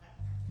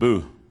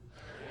Boo.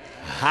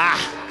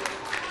 Ha!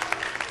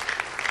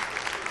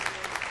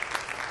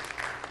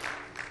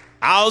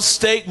 I'll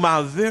stake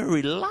my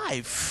very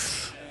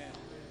life.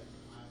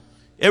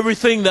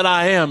 Everything that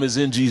I am is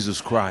in Jesus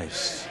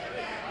Christ.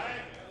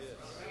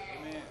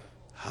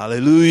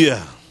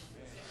 Hallelujah.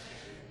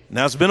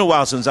 Now, it's been a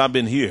while since I've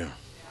been here.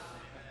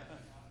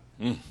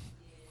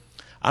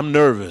 I'm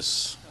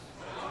nervous.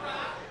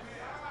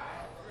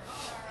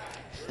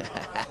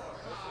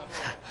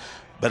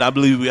 But I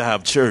believe we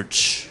have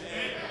church.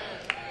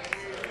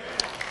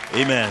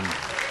 Amen.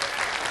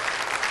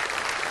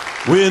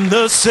 When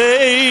the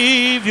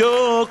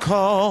Savior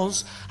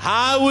calls,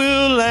 I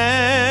will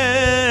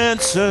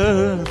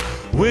answer.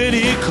 When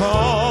he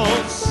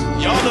calls,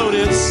 y'all know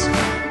this,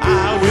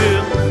 I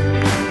will.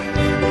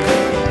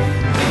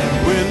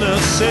 When the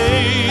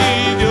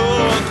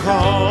Savior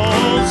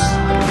calls,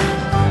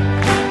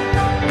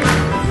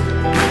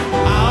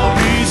 I'll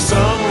be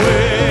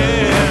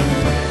somewhere.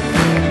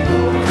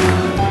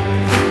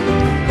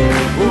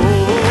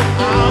 Oh,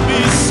 I'll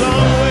be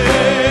somewhere.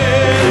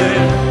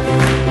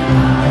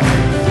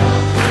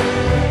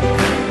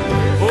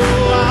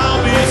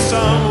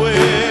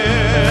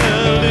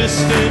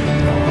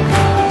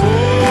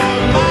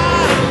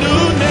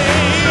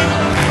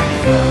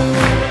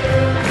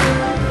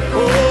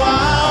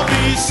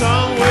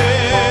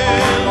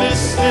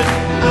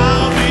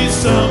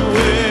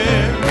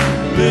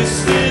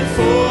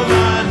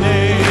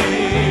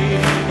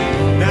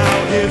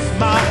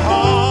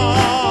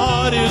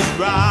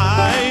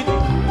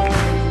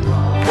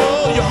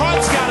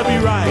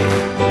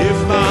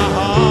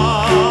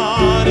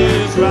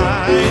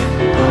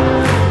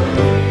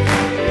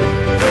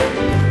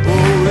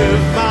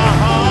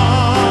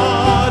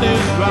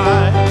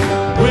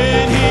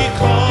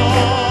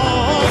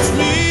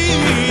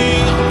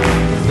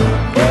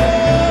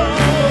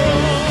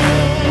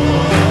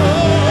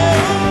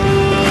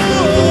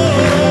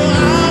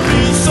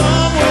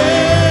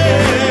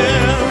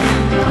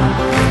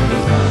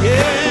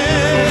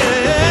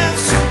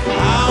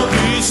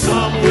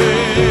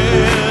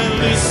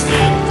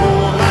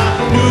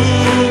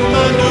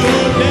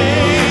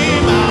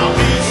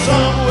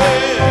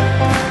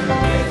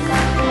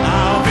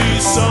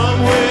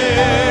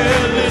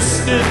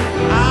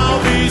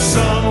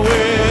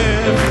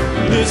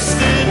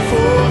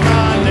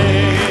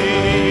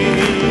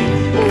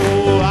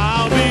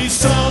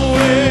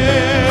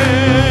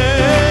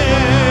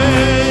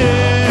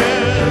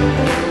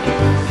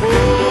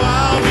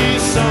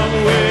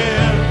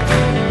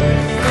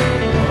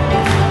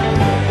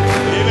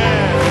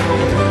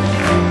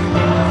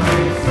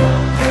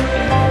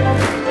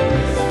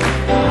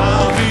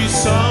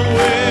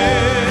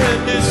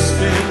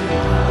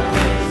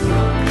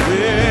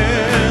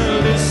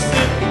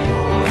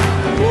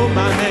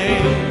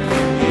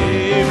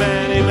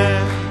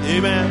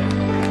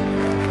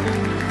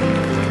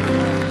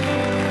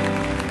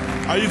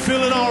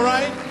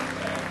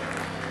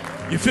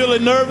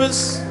 Feeling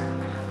nervous?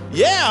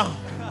 Yeah.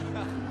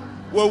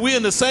 Well, we're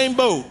in the same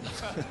boat.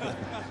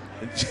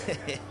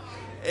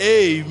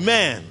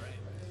 Amen.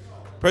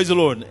 Praise the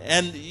Lord.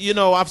 And, you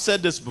know, I've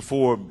said this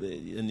before,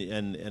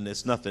 and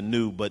it's nothing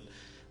new, but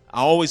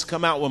I always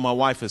come out when my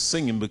wife is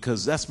singing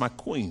because that's my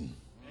queen.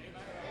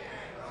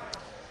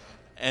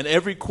 And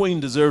every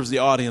queen deserves the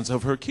audience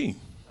of her king.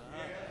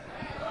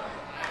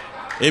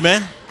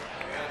 Amen.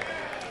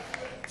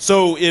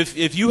 So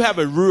if you have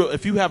a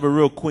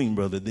real queen,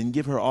 brother, then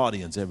give her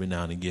audience every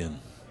now and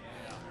again.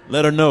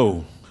 Let her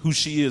know who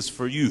she is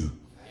for you.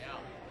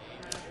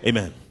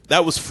 Amen.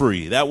 That was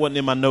free. That wasn't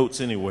in my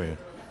notes anywhere.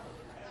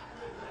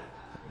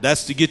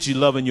 That's to get you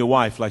loving your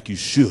wife like you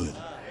should.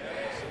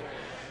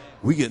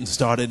 We getting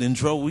started in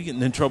trouble. We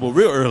getting in trouble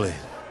real early.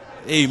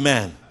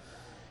 Amen.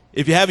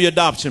 If you have your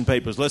adoption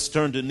papers, let's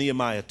turn to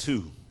Nehemiah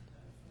 2.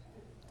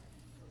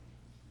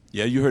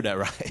 Yeah, you heard that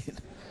right.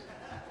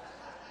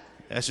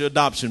 That's your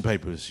adoption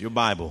papers, your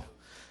Bible.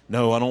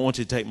 No, I don't want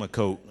you to take my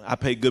coat. I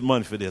paid good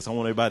money for this. I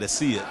want everybody to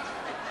see it.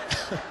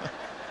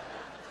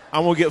 I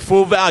want to get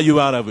full value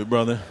out of it,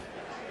 brother.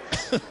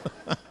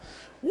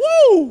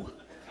 Woo!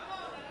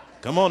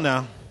 Come on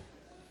now.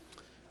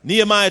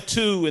 Nehemiah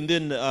 2 and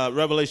then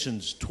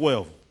Revelations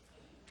 12.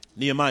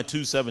 Nehemiah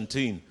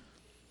 2:17.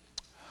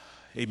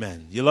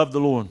 Amen. You love the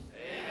Lord?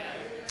 Amen.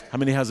 How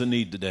many has a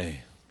need today?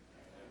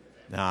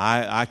 Now,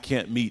 I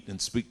can't meet and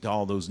speak to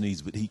all those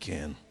needs, but he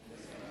can.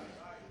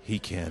 He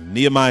can.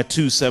 Nehemiah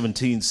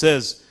 2:17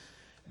 says,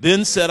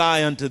 Then said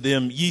I unto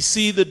them, Ye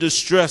see the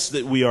distress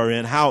that we are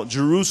in, how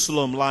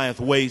Jerusalem lieth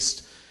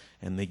waste,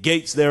 and the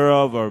gates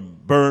thereof are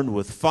burned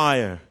with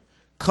fire.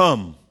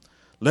 Come,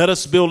 let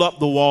us build up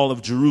the wall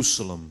of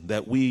Jerusalem,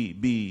 that we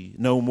be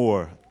no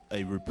more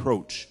a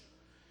reproach.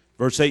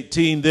 Verse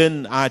 18,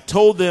 Then I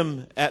told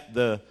them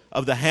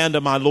of the hand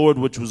of my Lord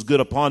which was good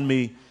upon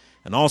me,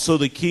 and also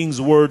the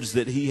king's words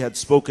that he had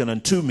spoken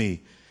unto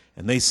me.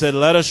 And they said,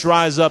 Let us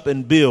rise up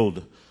and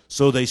build.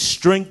 So they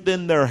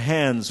strengthened their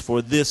hands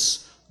for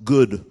this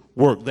good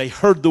work. They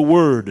heard the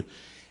word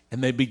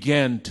and they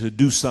began to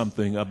do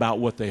something about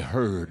what they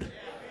heard.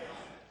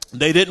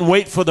 They didn't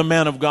wait for the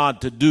man of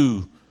God to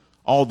do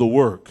all the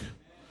work.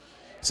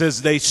 It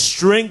says they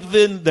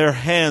strengthened their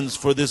hands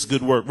for this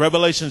good work.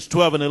 Revelations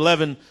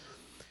 12:11.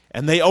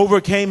 And they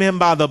overcame him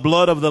by the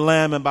blood of the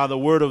Lamb and by the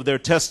word of their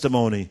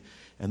testimony.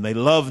 And they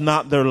loved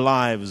not their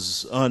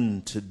lives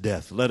unto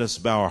death. Let us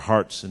bow our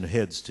hearts and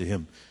heads to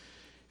him.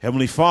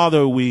 Heavenly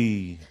Father,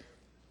 we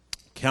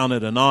count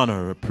it an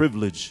honor, a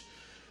privilege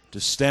to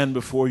stand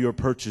before your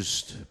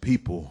purchased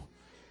people.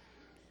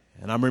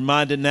 And I'm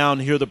reminded now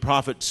and hear the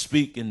prophet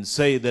speak and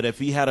say that if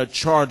he had a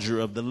charger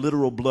of the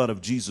literal blood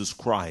of Jesus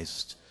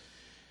Christ,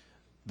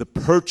 the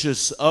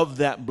purchase of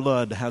that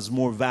blood has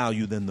more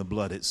value than the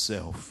blood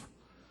itself.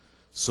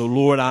 So,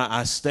 Lord,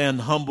 I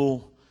stand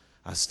humble,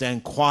 I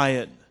stand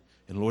quiet,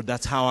 and Lord,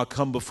 that's how I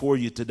come before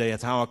you today.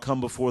 That's how I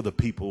come before the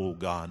people, oh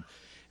God.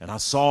 And I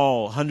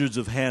saw hundreds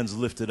of hands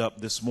lifted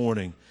up this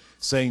morning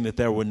saying that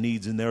there were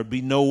needs, and there would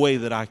be no way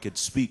that I could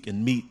speak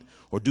and meet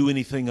or do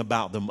anything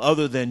about them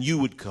other than you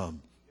would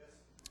come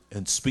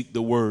and speak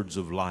the words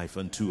of life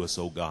unto us,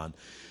 oh God.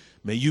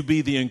 May you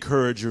be the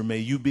encourager. May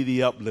you be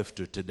the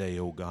uplifter today,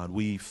 oh God.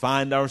 We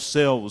find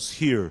ourselves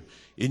here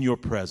in your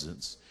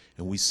presence,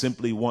 and we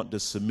simply want to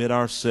submit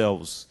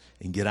ourselves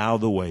and get out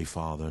of the way,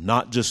 Father.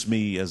 Not just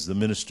me as the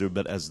minister,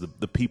 but as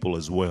the people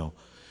as well.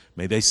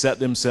 May they set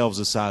themselves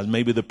aside.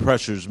 Maybe the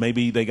pressures,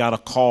 maybe they got a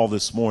call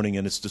this morning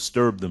and it's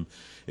disturbed them.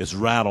 It's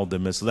rattled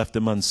them. It's left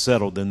them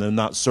unsettled, and they're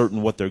not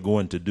certain what they're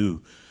going to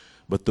do.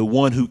 But the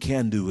one who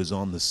can do is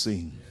on the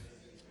scene.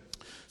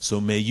 So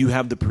may you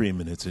have the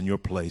preeminence in your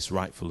place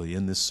rightfully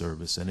in this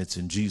service. And it's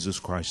in Jesus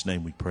Christ's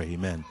name we pray.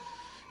 Amen.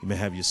 You may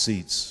have your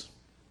seats.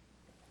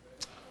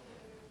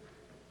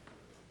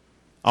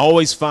 I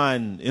always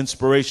find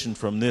inspiration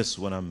from this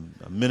when I'm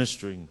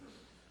ministering.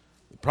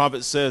 The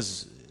prophet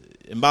says,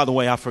 and by the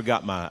way, I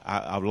forgot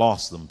I've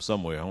lost them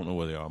somewhere. I don't know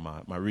where they are,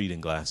 my reading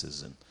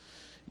glasses. And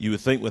you would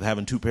think with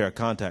having two pair of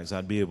contacts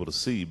I'd be able to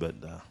see, but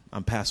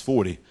I'm past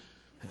 40.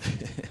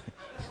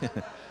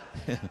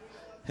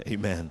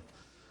 Amen.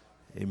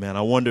 Amen.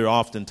 I wonder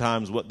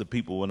oftentimes what the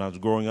people, when I was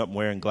growing up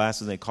wearing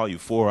glasses, they call you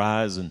 4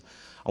 eyes, and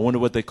I wonder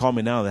what they call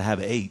me now that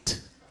have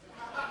 8.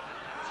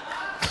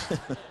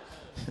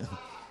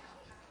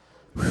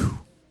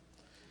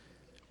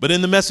 But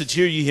in the message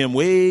here you hear him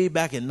way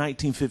back in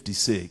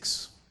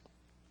 1956.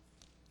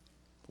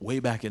 Way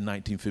back in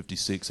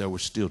 1956, there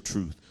was still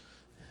truth.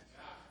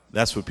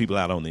 That's for people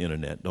out on the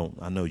internet.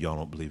 I know y'all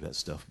don't believe that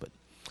stuff, but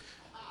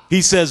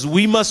he says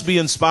we must be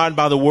inspired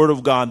by the word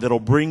of God that'll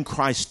bring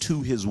Christ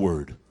to his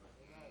word.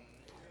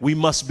 We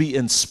must be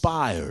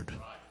inspired.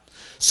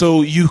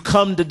 So you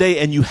come today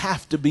and you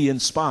have to be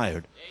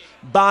inspired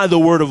by the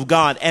word of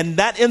God. And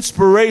that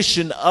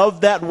inspiration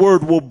of that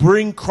word will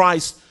bring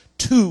Christ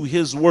to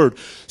his word.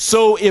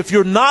 So if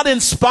you're not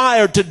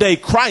inspired today,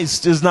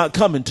 Christ is not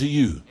coming to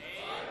you.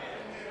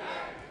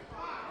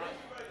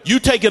 You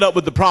take it up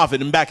with the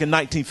prophet and back in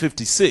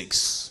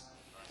 1956.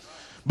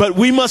 But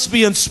we must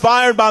be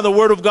inspired by the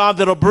word of God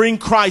that'll bring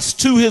Christ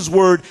to his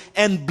word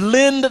and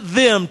blend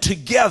them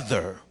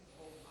together.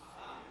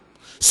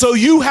 So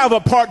you have a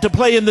part to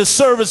play in this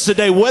service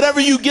today. Whatever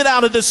you get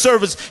out of this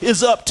service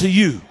is up to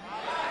you.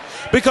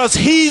 Because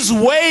he's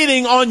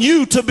waiting on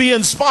you to be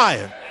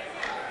inspired.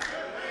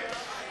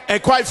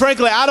 And quite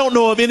frankly, I don't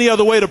know of any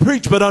other way to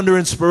preach but under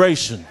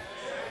inspiration.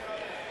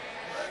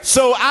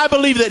 So I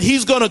believe that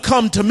he's going to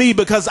come to me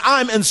because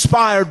I'm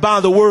inspired by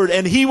the word,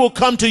 and he will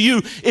come to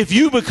you if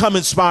you become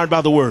inspired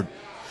by the word.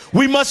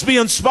 We must be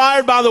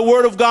inspired by the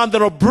word of God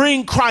that'll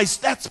bring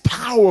Christ. That's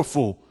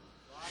powerful.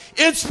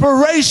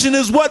 Inspiration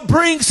is what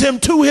brings him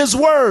to his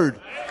word.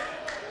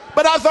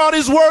 But I thought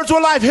his words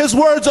were life. His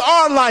words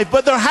are life,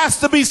 but there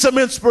has to be some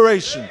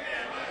inspiration.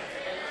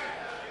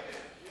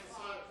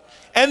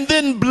 And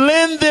then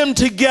blend them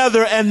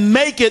together and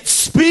make it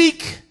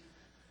speak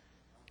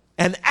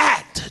and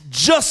act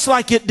just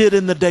like it did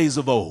in the days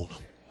of old.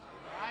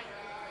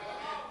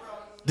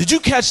 Did you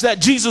catch that?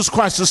 Jesus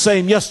Christ is the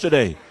same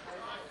yesterday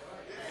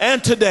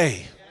and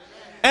today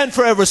and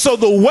forever. So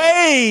the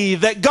way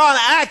that God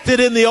acted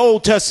in the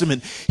Old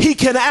Testament, he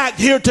can act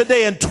here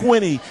today in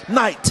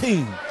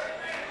 2019.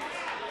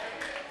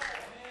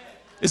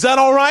 Is that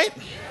all right?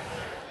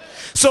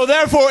 So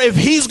therefore, if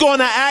he's going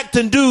to act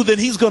and do, then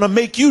he's going to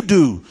make you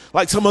do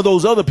like some of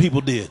those other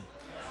people did.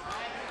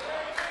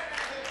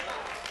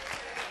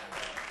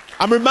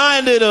 I'm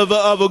reminded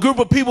of a group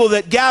of people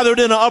that gathered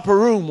in an upper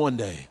room one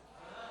day.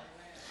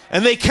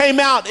 And they came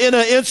out in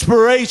an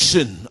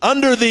inspiration,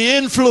 under the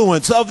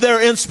influence of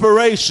their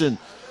inspiration.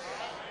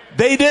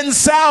 They didn't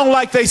sound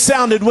like they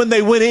sounded when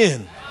they went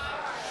in.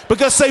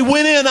 Because they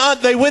went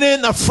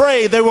in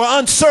afraid, they were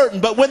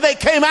uncertain. But when they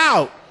came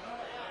out,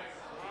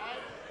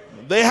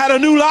 they had a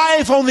new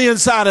life on the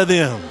inside of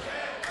them.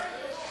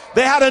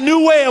 They had a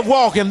new way of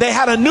walking. They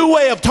had a new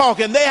way of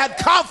talking. They had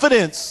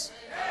confidence.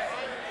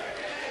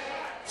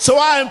 So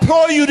I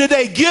implore you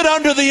today, get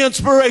under the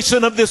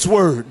inspiration of this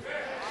word.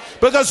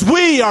 Because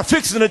we are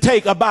fixing to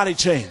take a body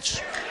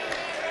change.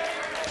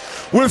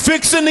 We're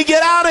fixing to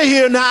get out of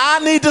here. Now I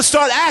need to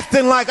start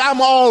acting like I'm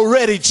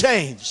already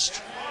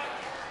changed.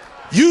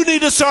 You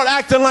need to start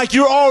acting like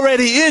you're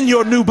already in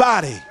your new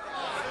body.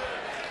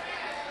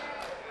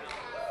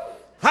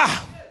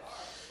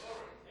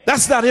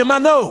 That's not in my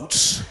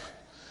notes.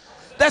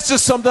 That's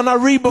just something I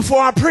read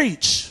before I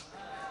preach.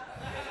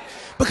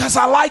 Because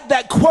I like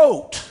that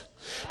quote.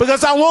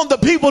 Because I want the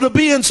people to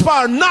be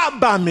inspired, not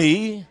by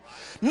me,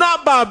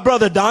 not by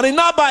Brother Donnie,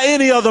 not by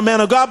any other man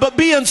of God, but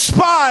be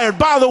inspired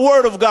by the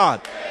word of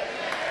God.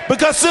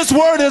 Because this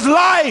word is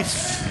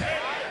life.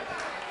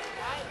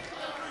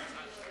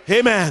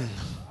 Amen.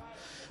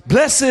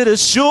 Blessed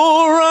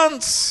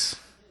assurance,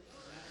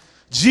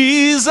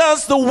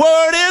 Jesus, the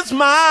word is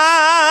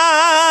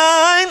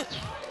mine.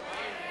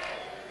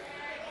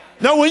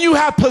 Now, when you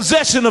have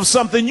possession of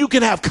something, you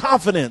can have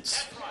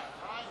confidence.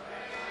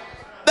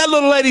 That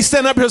little lady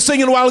standing up here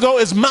singing a while ago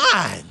is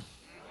mine.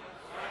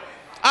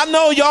 I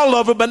know y'all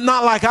love her, but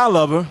not like I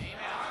love her.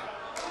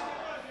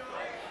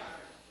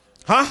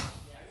 Huh?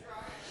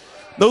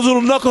 Those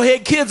little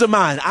knucklehead kids of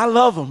mine, I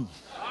love them.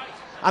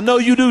 I know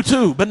you do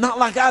too, but not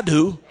like I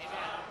do.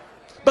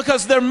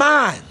 Because they're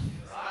mine.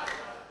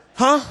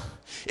 Huh?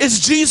 Is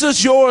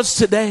Jesus yours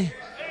today?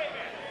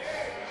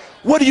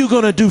 What are you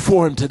going to do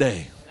for him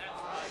today?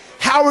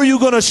 How are you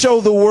going to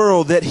show the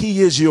world that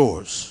he is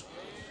yours?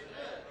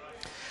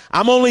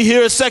 I'm only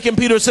here, 2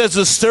 Peter says,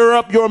 to stir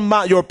up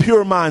your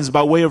pure minds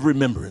by way of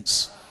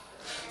remembrance.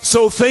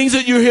 So things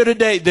that you hear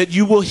today, that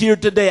you will hear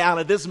today out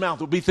of this mouth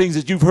will be things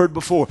that you've heard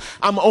before.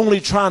 I'm only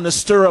trying to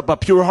stir up a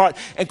pure heart.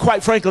 And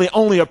quite frankly,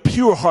 only a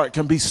pure heart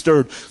can be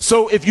stirred.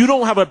 So if you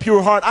don't have a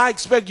pure heart, I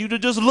expect you to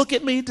just look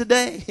at me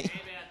today.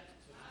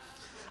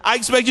 I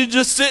expect you to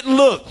just sit and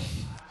look.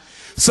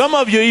 Some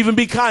of you even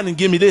be kind and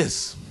give me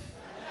this.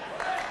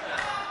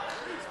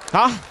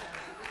 Huh?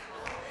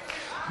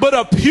 But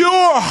a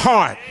pure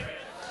heart.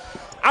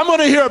 I'm going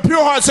to hear a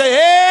pure heart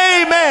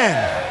say,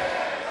 amen.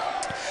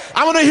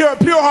 I'm going to hear a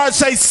pure heart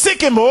say,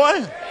 sicken,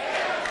 boy.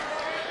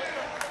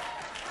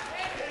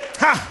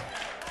 Ha.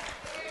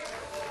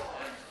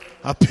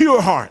 A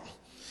pure heart.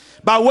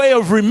 By way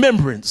of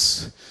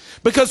remembrance.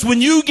 Because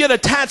when you get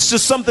attached to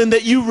something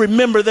that you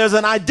remember, there's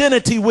an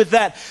identity with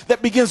that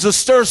begins to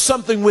stir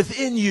something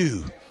within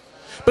you.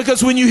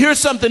 Because when you hear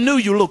something new,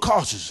 you're a little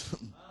cautious.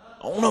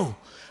 Oh no,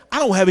 I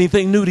don't have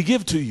anything new to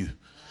give to you.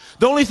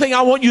 The only thing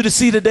I want you to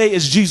see today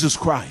is Jesus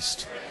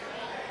Christ.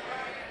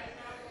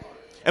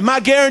 And my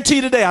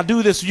guarantee today, I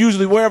do this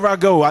usually wherever I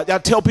go. I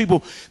tell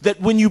people that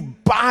when you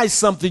buy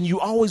something, you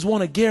always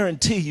want a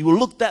guarantee. You will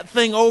look that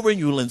thing over and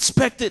you will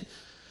inspect it.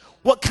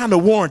 What kind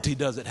of warranty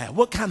does it have?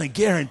 What kind of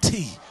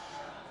guarantee?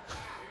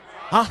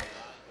 Huh?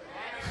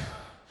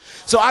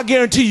 So I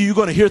guarantee you're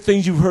going to hear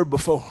things you've heard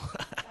before.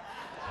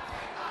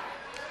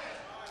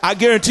 I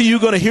guarantee you're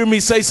going to hear me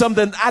say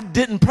something I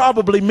didn't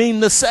probably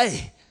mean to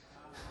say.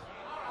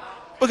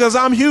 Because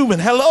I'm human.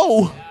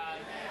 Hello.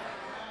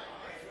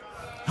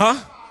 Huh?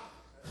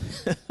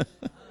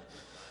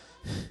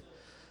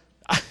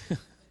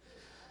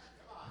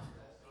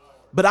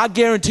 But I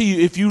guarantee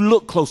you, if you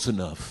look close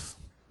enough,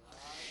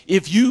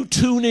 if you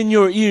tune in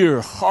your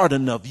ear hard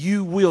enough,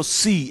 you will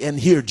see and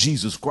hear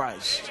Jesus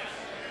Christ.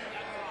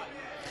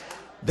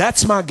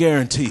 That's my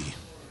guarantee.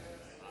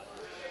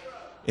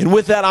 And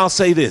with that, I'll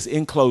say this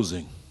in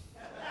closing.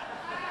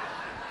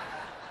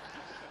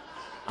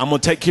 I'm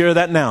going to take care of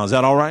that now. Is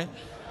that all right?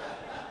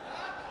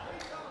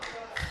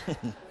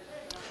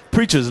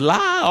 Preachers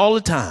lie all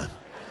the time.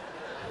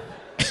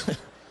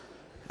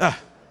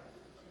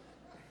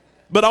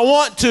 But I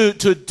want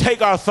to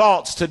take our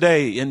thoughts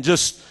today and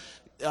just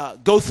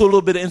go through a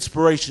little bit of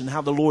inspiration,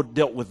 how the Lord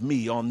dealt with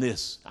me on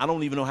this. I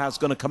don't even know how it's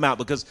going to come out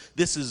because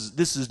this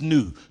is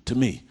new to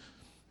me.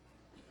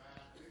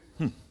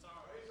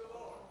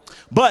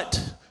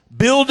 But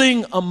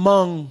building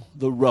among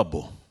the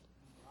rubble.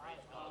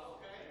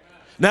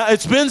 Now,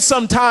 it's been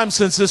some time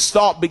since this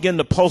thought began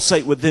to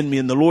pulsate within me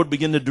and the Lord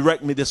began to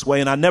direct me this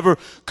way, and I never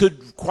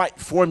could quite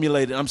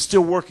formulate it. I'm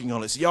still working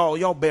on it. So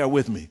y'all bear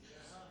with me.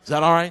 Is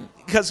that all right?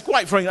 Because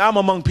quite frankly, I'm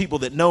among people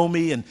that know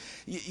me, and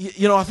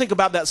you know, I think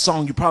about that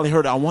song. You probably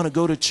heard it, I want to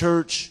go to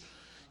church,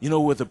 you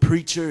know, with a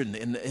preacher,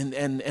 and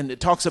it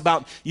talks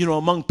about, you know,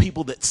 among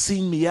people that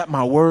seen me at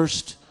my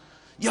worst.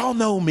 Y'all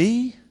know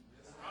me.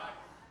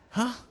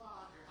 Huh?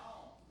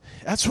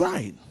 That's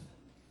right.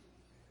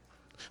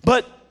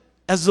 But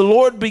as the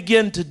Lord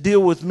began to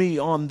deal with me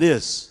on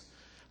this,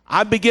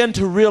 I began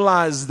to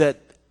realize that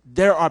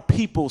there are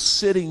people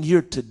sitting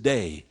here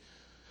today,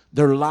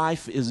 their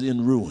life is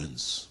in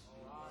ruins,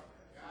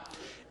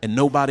 and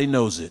nobody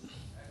knows it.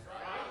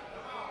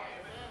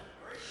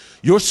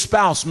 Your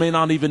spouse may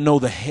not even know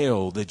the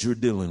hell that you're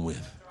dealing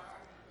with.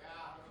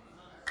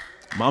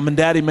 Mom and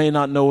daddy may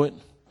not know it,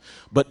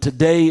 but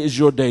today is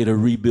your day to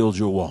rebuild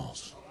your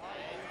walls.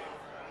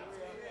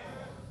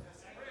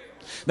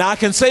 Now, I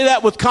can say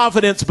that with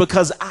confidence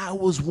because I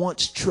was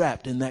once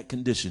trapped in that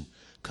condition.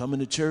 Coming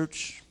to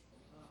church,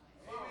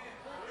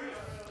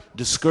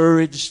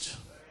 discouraged,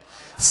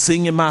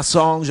 singing my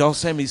songs. Y'all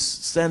see me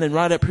standing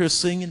right up here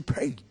singing.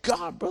 Praise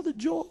God, Brother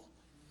Joel.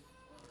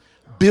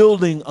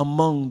 Building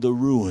among the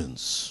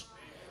ruins.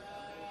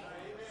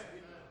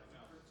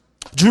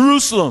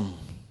 Jerusalem.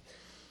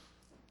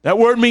 That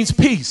word means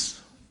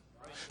peace.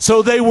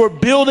 So they were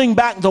building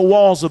back the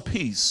walls of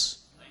peace.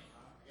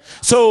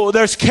 So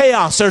there's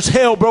chaos, there's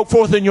hell broke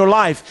forth in your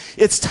life.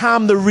 It's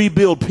time to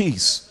rebuild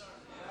peace.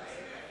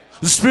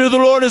 The Spirit of the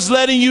Lord is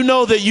letting you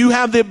know that you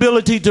have the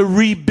ability to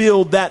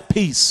rebuild that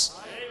peace.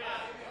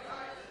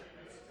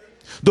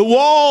 The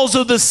walls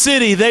of the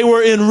city, they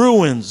were in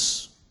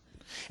ruins.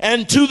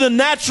 And to the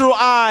natural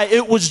eye,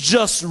 it was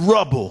just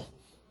rubble.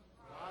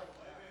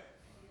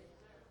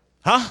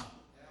 Huh?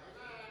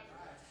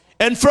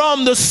 And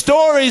from the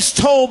stories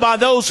told by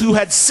those who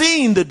had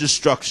seen the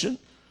destruction,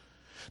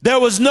 there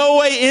was no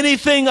way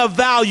anything of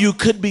value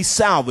could be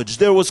salvaged.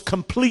 There was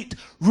complete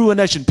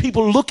ruination.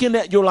 People looking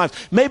at your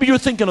life. Maybe you're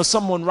thinking of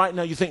someone right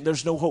now, you think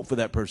there's no hope for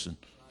that person.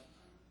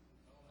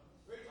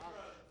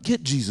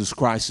 Get Jesus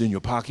Christ in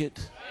your pocket.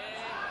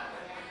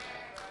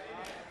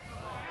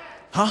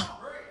 Huh?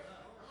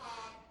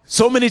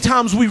 So many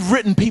times we've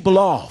written people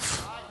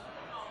off.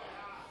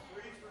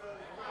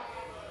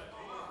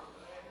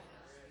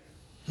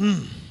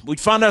 We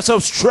find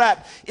ourselves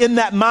trapped in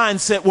that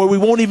mindset where we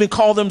won't even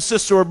call them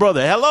sister or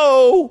brother.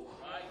 Hello?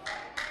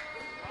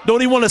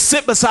 Don't even want to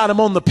sit beside them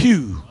on the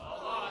pew.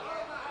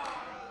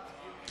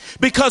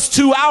 Because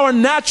to our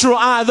natural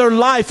eye, their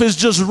life is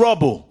just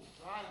rubble.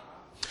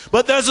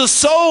 But there's a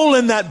soul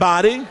in that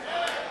body.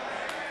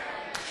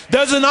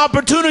 There's an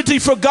opportunity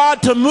for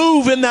God to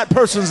move in that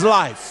person's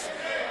life.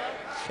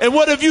 And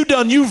what have you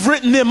done? You've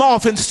written them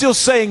off and still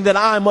saying that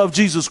I'm of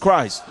Jesus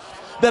Christ,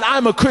 that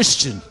I'm a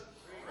Christian.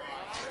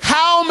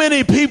 How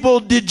many people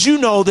did you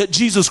know that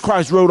Jesus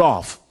Christ wrote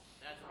off?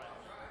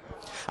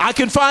 I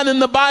can find in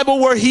the Bible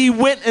where he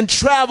went and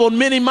traveled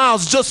many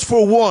miles just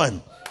for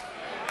one.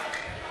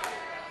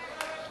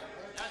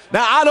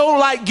 Now, I don't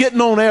like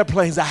getting on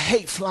airplanes. I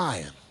hate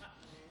flying.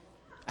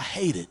 I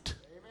hate it.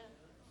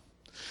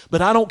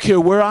 But I don't care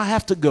where I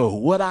have to go,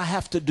 what I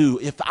have to do,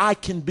 if I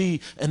can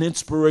be an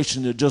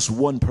inspiration to just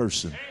one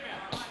person.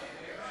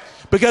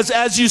 Because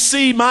as you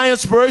see, my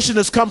inspiration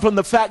has come from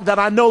the fact that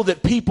I know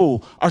that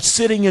people are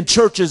sitting in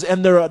churches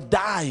and they're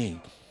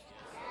dying.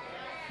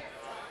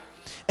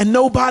 And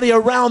nobody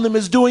around them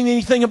is doing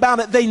anything about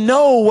it. They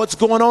know what's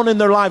going on in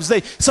their lives.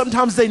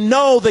 Sometimes they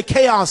know the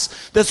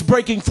chaos that's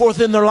breaking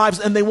forth in their lives,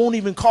 and they won't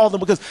even call them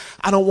because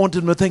I don't want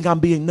them to think I'm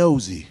being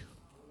nosy.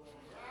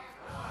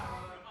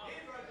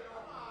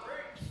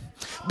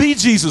 Be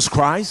Jesus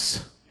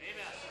Christ.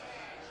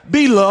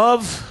 Be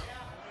love.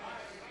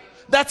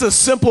 That's a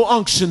simple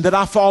unction that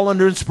I fall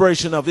under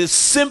inspiration of. Is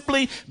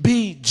simply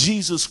be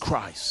Jesus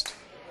Christ.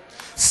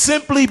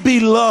 Simply be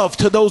love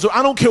to those.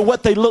 I don't care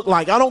what they look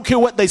like. I don't care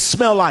what they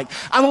smell like.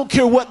 I don't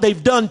care what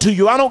they've done to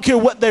you. I don't care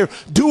what they're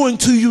doing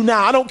to you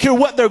now. I don't care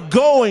what they're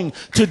going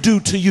to do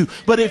to you.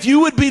 But if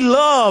you would be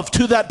love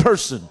to that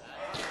person,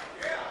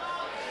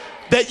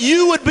 that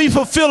you would be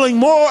fulfilling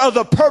more of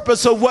the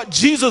purpose of what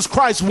Jesus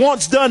Christ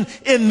wants done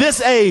in this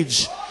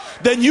age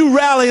than you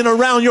rallying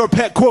around your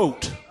pet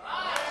quote.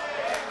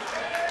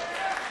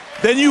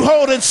 Then you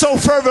holding so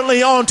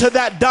fervently on to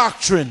that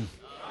doctrine.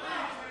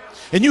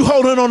 And you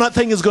holding on that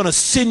thing is going to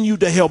send you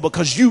to hell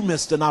because you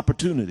missed an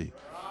opportunity.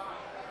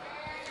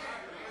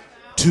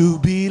 To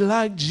be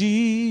like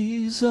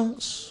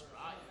Jesus.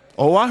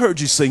 Oh, I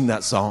heard you sing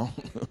that song.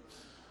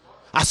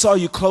 I saw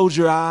you close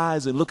your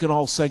eyes and looking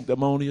all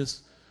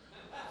sanctimonious.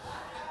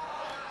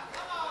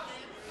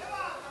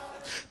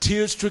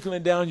 Tears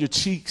trickling down your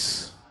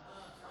cheeks.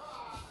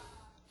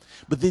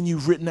 But then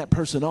you've written that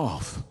person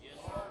off.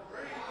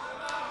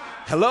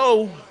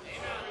 Hello?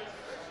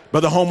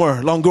 Brother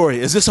Homer Longoria,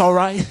 is this all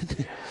right?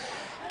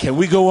 Can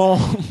we go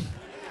on?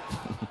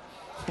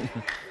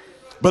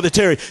 Brother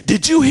Terry,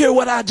 did you hear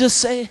what I just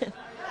said?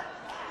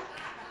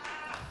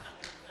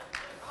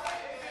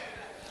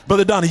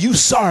 Brother Donnie, you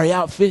sorry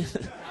outfit.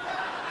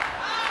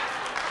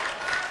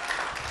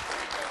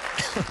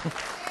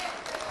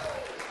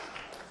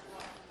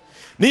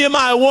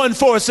 Nehemiah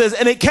 1:4 says,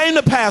 and it came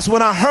to pass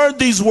when I heard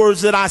these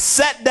words that I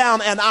sat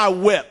down and I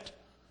wept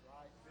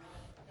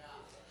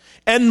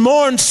and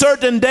mourned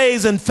certain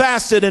days and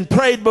fasted and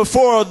prayed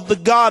before the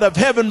God of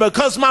heaven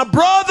because my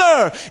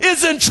brother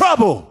is in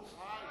trouble.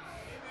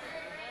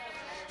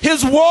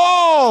 His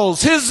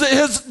walls,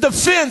 his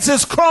defense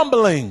is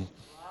crumbling.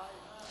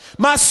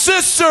 My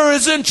sister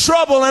is in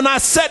trouble, and I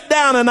sat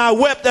down and I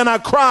wept and I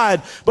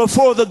cried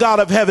before the God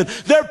of heaven.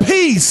 Their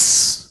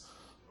peace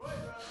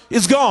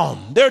is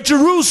gone. Their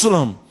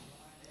Jerusalem.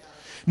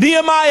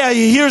 Nehemiah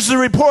hears the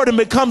report and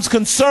becomes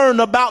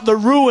concerned about the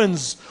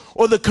ruins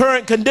or the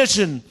current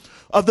condition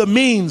of the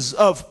means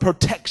of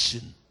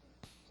protection.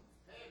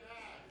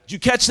 Did you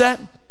catch that?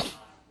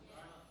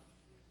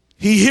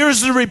 He hears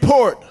the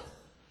report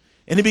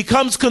and he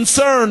becomes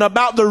concerned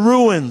about the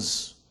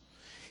ruins.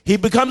 He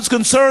becomes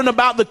concerned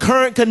about the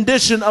current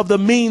condition of the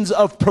means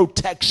of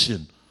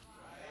protection.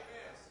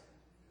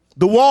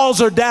 The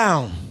walls are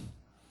down.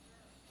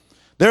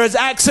 There is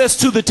access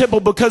to the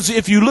temple because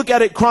if you look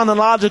at it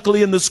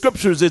chronologically in the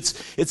scriptures,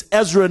 it's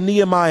Ezra,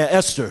 Nehemiah,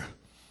 Esther.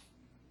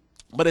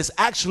 But it's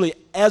actually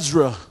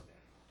Ezra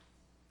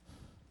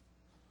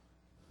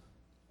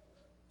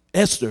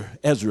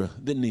Ezra,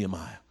 then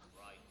Nehemiah.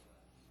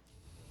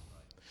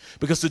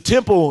 Because the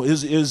temple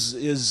is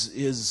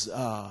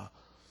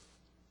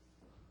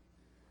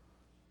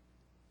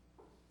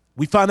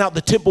we find out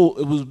the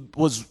temple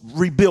was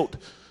rebuilt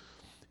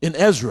in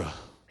Ezra.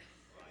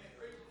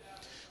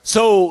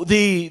 So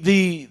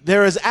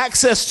there is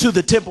access to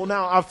the temple.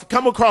 Now, I've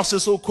come across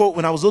this little quote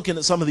when I was looking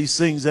at some of these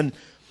things, and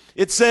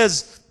it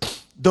says,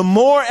 the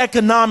more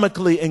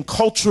economically and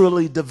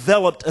culturally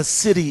developed a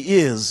city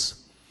is,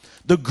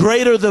 the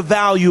greater the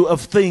value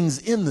of things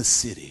in the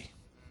city.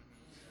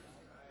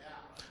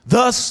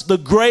 Thus, the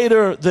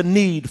greater the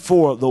need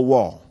for the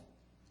wall.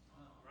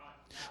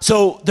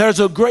 So there's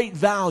a great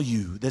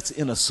value that's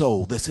in a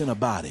soul, that's in a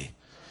body,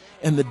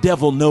 and the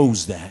devil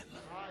knows that.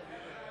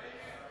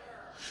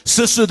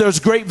 Sister,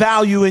 there's great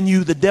value in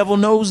you. The devil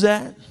knows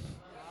that.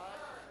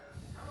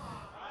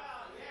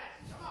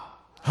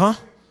 Huh?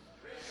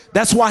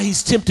 That's why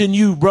he's tempting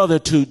you, brother,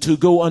 to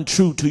go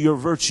untrue to your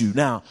virtue.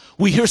 Now,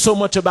 we hear so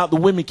much about the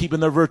women keeping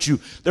their virtue.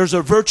 There's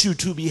a virtue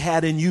to be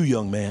had in you,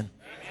 young man.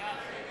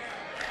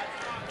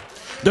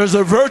 There's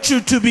a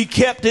virtue to be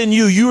kept in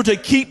you. You're to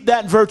keep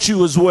that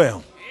virtue as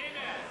well.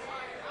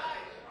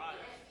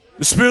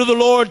 The Spirit of the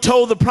Lord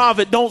told the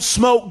prophet, don't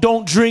smoke,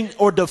 don't drink,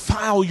 or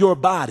defile your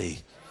body.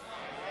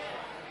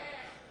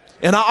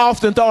 And I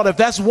often thought, if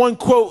that's one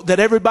quote that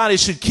everybody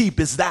should keep,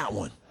 it's that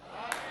one.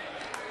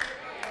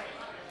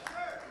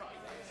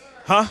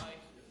 Huh?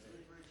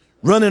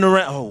 Running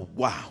around. Oh,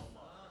 wow.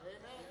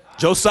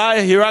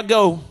 Josiah, here I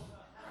go.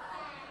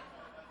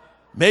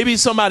 Maybe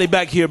somebody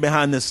back here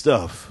behind this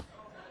stuff.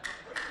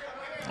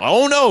 I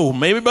don't know.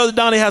 Maybe Brother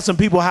Donnie has some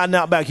people hiding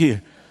out back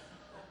here.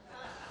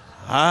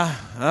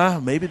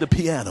 Maybe the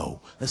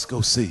piano. Let's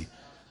go see.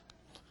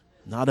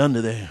 Not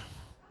under there.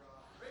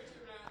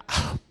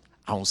 I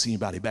don't see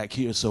anybody back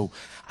here, so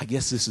I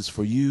guess this is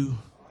for you.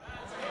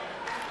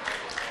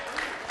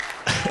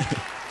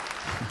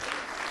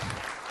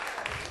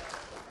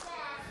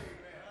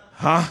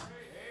 Huh?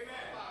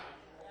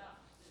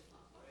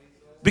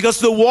 Because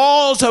the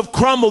walls have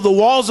crumbled, the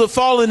walls have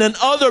fallen, and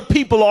other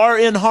people are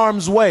in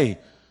harm's way.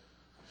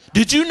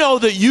 Did you know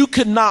that you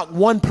could knock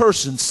one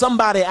person,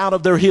 somebody, out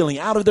of their healing,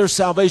 out of their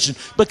salvation,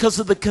 because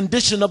of the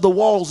condition of the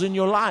walls in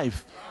your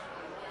life?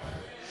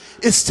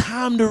 It's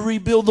time to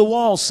rebuild the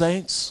walls,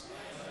 saints.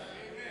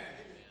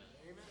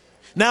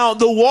 Now,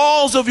 the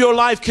walls of your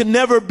life can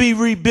never be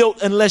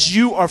rebuilt unless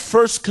you are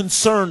first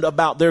concerned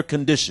about their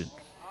condition.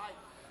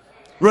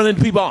 Running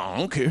to people, I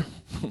don't care.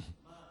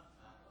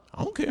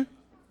 I don't care.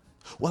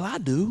 Well, I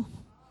do.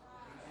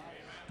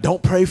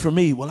 Don't pray for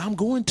me. Well, I'm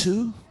going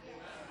to.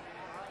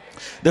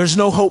 There's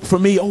no hope for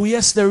me. Oh,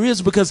 yes, there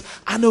is, because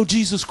I know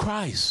Jesus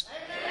Christ.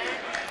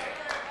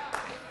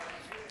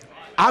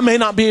 I may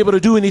not be able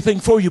to do anything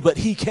for you, but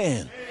he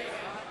can.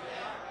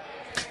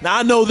 Now,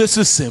 I know this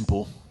is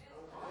simple.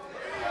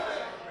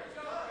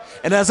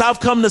 And as I've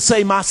come to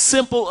say, my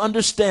simple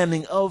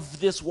understanding of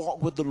this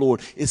walk with the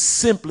Lord is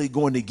simply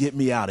going to get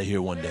me out of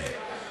here one day.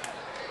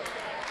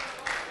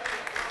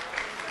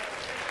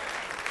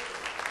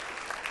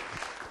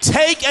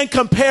 Take and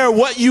compare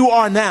what you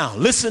are now.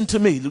 Listen to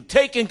me.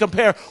 Take and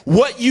compare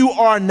what you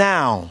are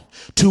now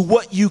to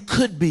what you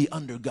could be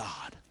under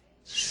God.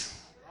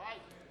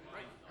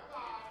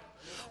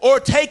 Or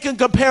take and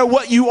compare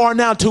what you are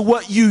now to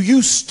what you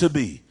used to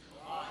be.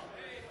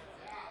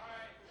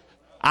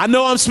 I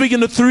know I'm speaking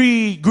to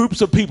three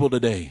groups of people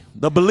today.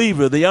 The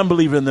believer, the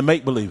unbeliever, and the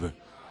make-believer.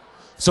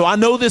 So I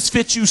know this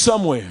fits you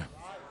somewhere.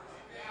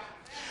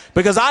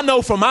 Because I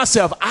know for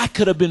myself, I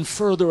could have been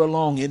further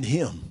along in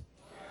him.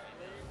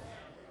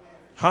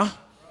 Huh?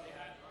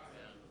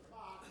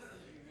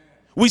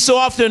 We so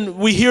often,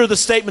 we hear the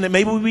statement, and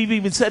maybe we've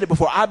even said it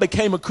before, I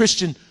became a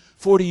Christian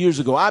 40 years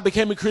ago. I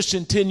became a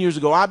Christian 10 years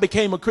ago. I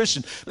became a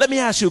Christian. Let me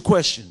ask you a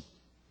question.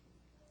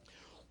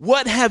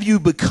 What have you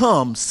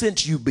become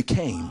since you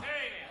became?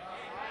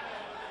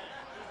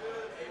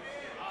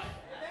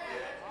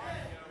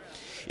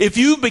 If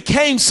you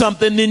became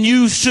something, then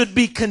you should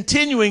be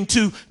continuing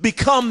to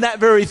become that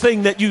very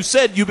thing that you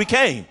said you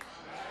became.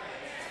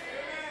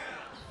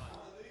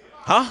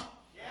 Huh?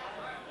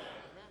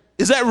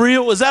 Is that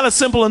real? Is that a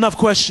simple enough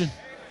question?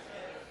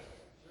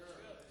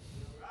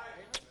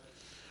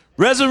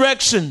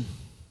 Resurrection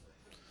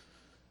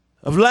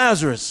of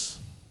Lazarus.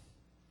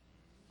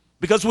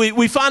 Because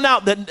we find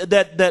out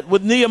that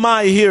with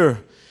Nehemiah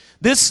here,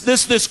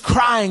 this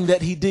crying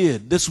that he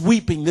did, this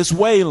weeping, this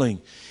wailing,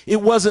 it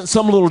wasn't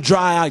some little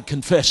dry-eyed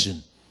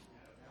confession.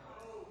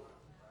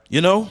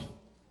 You know?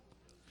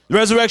 The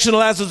resurrection of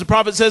Lazarus, the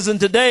prophet says, and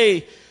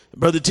today,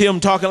 Brother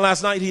Tim talking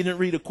last night, he didn't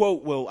read a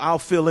quote. Well, I'll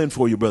fill in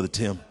for you, Brother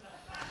Tim.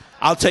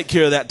 I'll take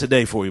care of that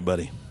today for you,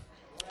 buddy.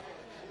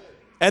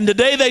 And the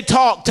day they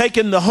talk,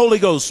 taking the Holy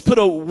Ghost, put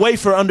a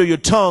wafer under your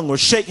tongue or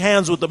shake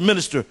hands with the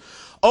minister.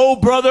 Oh,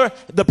 brother,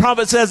 the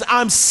prophet says,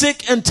 I'm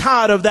sick and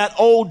tired of that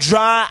old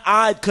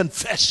dry-eyed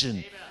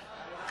confession.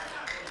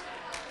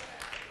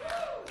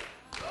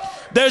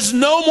 There's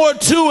no more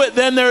to it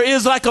than there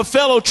is like a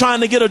fellow trying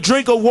to get a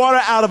drink of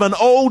water out of an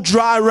old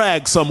dry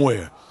rag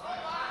somewhere.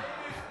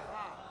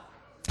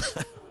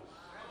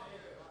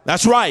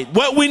 That's right.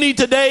 What we need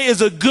today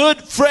is a good,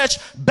 fresh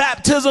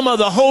baptism of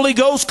the Holy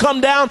Ghost.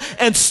 Come down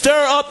and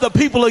stir up the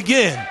people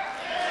again.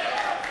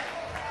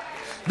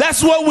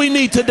 That's what we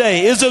need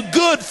today, is a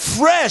good,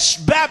 fresh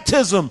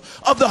baptism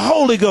of the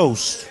Holy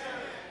Ghost.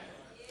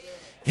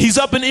 He's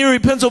up in Erie,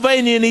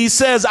 Pennsylvania, and he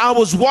says, I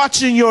was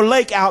watching your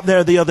lake out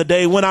there the other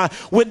day. When I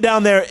went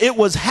down there, it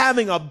was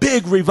having a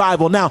big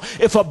revival. Now,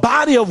 if a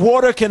body of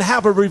water can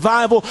have a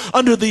revival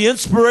under the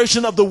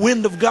inspiration of the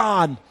wind of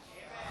God,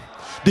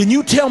 then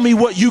you tell me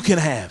what you can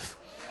have.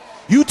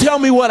 You tell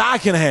me what I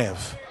can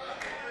have.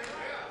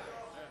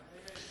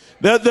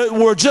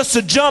 We're just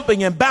a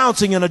jumping and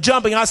bouncing and a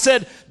jumping. I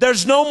said,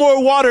 there's no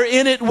more water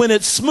in it when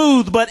it's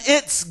smooth, but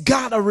it's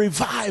got a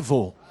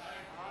revival.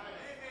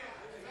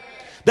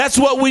 That's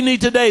what we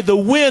need today. The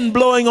wind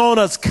blowing on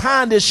us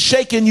kind of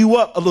shaking you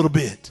up a little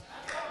bit.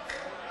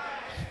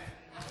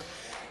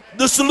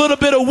 Just a little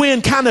bit of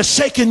wind kind of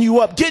shaking you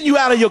up, getting you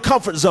out of your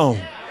comfort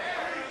zone.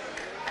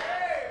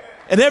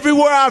 And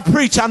everywhere I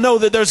preach, I know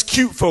that there's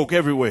cute folk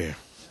everywhere.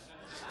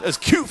 There's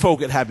cute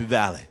folk at Happy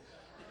Valley.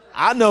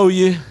 I know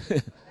you.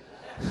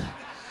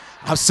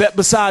 I've sat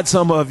beside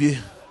some of you.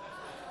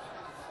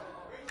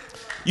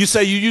 You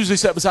say you usually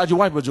sit beside your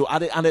wife, but I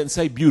didn't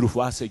say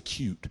beautiful. I said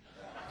cute.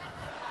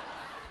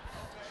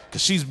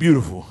 Because she's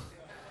beautiful.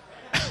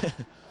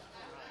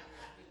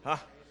 Huh?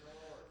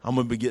 I'm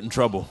going to get in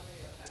trouble.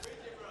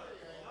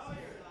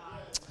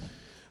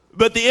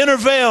 But the inner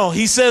veil,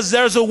 he says,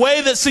 there's a way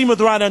that seemeth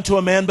right unto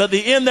a man, but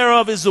the end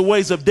thereof is the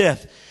ways of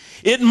death.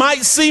 It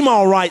might seem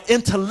all right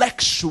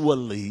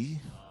intellectually.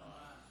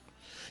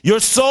 Your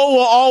soul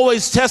will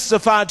always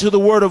testify to the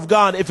word of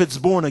God if it's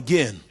born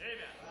again.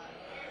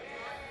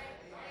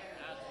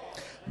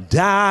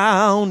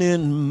 Down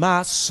in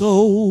my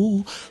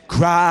soul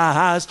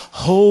cries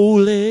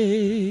holy.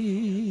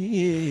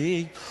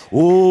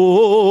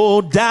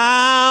 Oh,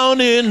 down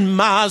in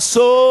my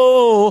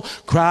soul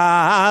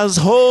cries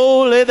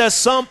holy. There's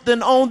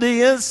something on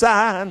the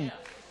inside.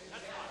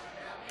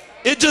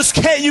 It just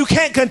you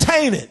can't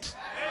contain it.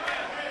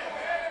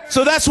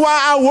 So that's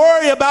why I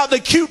worry about the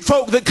cute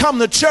folk that come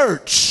to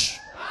church.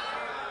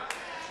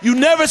 You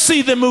never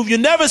see them move. You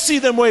never see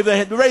them wave their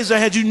head, raise their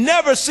hands. You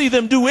never see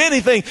them do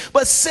anything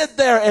but sit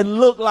there and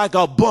look like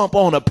a bump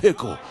on a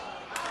pickle.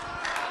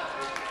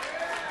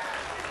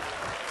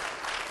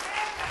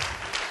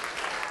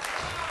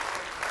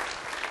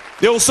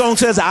 The old song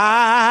says,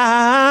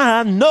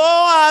 I know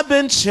I've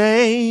been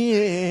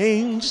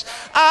changed.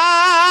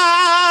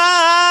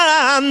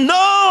 I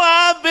know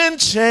I've been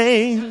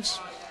changed.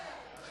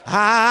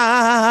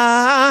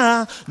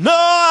 I know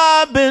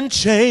I've been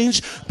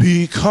changed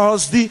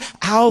because the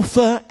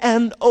Alpha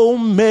and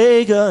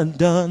Omega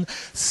done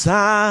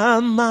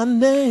sign my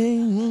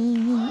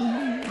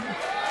name.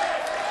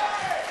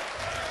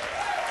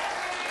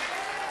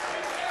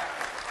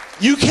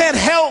 You can't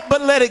help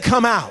but let it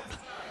come out.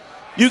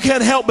 You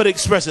can't help but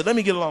express it. Let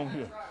me get along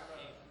here.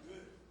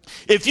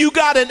 If you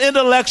got an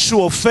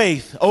intellectual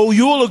faith, oh,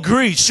 you'll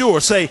agree, sure,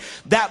 say,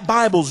 that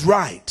Bible's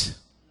right.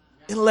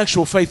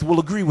 Intellectual faith will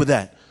agree with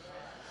that.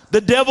 The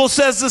devil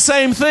says the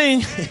same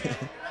thing.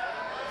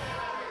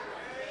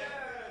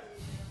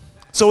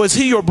 So is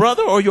he your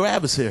brother or your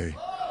adversary?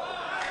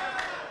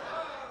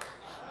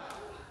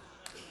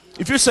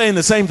 If you're saying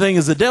the same thing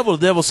as the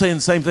devil's saying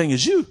the same thing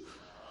as you.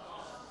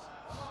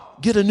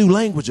 Get a new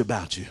language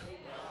about you.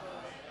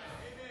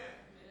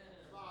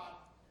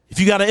 If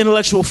you got an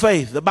intellectual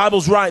faith, the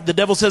Bible's right. The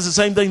devil says the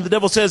same thing. The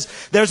devil says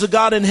there's a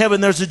God in heaven.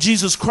 There's a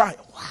Jesus Christ.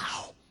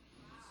 Wow.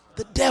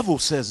 The devil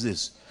says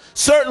this.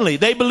 Certainly,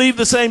 they believe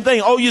the same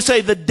thing. Oh, you say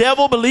the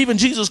devil believe in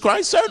Jesus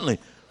Christ? Certainly.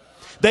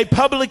 They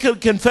publicly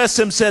confessed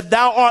him, said,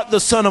 thou art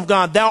the Son of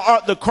God. Thou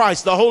art the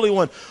Christ, the Holy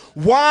One.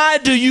 Why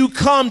do you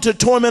come to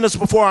torment us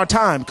before our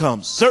time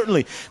comes?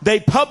 Certainly. They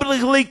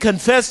publicly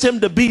confessed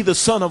him to be the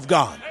Son of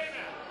God.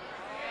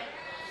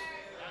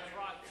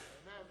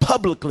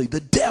 Publicly, the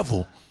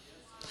devil.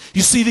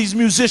 You see these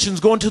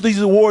musicians going to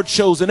these award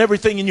shows and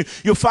everything, and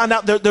you'll find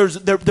out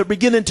they're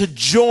beginning to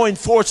join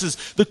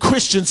forces. The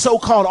Christian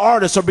so-called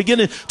artists are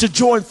beginning to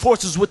join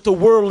forces with the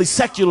worldly,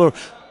 secular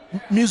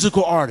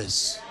musical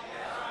artists.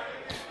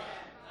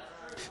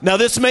 Now,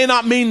 this may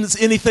not mean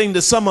anything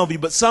to some of you,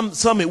 but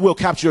some it will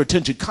capture your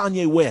attention.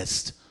 Kanye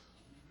West.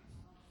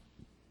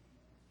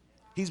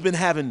 He's been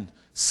having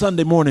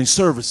Sunday morning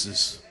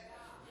services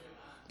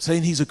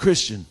saying he's a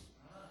Christian.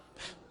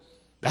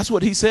 That's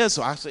what he says,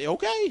 so I say,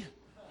 okay.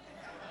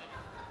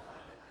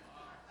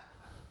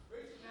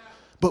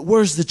 But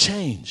where's the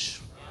change?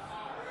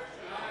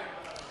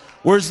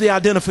 Where's the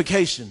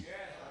identification?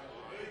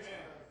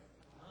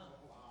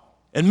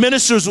 And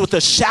ministers with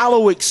a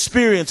shallow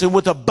experience and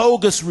with a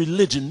bogus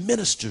religion,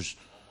 ministers,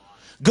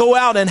 go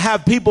out and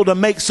have people to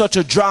make such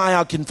a dry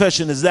out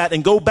confession as that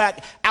and go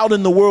back out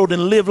in the world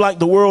and live like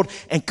the world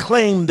and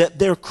claim that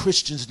they're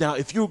Christians. Now,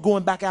 if you're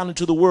going back out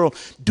into the world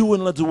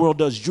doing what the world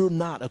does, you're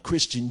not a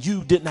Christian.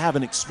 You didn't have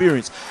an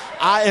experience.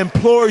 I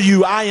implore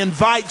you, I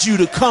invite you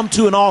to come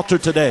to an altar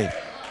today.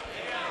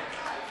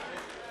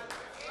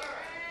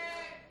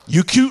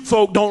 You cute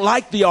folk don't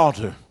like the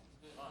altar.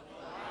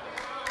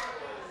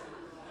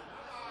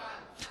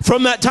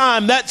 From that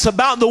time, that's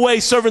about the way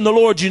serving the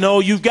Lord, you know.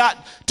 You've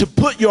got to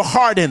put your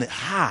heart in it.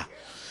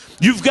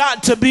 You've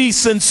got to be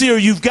sincere.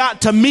 You've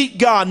got to meet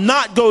God,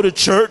 not go to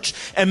church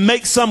and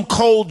make some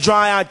cold,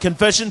 dry-eyed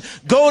confession.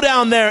 Go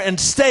down there and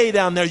stay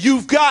down there.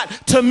 You've got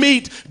to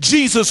meet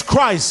Jesus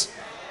Christ.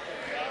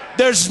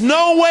 There's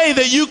no way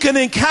that you can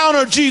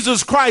encounter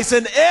Jesus Christ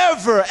and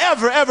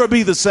ever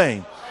be the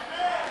same.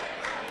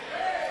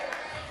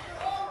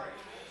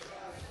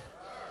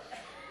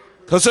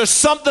 Because there's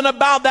something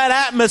about that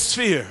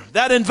atmosphere,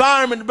 that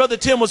environment Brother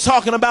Tim was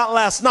talking about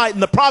last night.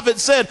 And the prophet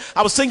said,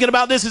 I was thinking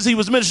about this as he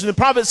was mentioning, the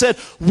prophet said,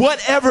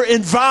 whatever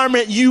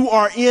environment you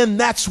are in,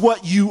 that's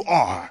what you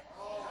are.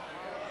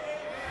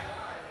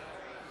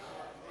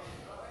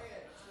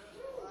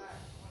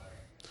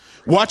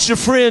 Watch your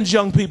friends,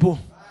 young people.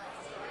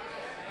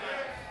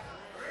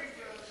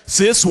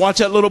 Sis, watch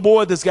that little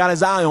boy that's got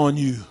his eye on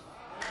you.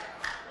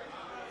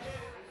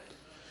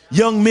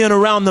 Young men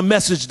around the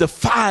message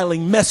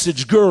defiling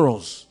message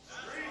girls.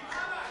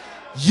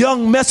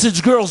 Young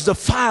message girls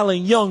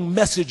defiling young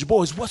message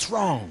boys. What's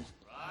wrong?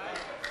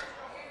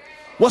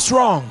 What's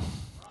wrong?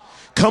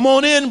 Come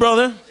on in,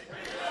 brother.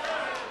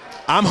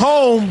 I'm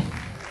home.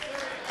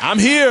 I'm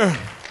here.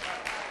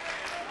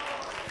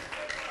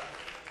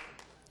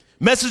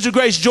 Message of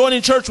Grace,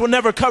 joining church will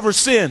never cover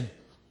sin.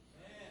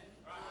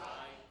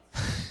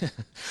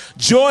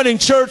 Joining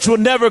church will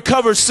never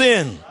cover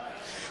sin.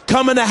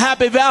 Coming to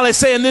Happy Valley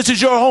saying this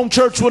is your home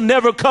church will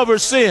never cover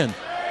sin.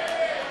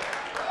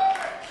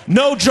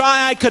 No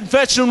dry-eyed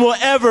confession will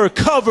ever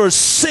cover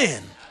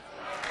sin.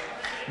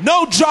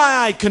 No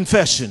dry-eyed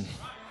confession.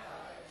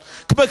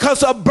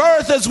 Because a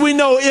birth, as we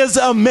know, is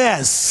a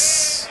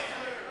mess.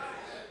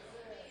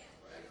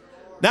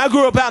 Now, I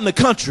grew up out in the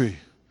country.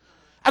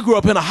 I grew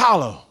up in a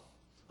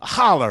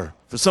holler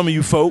for some of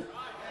you folk.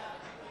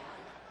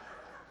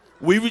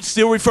 We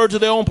still refer to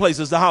their own place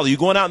as the holler. You're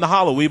going out in the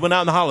holler. We went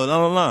out in the holler.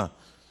 No.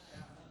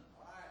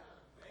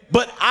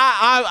 But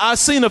I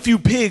seen a few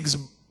pigs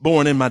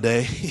born in my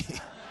day.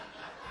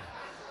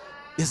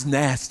 It's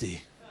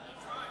nasty.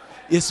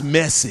 It's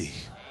messy.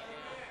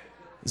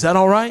 Is that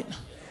all right?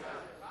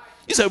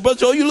 You say, Brother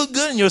Joe, you look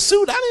good in your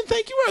suit. I didn't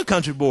think you were a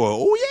country boy.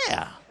 Oh,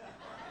 yeah.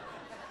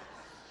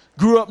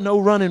 Grew up no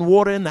running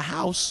water in the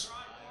house.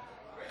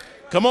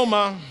 Come on,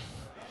 Mom.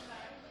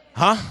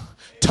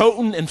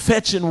 Toting and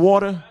fetching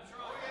water.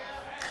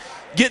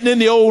 Getting in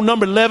the old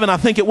number 11, I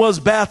think it was,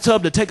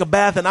 bathtub to take a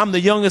bath, and I'm the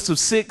youngest of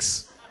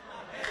 6.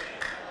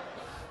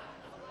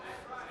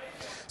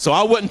 So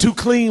I wasn't too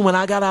clean when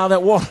I got out of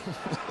that water.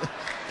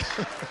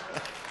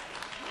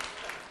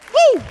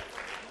 Woo!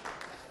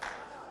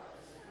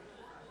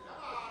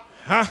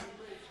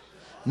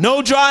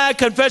 No dry-eyed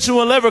confession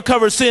will ever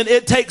cover sin.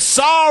 It takes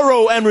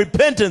sorrow and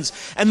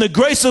repentance and the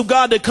grace of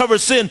God to cover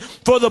sin.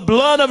 For the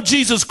blood of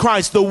Jesus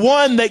Christ, the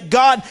one that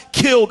God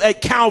killed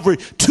at Calvary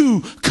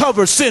to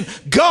cover sin.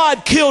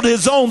 God killed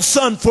his own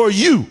son for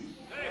you.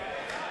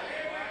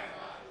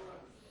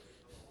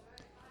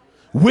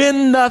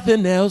 When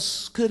nothing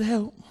else could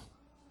help,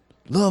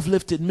 love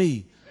lifted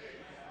me.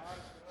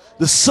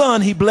 The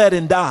son, he bled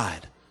and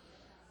died.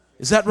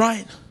 Is that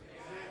right?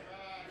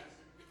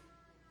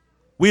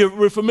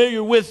 We're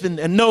familiar with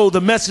and know the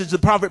message the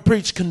prophet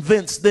preached,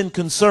 convinced, then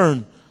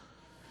concerned.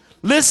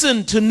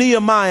 Listen to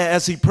Nehemiah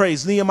as he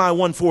prays. Nehemiah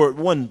 1,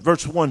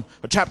 verse 1,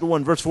 or chapter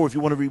 1, verse 4, if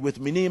you want to read with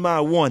me.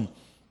 Nehemiah 1.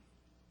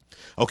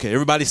 Okay,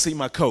 everybody see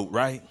my coat,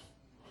 right?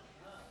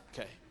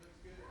 Okay.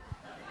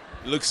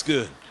 Looks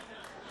good.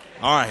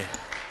 All right.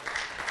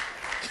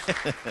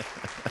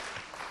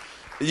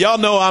 Y'all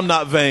know I'm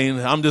not vain.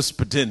 I'm just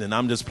pretending.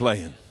 I'm just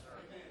playing.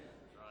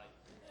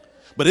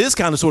 But it is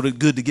kind of sort of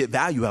good to get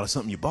value out of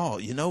something you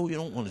bought. You know, you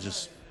don't want to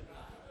just,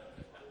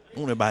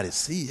 don't want everybody to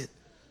see it.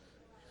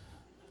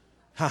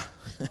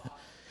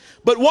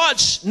 But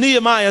watch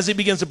Nehemiah as he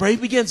begins to pray. He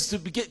begins to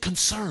get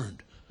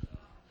concerned.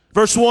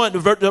 Verse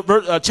 1,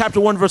 chapter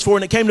 1, verse 4,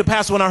 and it came to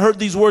pass when I heard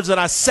these words that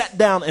I sat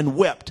down and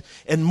wept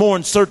and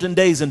mourned certain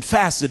days and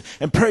fasted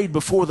and prayed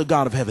before the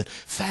God of heaven.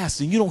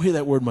 Fasting, you don't hear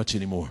that word much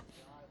anymore.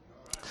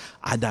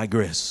 I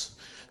digress.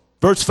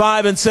 Verse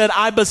 5, and said,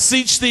 I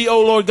beseech thee,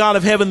 O Lord God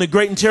of heaven, the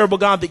great and terrible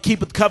God that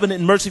keepeth covenant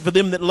and mercy for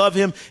them that love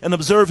him and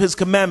observe his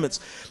commandments.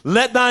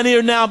 Let thine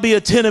ear now be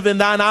attentive and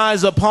thine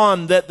eyes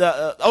open,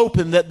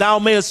 that thou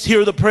mayest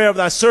hear the prayer of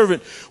thy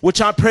servant,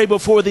 which I pray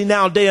before thee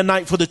now day and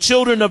night for the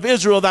children of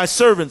Israel, thy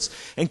servants,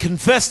 and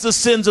confess the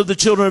sins of the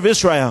children of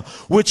Israel,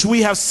 which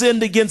we have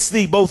sinned against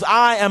thee. Both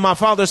I and my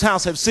father's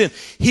house have sinned.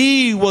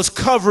 He was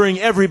covering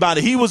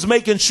everybody. He was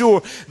making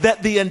sure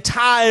that the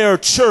entire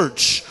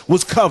church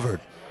was covered.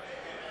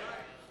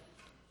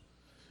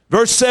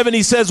 Verse 7,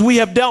 he says, we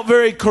have dealt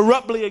very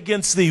corruptly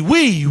against thee.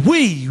 We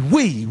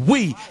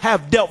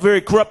have dealt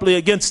very corruptly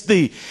against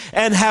thee,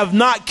 and have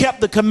not kept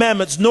the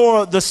commandments,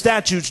 nor the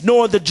statutes,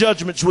 nor the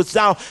judgments which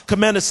thou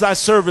commandest thy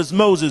servant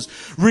Moses.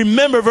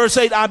 Remember, verse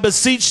 8, I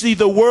beseech thee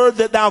the word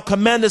that thou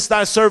commandest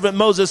thy servant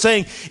Moses,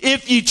 saying,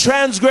 if ye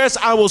transgress,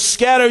 I will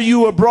scatter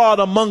you abroad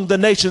among the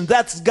nations.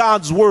 That's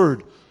God's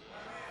word.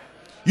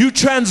 You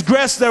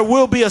transgress, there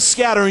will be a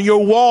scattering.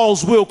 Your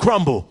walls will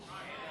crumble.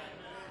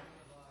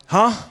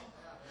 Huh?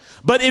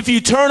 But if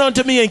you turn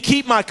unto me and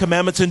keep my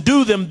commandments and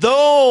do them,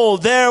 though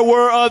there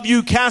were of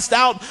you cast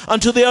out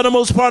unto the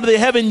uttermost part of the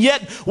heaven,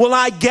 yet will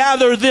I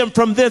gather them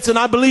from thence. And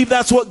I believe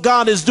that's what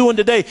God is doing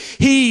today.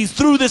 He,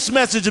 through this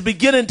message, is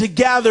beginning to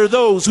gather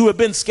those who have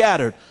been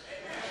scattered.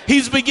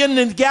 He's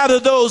beginning to gather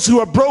those who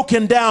are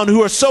broken down,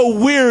 who are so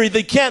weary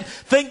they can't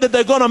think that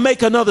they're going to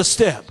make another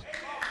step.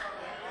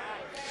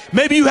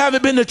 Maybe you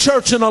haven't been to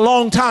church in a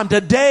long time.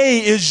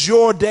 Today is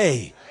your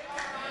day.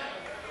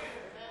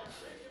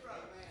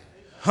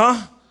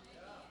 Huh?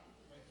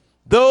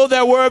 Though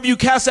there were of you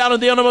cast out in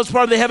the uttermost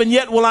part of the heaven,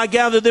 yet will I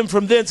gather them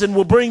from thence and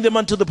will bring them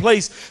unto the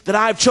place that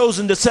I have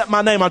chosen to set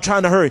my name. I'm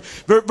trying to hurry.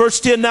 Verse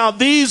 10, now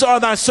these are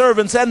thy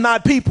servants and thy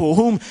people,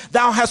 whom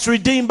thou hast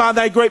redeemed by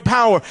thy great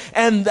power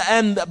and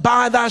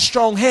by thy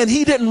strong hand.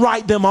 He didn't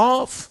write them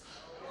off.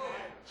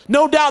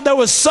 No doubt there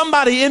was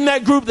somebody in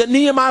that group that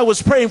Nehemiah was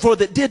praying for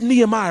that did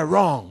Nehemiah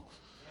wrong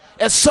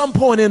at some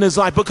point in his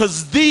life,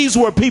 because these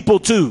were people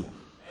too.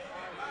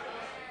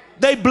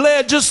 They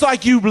bled just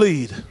like you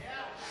bleed.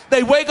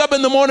 They wake up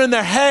in the morning,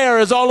 their hair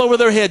is all over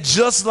their head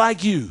just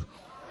like you.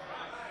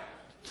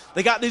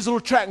 They got these little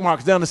track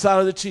marks down the side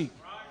of the cheek.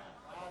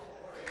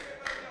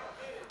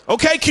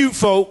 Okay, cute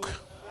folk.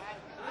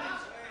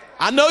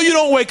 I know you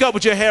don't wake up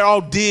with your hair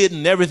all did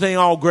and everything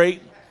all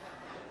great.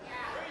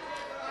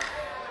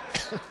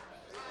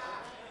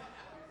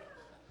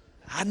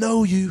 I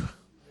know you.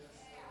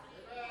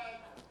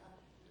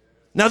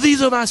 Now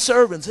these are my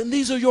servants and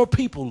these are your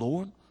people,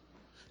 Lord.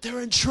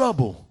 They're in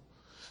trouble.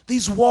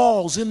 These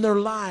walls in their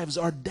lives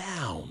are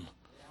down.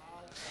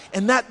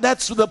 And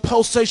that's the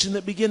pulsation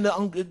that begin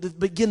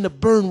to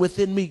burn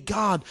within me.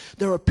 God,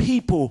 there are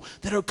people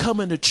that are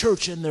coming to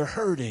church and they're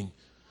hurting.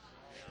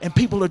 And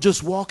people are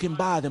just walking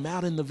by them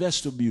out in the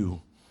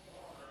vestibule.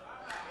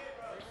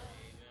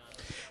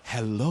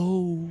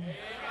 Hello.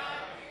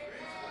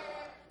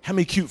 How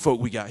many cute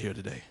folk we got here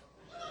today?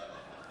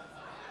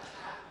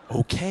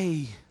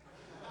 Okay.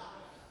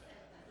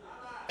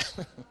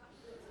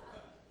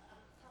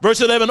 Verse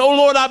 11, O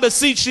Lord, I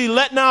beseech thee,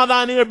 let now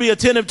thine ear be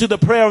attentive to the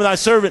prayer of thy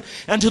servant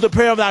and to the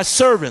prayer of thy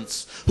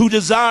servants who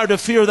desire to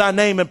fear thy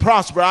name and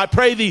prosper. I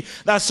pray thee,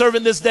 thy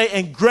servant this day,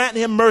 and grant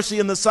him mercy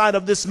in the sight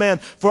of this man,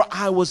 for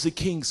I was the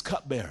king's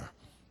cupbearer.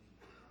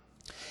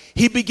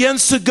 He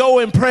begins to go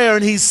in prayer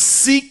and he's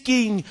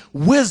seeking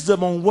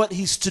wisdom on what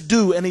he's to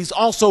do. And he's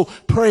also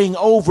praying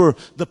over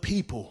the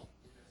people.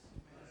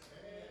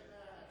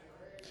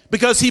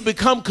 Because he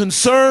become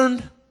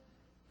concerned.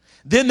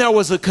 Then there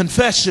was a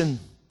confession.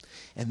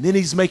 And then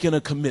he's making a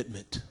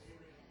commitment.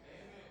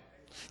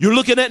 You're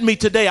looking at me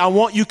today. I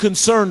want you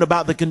concerned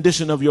about the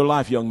condition of your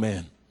life, young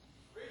man.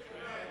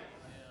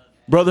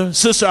 Brother,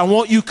 sister, I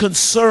want you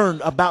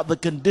concerned about the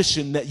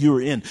condition that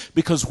you're in,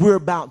 because we're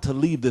about to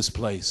leave this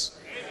place.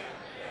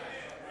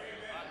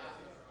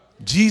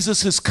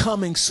 Jesus is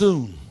coming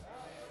soon.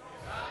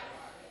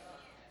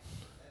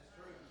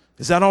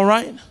 Is that all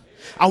right?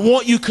 I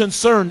want you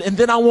concerned, and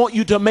then I want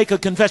you to make a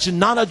confession,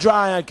 not a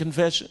dry-eyed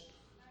confession.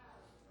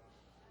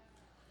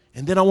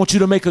 And then I want you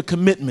to make a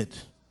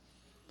commitment.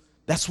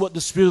 That's what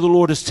the Spirit of the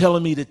Lord is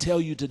telling me to tell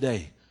you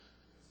today.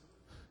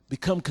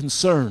 Become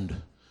concerned.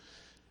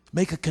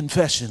 Make a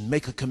confession.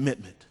 Make a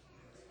commitment.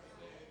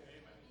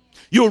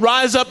 You'll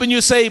rise up and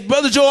you say,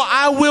 Brother Joel,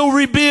 I will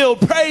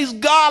rebuild. Praise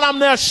God, I'm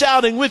there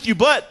shouting with you.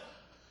 But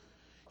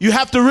you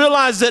have to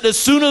realize that as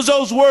soon as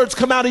those words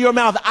come out of your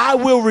mouth, I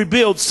will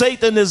rebuild,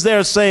 Satan is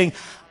there saying,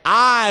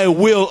 I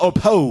will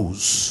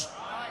oppose.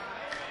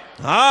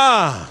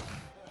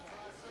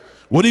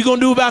 What are you going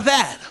to do about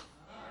that?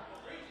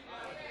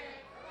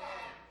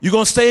 You're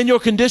going to stay in your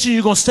condition?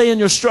 You're going to stay in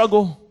your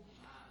struggle?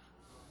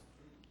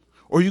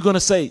 Or are you going to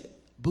say,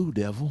 boo,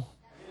 devil,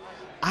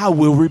 I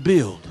will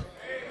rebuild?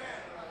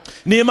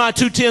 Nehemiah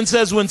 2:10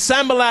 says, when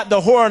Sanballat the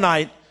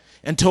Horonite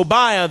and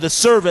Tobiah the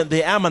servant,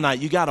 the Ammonite,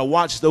 you got to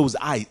watch those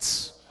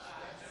ites.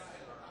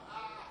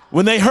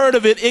 When they heard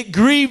of it, it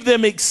grieved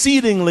them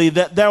exceedingly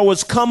that there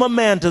was come a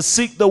man to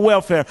seek the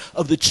welfare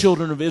of the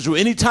children of Israel.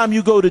 Anytime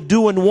you go to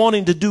do and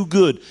wanting to do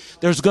good,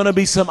 there's going to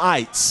be some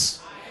ites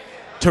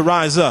to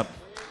rise up.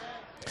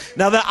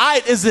 Now, the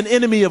ite is an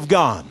enemy of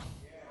God.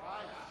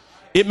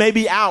 It may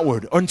be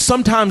outward, or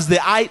sometimes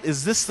the ite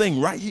is this thing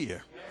right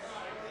here.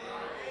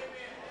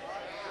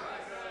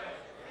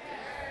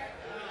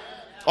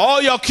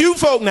 All y'all cute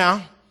folk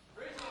now.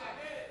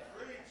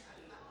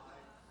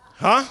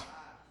 Huh?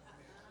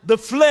 The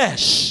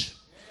flesh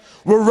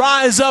will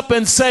rise up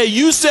and say,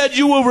 you said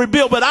you will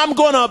rebuild, but I'm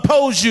going to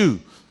oppose you.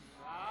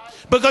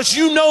 Because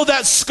you know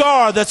that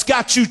scar that's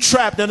got you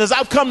trapped. And as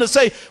I've come to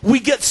say,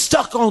 we get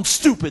stuck on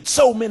stupid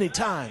so many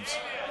times.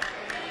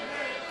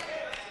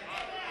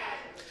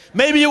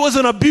 Maybe it was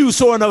an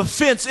abuse or an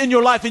offense in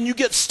your life and you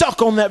get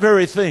stuck on that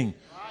very thing.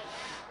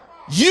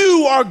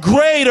 You are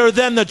greater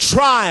than the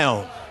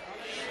trial.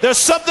 There's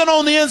something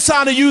on the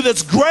inside of you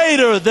that's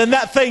greater than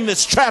that thing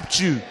that's trapped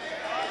you.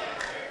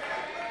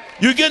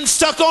 You're getting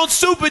stuck on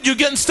stupid. You're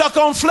getting stuck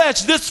on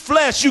flesh. This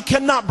flesh you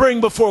cannot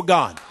bring before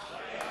God.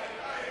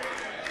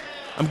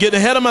 I'm getting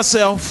ahead of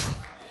myself.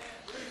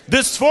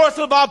 This force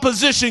of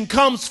opposition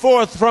comes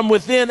forth from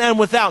within and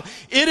without.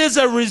 It is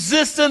a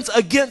resistance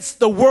against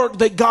the work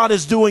that God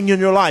is doing in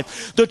your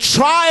life. The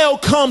trial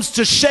comes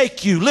to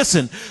shake you.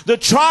 Listen, the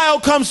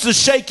trial comes to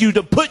shake you,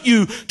 to put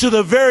you to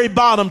the very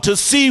bottom, to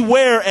see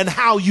where and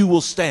how you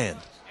will stand.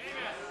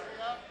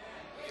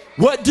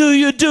 What do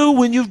you do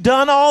when you've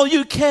done all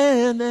you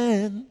can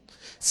and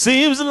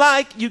seems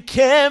like you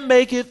can't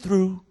make it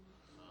through?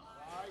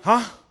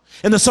 Huh?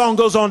 And the song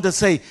goes on to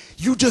say,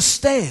 you just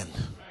stand.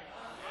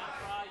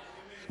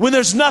 When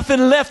there's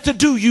nothing left to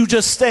do, you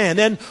just stand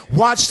and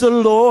watch the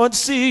Lord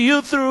see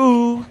you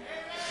through.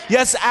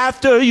 Yes,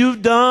 after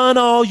you've done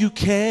all you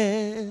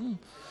can,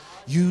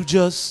 you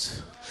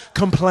just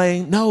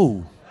complain.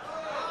 No.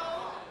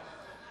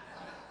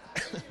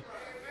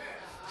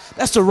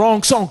 That's the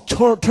wrong song.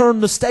 Turn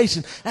the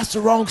station. That's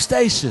the wrong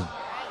station.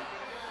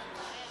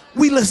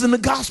 We listen to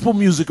gospel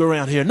music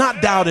around here,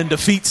 not doubt and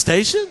defeat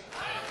station.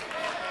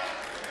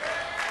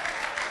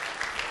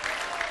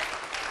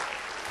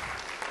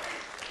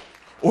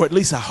 Or at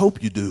least I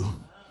hope you do.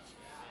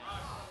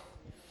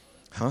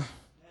 Huh?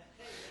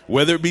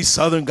 Whether it be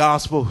Southern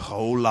gospel,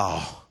 oh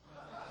Lord.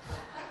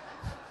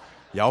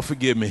 Y'all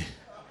forgive me.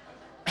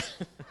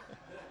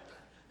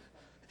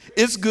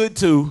 It's good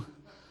too.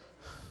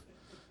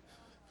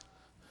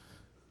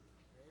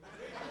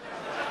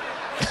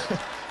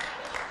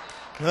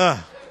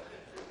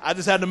 I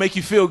just had to make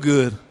you feel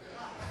good.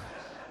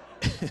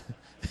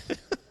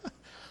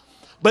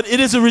 But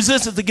it is a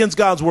resistance against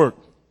God's work.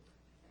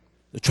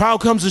 The trial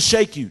comes to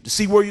shake you, to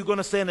see where you're going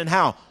to stand and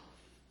how.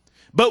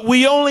 But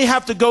we only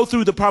have to go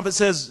through, the prophet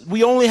says,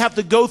 we only have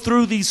to go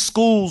through these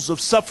schools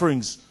of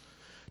sufferings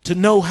to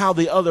know how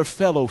the other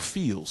fellow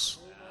feels.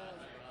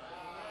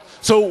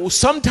 So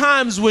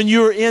sometimes when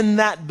you're in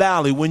that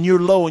valley, when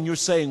you're low and you're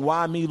saying,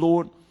 why me,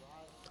 Lord?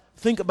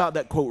 Think about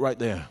that quote right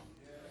there.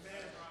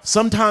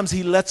 Sometimes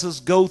he lets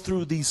us go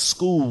through these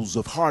schools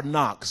of hard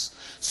knocks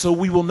so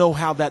we will know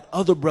how that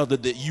other brother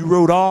that you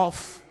wrote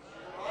off.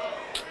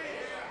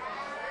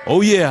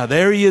 Oh yeah,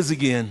 there he is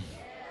again.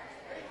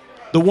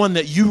 The one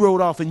that you wrote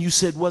off and you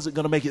said wasn't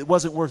going to make it,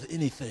 wasn't worth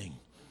anything.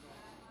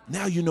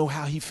 Now you know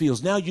how he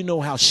feels. Now you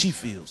know how she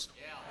feels.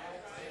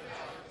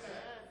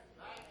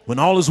 When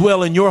all is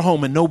well in your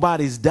home and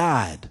nobody's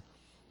died.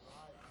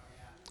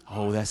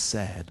 Oh, that's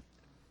sad.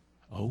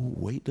 Oh,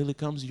 wait till it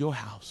comes to your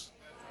house.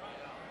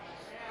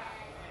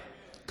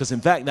 Because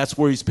in fact, that's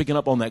where he's picking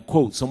up on that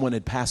quote. Someone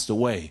had passed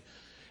away.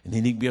 And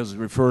then he begins to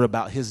refer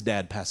about his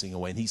dad passing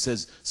away. And he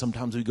says,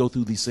 sometimes we go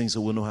through these things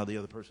so we'll know how the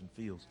other person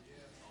feels.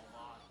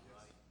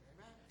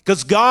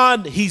 Because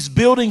God, he's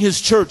building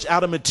his church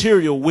out of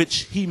material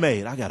which he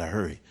made. I got to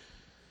hurry.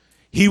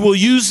 He will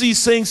use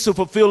these things to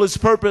fulfill his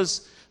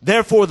purpose.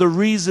 Therefore,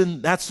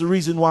 that's the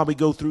reason why we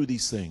go through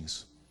these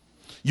things.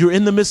 You're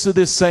in the midst of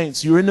this,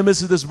 saints. You're in the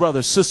midst of this,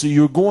 brother, sister.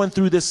 You're going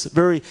through this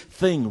very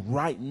thing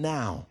right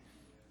now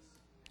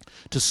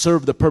to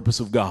serve the purpose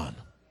of God.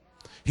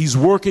 He's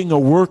working a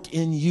work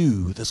in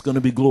you that's going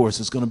to be glorious.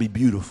 It's going to be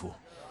beautiful.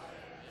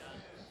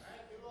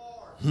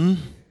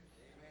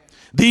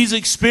 These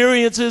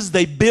experiences,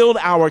 they build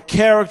our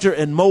character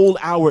and mold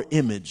our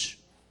image.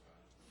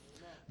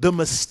 The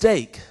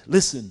mistake,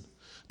 listen,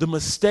 the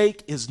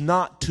mistake is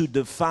not to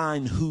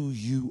define who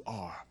you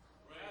are.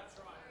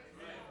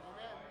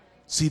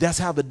 See, that's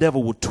how the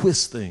devil will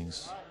twist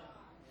things.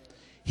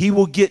 He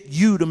will get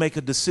you to make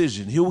a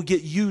decision. He will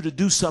get you to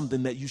do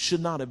something that you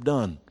should not have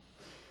done.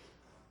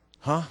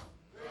 Huh?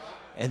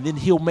 And then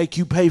he'll make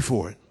you pay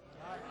for it.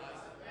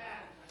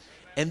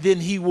 And then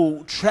he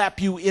will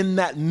trap you in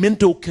that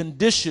mental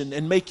condition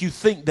and make you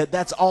think that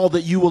that's all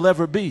that you will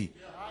ever be.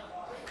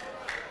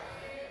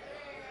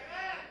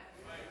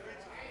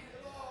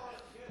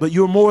 But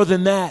you're more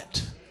than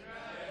that.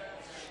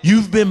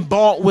 You've been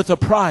bought with a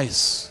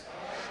price.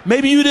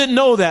 Maybe you didn't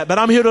know that, but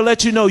I'm here to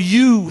let you know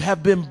you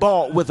have been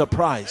bought with a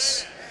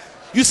price.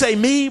 You say,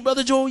 me,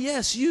 Brother Joel?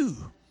 Yes, you.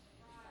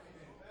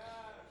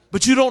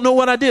 But you don't know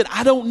what I did.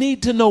 I don't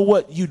need to know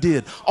what you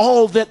did.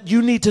 All that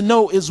you need to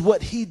know is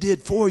what he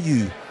did for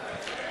you.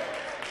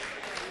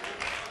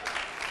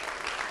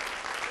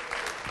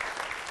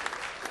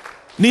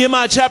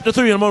 Nehemiah chapter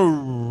 3, I'm going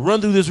to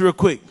run through this real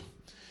quick.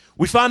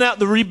 We find out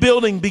the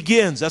rebuilding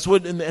begins. That's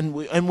what,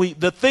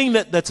 the thing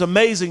that's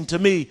amazing to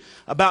me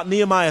about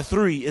Nehemiah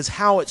 3 is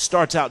how it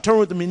starts out. Turn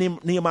with me,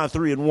 Nehemiah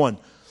 3 and 1.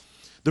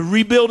 The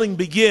rebuilding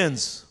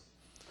begins.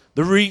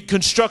 The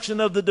reconstruction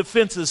of the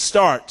defenses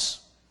starts.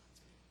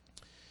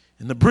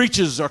 And the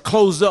breaches are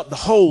closed up, the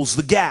holes,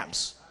 the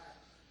gaps.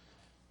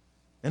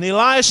 And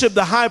Eliashib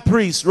the high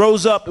priest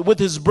rose up with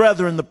his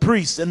brethren, the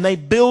priests, and they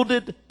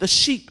builded the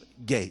sheep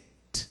gate.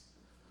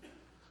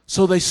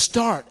 So they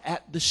start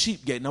at the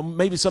sheep gate. Now,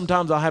 maybe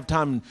sometimes I'll have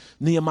time in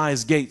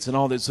Nehemiah's gates and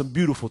all that. Some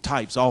beautiful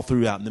types all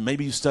throughout. And then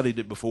maybe you studied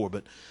it before,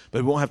 but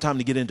we won't have time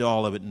to get into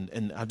all of it.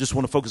 And I just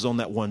want to focus on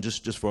that one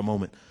just for a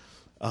moment.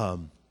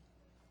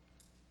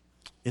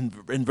 In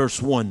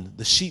verse 1,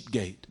 the sheep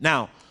gate.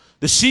 Now,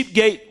 the sheep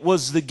gate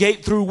was the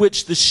gate through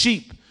which the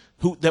sheep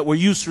that were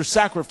used for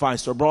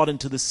sacrifice are brought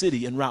into the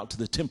city en route to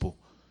the temple.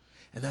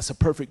 And that's a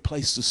perfect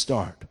place to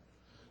start.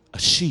 a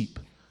sheep,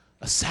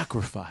 a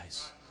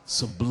sacrifice,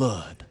 some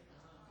blood.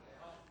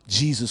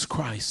 Jesus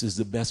Christ is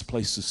the best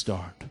place to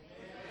start.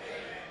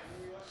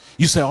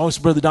 You say, oh, it's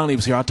Brother Donnie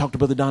was here. I talked to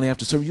Brother Donnie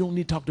after service. You don't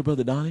need to talk to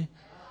Brother Donnie.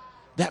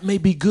 That may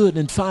be good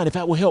and fine. If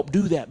that will help,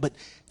 do that. But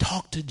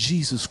talk to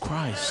Jesus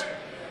Christ.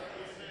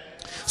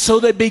 So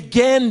they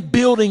began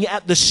building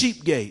at the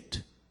sheep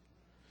gate.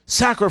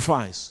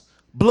 Sacrifice,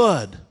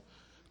 blood,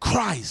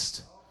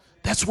 Christ.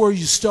 That's where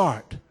you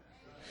start.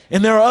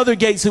 And there are other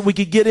gates that we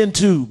could get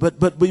into,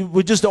 but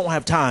we just don't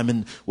have time,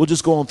 and we'll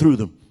just go on through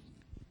them.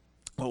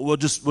 We'll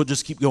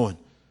just keep going.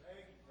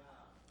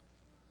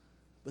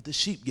 But the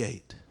sheep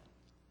gate.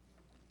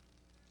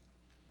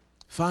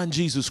 Find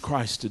Jesus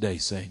Christ today,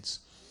 saints.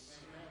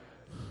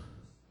 You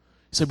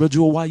say, Brother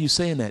Joel, why are you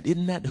saying that?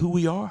 Isn't that who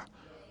we are?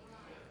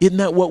 Isn't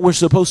that what we're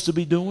supposed to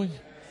be doing?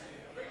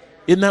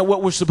 Isn't that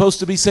what we're supposed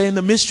to be saying?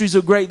 The mysteries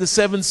are great, the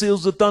seven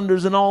seals, the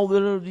thunders, and all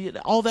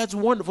that's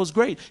wonderful. It's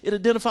great. It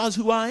identifies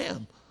who I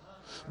am.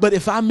 But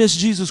if I miss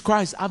Jesus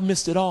Christ, I've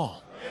missed it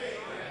all.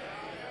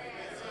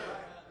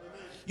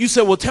 You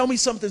say, well, tell me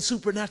something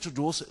supernatural,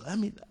 Joel.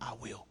 I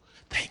will.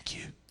 Thank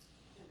you.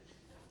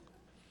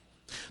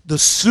 The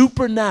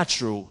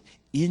supernatural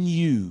in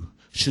you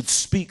should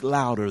speak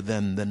louder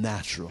than the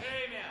natural.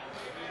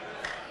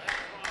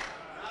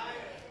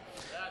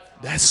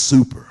 That's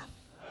super.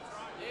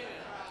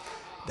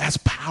 That's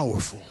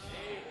powerful.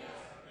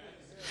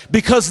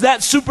 Because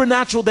that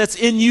supernatural that's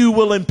in you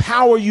will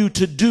empower you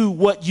to do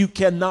what you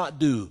cannot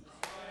do.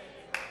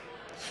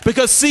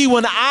 Because see,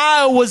 when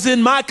I was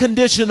in my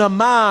condition of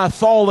my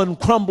fallen,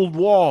 crumbled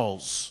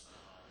walls,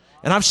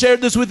 and I've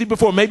shared this with you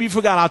before, maybe you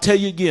forgot, I'll tell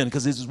you again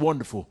because this is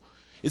wonderful.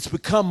 It's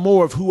become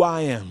more of who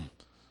I am.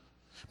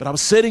 But I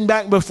was sitting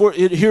back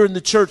here in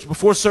the church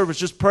before service,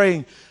 just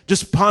praying,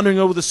 just pondering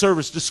over the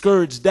service,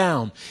 discouraged,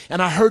 down.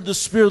 And I heard the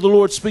Spirit of the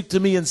Lord speak to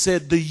me and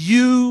said, the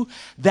you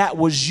that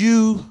was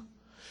you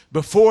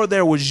before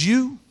there was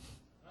you,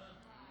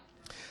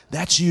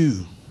 that's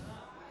you.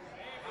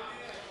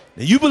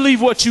 Now you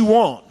believe what you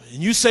want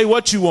and you say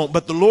what you want,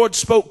 but the Lord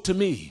spoke to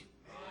me.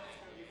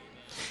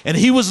 And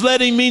he was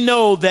letting me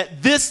know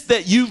that this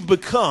that you've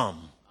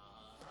become,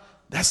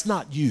 that's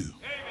not you.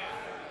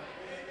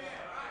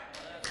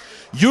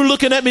 You're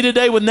looking at me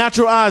today with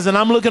natural eyes, and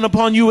I'm looking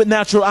upon you with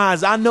natural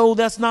eyes. I know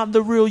that's not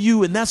the real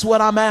you, and that's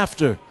what I'm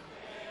after.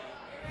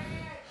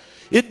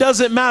 It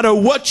doesn't matter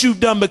what you've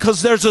done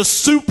because there's a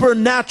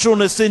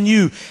supernaturalness in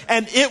you,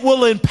 and it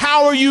will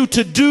empower you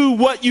to do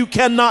what you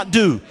cannot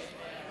do.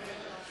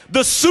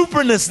 The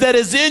superness that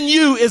is in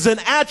you is an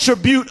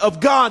attribute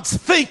of God's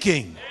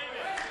thinking.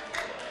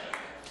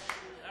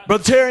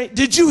 Brother Terry,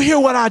 did you hear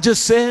what I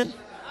just said?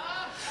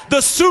 The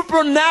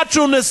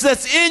supernaturalness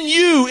that's in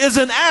you is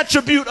an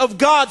attribute of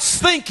God's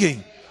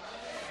thinking.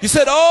 You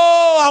said,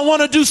 oh, I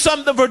want to do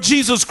something for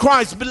Jesus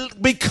Christ.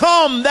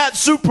 Become that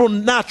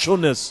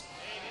supernaturalness.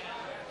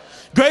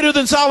 Greater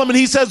than Solomon,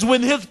 he says,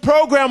 when his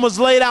program was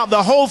laid out,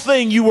 the whole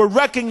thing, you were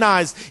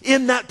recognized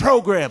in that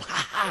program.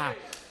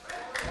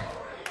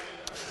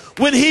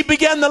 When he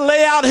began to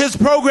lay out his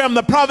program,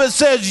 the prophet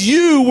says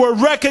you were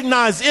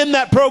recognized in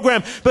that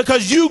program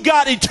because you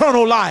got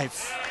eternal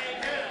life.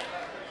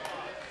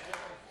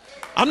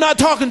 I'm not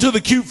talking to the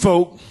cute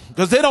folk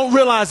because they don't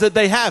realize that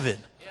they have it.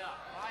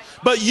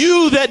 But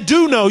you that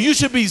do know, you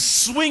should be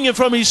swinging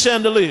from these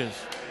chandeliers.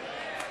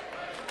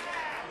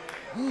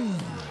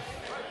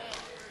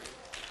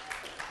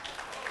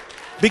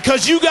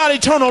 Because you got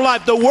eternal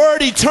life. The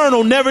word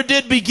eternal never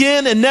did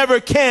begin and never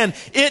can.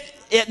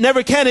 It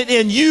never can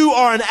end. You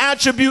are an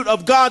attribute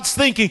of God's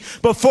thinking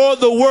before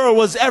the world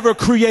was ever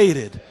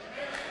created.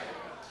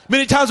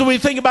 Many times when we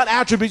think about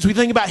attributes, we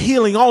think about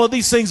healing, all of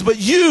these things, but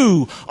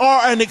you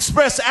are an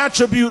express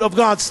attribute of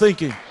God's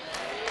thinking.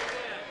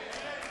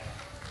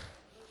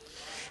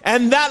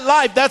 And that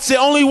life, that's the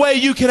only way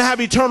you can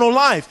have eternal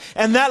life.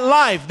 And that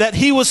life that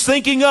he was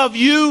thinking of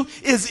you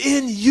is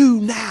in you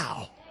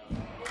now.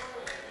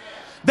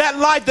 That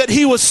life that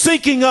he was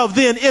thinking of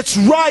then, it's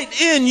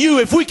right in you.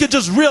 If we could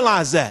just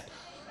realize that.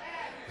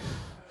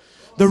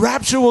 The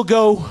rapture will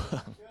go.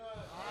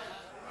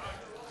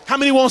 How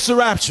many wants the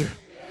rapture?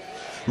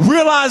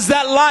 Realize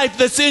that life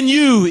that's in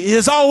you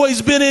has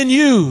always been in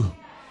you.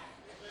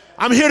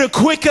 I'm here to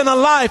quicken a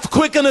life,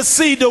 quicken a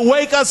seed, to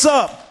wake us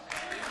up.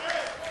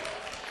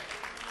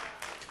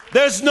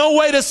 There's no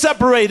way to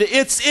separate it.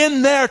 It's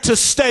in there to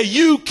stay.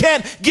 You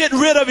can't get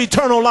rid of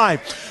eternal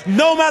life.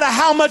 No matter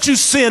how much you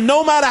sin,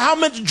 no matter how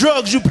much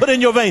drugs you put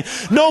in your vein,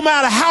 no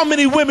matter how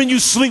many women you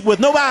sleep with,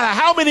 no matter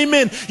how many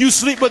men you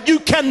sleep with, you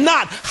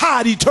cannot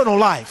hide eternal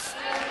life.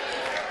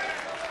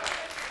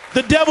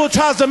 The devil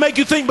tries to make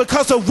you think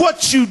because of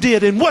what you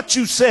did and what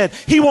you said,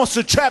 he wants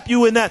to trap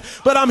you in that.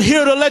 But I'm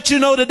here to let you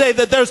know today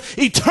that there's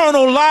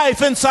eternal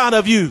life inside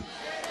of you.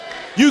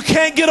 You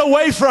can't get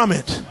away from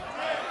it.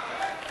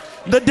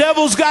 The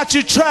devil's got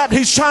you trapped.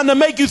 He's trying to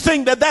make you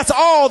think that that's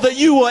all that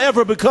you will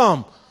ever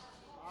become.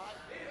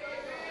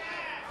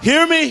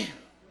 Hear me?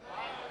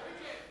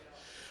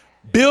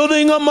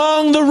 Building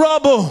among the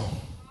rubble.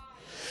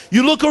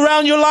 You look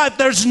around your life,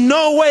 there's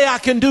no way I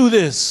can do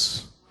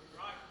this.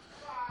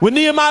 When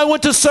Nehemiah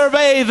went to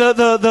survey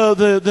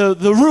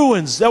the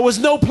ruins, there was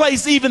no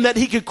place even that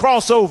he could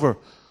cross over.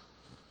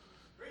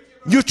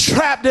 You're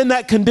trapped in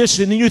that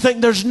condition and you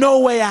think there's no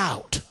way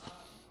out.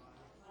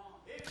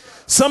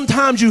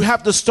 Sometimes you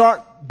have to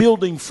start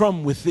building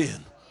from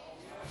within.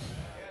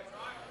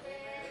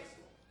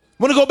 I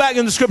want to go back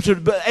in the scripture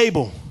to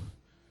Abel.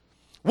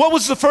 What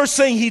was the first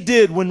thing he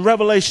did when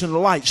revelation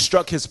light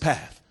struck his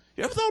path?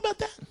 You ever thought about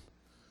that?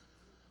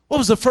 What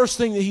was the first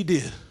thing that he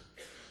did?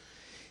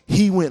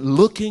 He went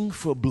looking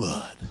for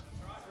blood.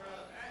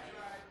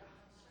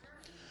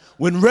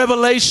 When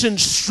revelation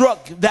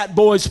struck that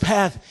boy's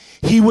path,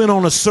 he went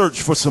on a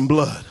search for some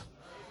blood.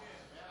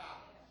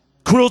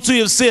 Cruelty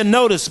of sin.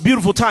 Notice,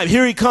 beautiful type.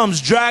 Here he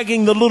comes,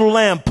 dragging the little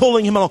lamb,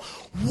 pulling him along.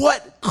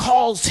 What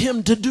caused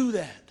him to do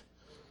that?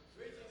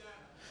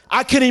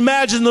 I can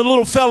imagine the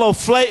little fellow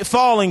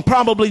falling,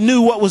 probably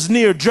knew what was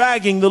near,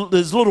 dragging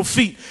his little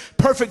feet.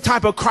 Perfect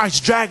type of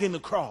Christ, dragging the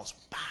cross.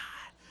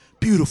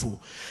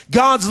 Beautiful.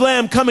 God's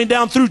lamb coming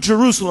down through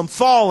Jerusalem,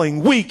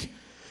 falling, weak.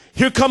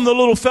 Here come the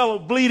little fellow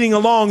bleeding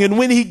along. And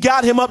when he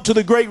got him up to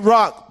the great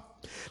rock,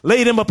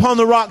 laid him upon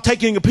the rock,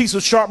 taking a piece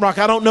of sharp rock.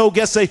 I don't know.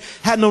 Guess they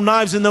had no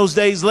knives in those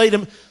days. Laid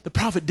him. The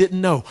prophet didn't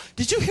know.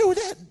 Did you hear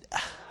that?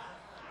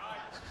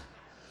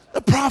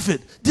 The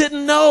prophet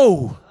didn't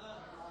know.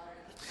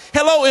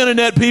 Hello,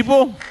 internet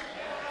people.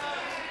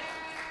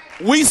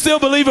 We still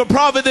believe a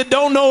prophet that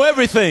don't know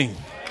everything.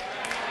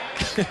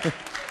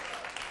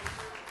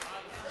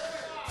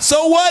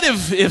 So what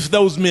if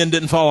those men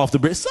didn't fall off the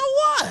bridge? So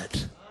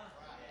what?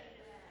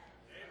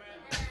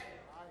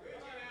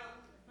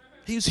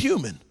 He's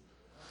human.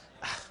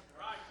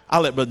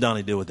 I'll let Brother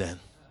Donnie deal with that.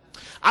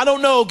 I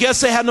don't know.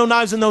 Guess they had no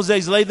knives in those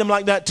days. Laid them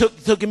like that.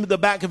 Took him to the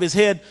back of his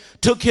head.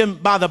 Took him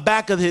by the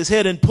back of his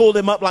head and pulled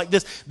him up like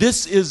this.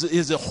 This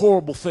is a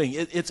horrible thing.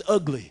 It's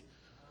ugly.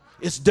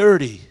 It's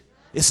dirty.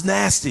 It's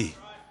nasty.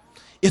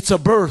 It's a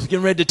birth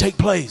getting ready to take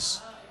place.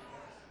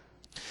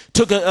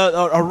 Took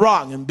a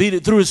rock and beat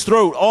it through his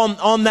throat.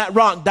 On that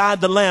rock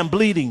died the lamb,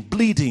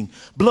 bleeding,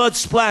 blood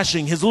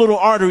splashing, his little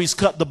arteries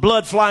cut, the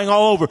blood flying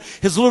all over.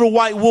 His little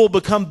white wool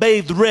become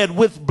bathed red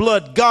with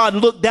blood. God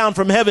looked down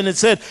from heaven and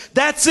said,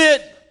 that's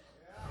it.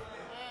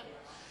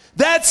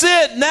 That's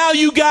it. Now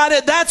you got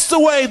it. That's the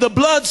way, the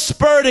blood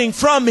spurting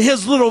from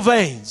his little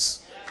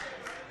veins.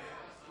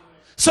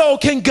 So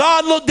can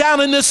God look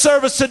down in this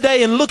service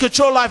today and look at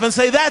your life and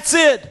say, that's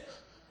it.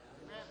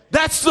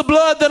 That's the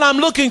blood that I'm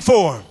looking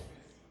for.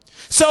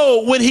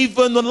 So when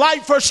the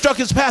light first struck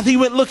his path, he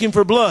went looking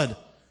for blood.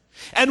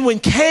 And when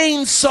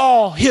Cain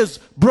saw his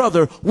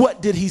brother,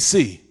 what did he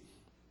see?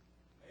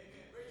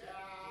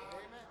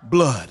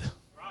 Blood.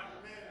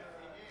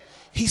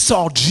 He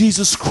saw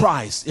Jesus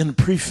Christ in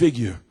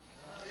prefigure.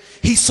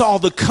 He saw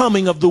the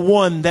coming of the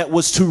one that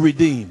was to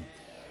redeem.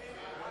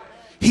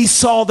 He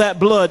saw that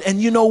blood, and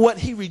you know what?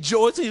 He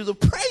rejoiced. He was like,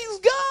 praise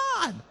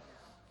God.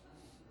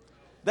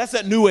 That's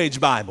that New Age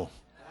Bible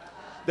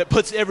that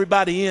puts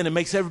everybody in and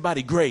makes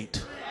everybody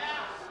great.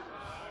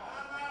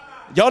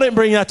 Y'all didn't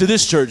bring that to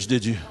this church,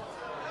 did you?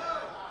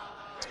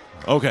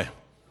 Okay.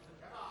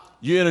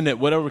 You internet,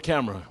 whatever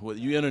camera,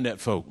 you internet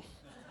folk.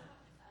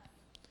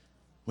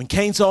 When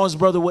Cain saw his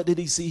brother, what did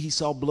he see? He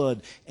saw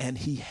blood, and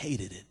he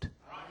hated it.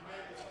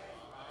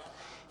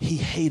 He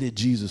hated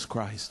Jesus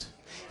Christ.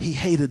 He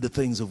hated the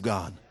things of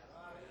God.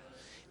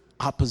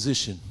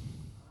 Opposition.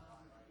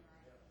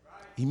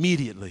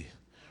 Immediately.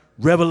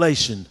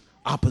 Revelation.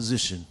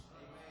 Opposition.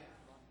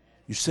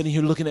 You're sitting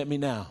here looking at me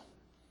now.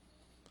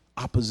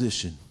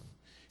 Opposition.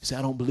 You say,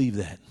 I don't believe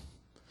that.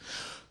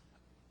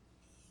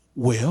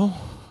 Well,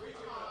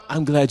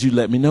 I'm glad you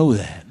let me know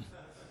that.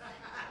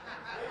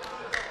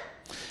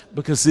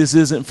 Because this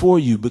isn't for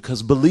you,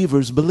 because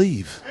believers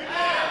believe.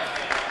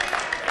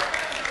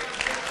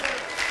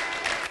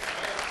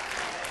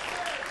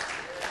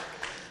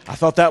 I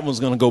thought that one was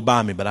going to go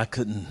by me, but I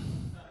couldn't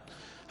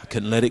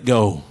let it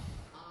go.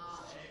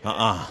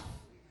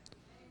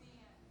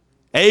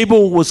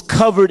 Abel was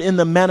covered in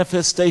the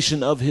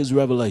manifestation of his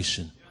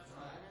revelation.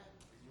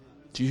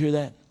 Do you hear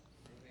that?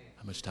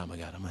 How much time I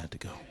got? I'm going to have to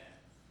go.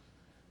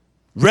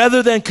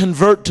 Rather than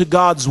convert to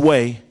God's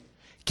way,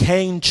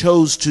 Cain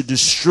chose to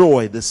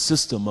destroy the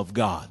system of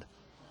God.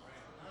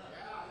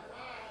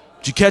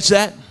 Did you catch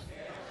that?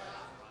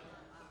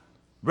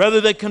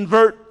 Rather than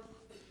convert,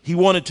 he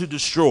wanted to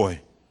destroy.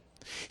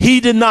 He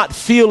did not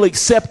feel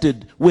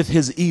accepted with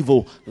his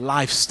evil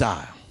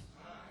lifestyle.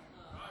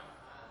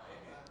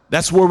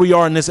 That's where we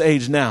are in this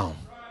age now.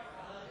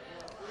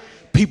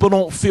 People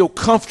don't feel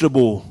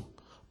comfortable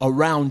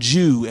around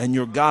you and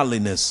your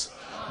godliness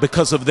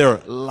because of their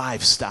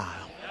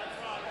lifestyle.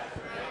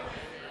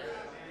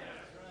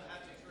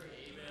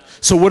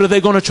 So what are they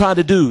going to try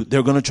to do?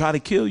 They're going to try to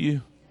kill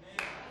you.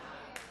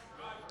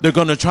 They're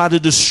going to try to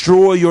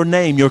destroy your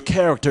name, your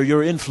character,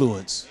 your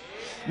influence.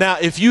 Now,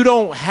 if you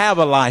don't have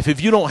a life,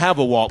 if you don't have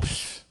a walk,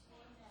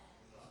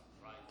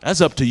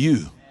 that's up to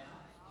you.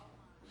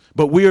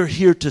 But we're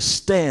here to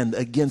stand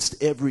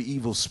against every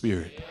evil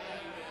spirit.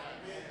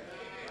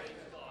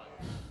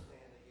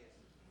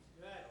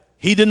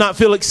 He did not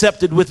feel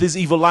accepted with his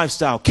evil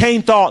lifestyle.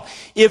 Cain thought,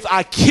 if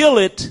I kill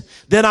it,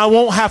 then I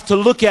won't have to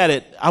look at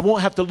it. I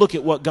won't have to look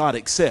at what God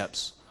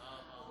accepts.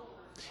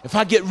 If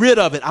I get rid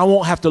of it, I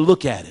won't have to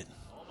look at it.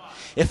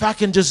 If I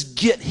can just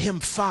get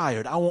him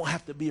fired, I won't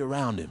have to be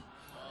around him.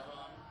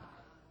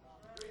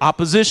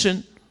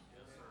 Opposition.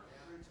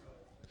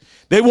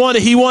 He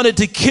wanted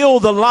to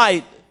kill the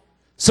light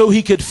so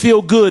he could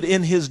feel good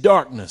in his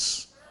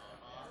darkness.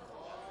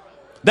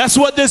 That's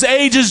what this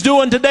age is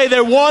doing today.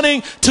 They're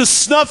wanting to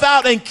snuff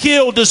out and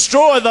kill,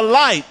 destroy the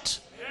light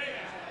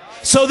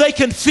so they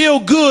can feel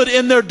good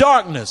in their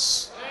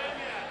darkness.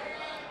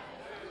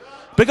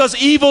 Because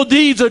evil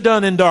deeds are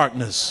done in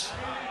darkness.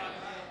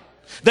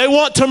 They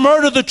want to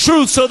murder the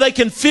truth so they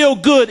can feel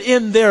good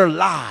in their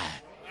lie.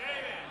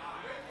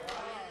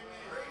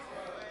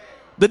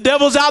 The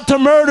devil's out to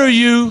murder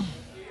you.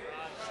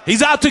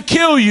 He's out to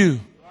kill you.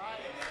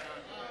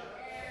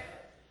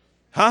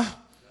 Huh?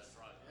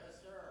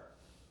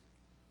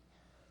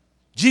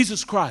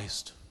 Jesus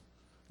Christ,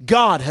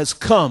 God has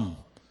come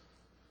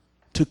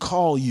to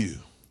call you.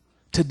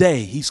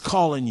 Today, he's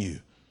calling you.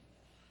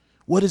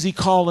 What is he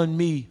calling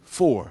me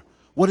for?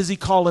 What is he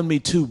calling me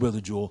to, Brother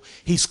Joel?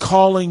 He's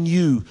calling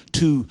you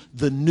to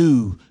the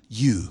new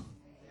you.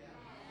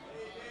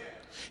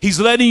 He's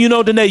letting you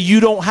know today you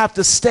don't have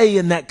to stay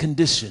in that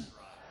condition.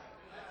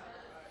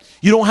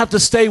 You don't have to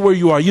stay where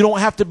you are. You don't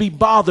have to be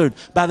bothered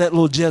by that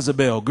little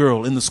Jezebel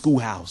girl in the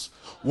schoolhouse.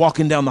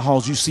 Walking down the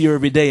halls, you see her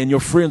every day and your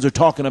friends are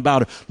talking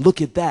about her.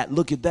 Look at that,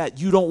 look at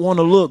that. You don't want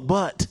to look,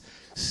 but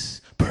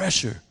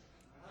pressure.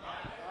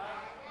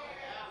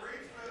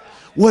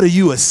 What are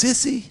you, a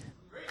sissy?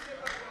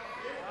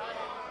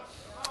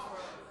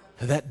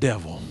 That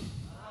devil.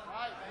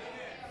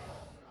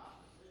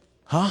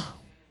 Huh?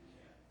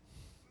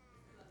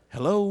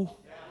 Hello?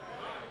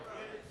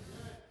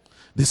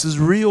 This is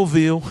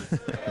Realville.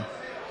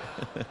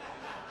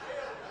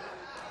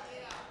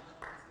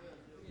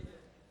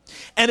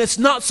 And it's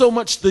not so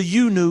much the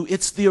you new,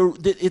 it's the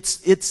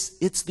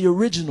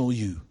original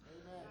you.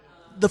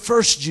 The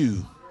first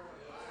you.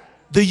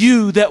 The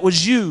you that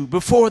was you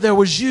before there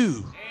was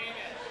you.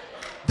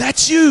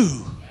 That's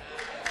you.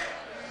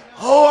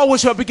 Oh, I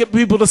wish I could get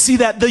people to see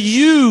that. The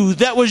you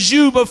that was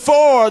you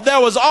before there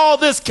was all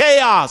this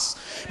chaos.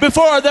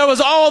 Before there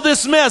was all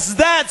this mess.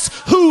 That's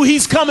who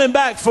he's coming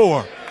back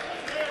for.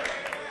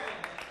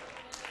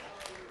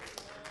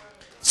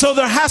 So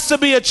there has to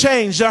be a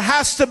change. There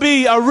has to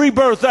be a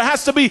rebirth. There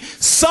has to be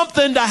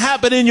something to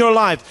happen in your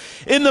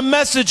life. In the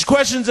message,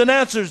 questions and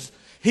answers,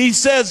 he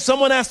says,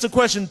 someone asked a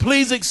question,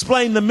 please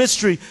explain the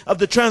mystery of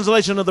the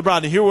translation of the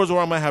bride. And here was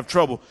where I might have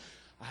trouble.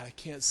 I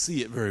can't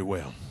see it very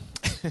well.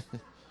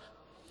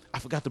 I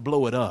forgot to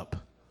blow it up.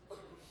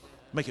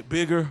 Make it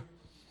bigger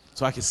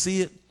so I can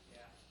see it.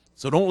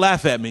 So don't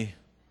laugh at me.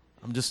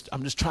 I'm just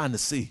trying to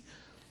see.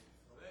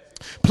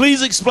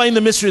 Please explain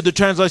the mystery of the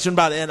translation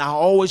about it. And I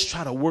always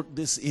try to work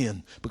this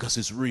in because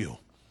it's real.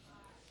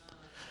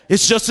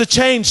 It's just a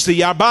change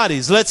to our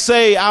bodies. Let's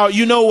say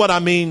you know what I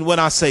mean when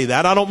I say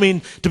that. I don't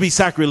mean to be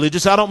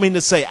sacrilegious. I don't mean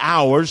to say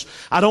ours.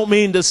 I don't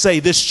mean to say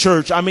this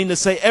church. I mean to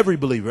say every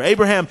believer.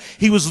 Abraham,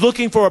 he was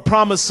looking for a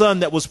promised son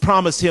that was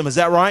promised him. Is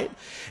that right?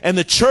 And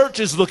the church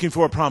is looking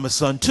for a promised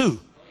son too.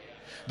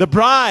 The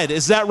bride,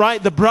 is that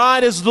right? The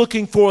bride is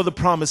looking for the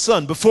promised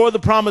son. Before the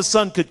promised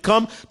son could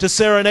come to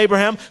Sarah and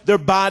Abraham, their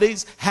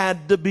bodies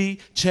had to be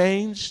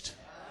changed.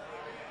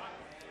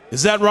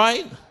 Is that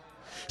right?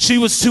 She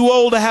was too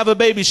old to have a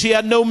baby. She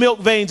had no milk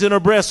veins in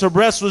her breast. Her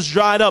breast was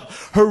dried up.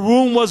 Her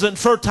womb wasn't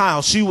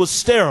fertile. She was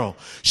sterile.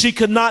 She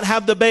could not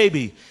have the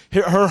baby.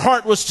 Her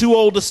heart was too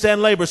old to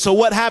stand labor. So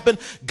what happened?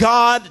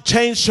 God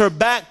changed her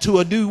back to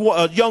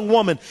a young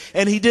woman.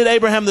 And he did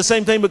Abraham the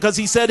same thing because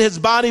he said his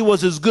body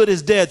was as good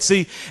as dead.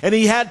 See, and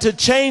he had to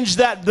change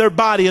their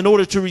body in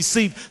order to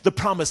receive the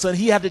promised son.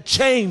 He had to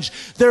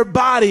change their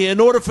body in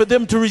order for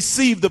them to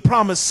receive the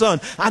promised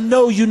son. I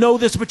know you know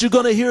this, but you're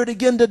going to hear it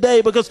again today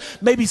because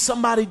maybe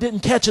somebody didn't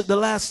catch it the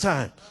last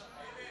time.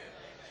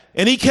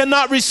 And he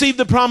cannot receive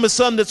the promised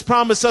son that's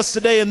promised us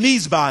today in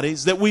these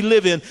bodies that we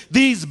live in.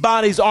 These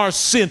bodies are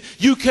sin.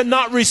 You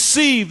cannot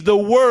receive the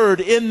word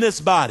in this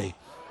body.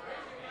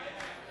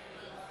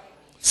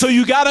 So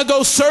you got to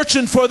go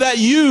searching for that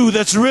you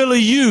that's really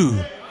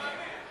you.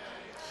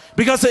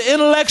 Because the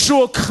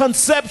intellectual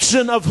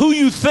conception of who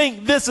you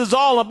think this is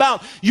all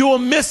about, you will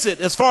miss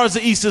it as far as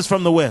the east is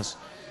from the west.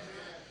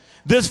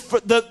 This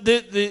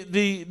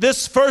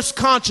first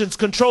conscience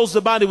controls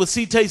the body with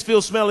see, taste,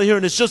 feel, smell, and hear,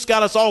 and it's just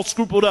got us all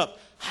scrupled up.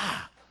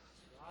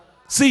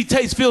 See,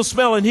 taste, feel,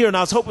 smell, and hear. And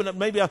I was hoping that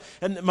maybe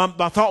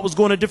my thought was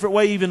going a different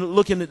way, even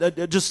looking at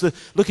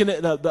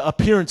the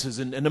appearances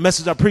and the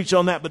message I preach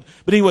on that. But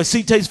anyway,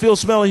 see, taste, feel,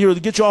 smell, and hear to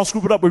get you all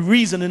scrupled up with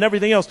reason and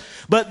everything else.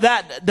 But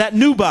that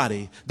new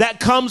body that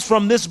comes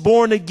from this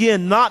born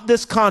again, not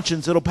this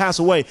conscience, it'll pass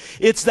away.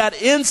 It's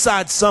that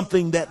inside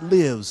something that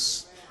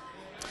lives.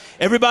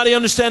 Everybody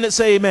understand it?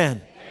 Say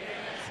amen.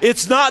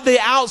 It's not the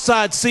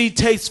outside see,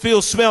 taste,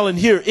 feel, smell, and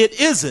hear.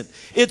 It isn't.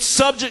 It's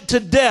subject to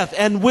death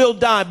and will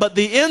die. But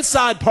the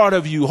inside part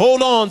of you,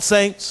 hold on,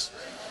 saints.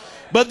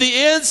 But the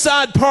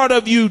inside part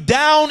of you,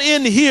 down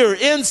in here,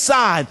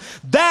 inside,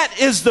 that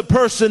is the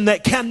person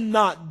that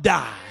cannot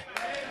die.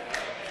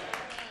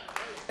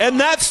 And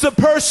that's the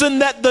person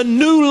that the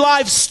new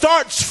life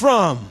starts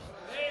from.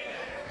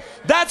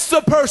 That's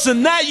the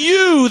person, that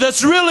you,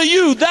 that's really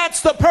you,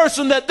 that's the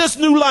person that this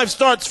new life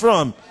starts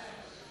from.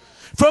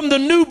 From the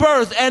new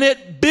birth, and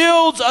it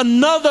builds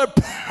another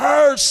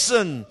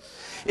person.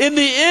 In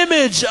the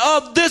image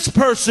of this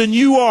person,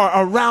 you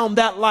are around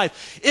that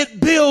life. It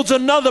builds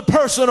another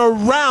person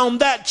around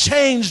that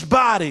changed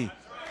body,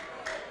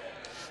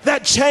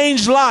 that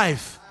changed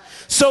life.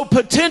 So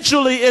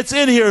potentially it's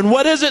in here. And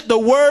what is it? The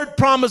word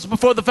promised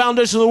before the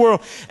foundation of the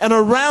world. And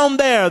around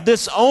there,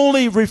 this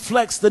only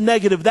reflects the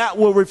negative. That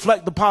will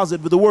reflect the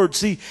positive of the word.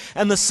 See,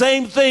 and the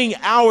same thing,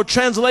 our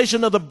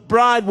translation of the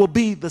bride will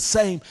be the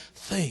same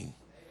thing.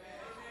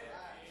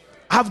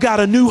 I've got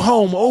a new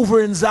home over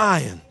in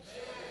Zion.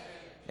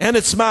 And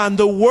it's mine.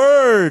 The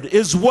word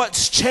is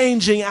what's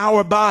changing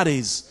our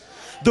bodies.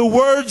 The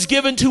word's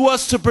given to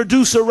us to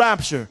produce a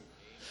rapture.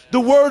 The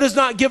word is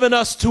not given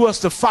to us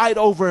to fight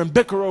over and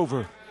bicker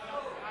over.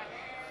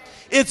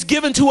 It's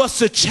given to us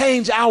to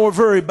change our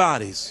very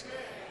bodies.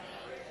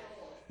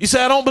 You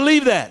say, I don't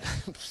believe that.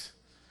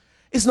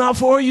 It's not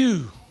for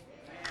you.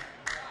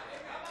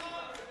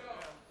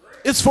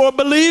 It's for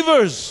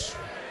believers.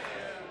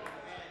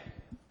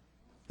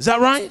 Is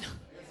that right?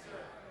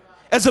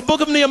 As the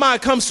book of Nehemiah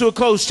comes to a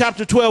close,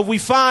 chapter 12, we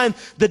find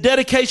the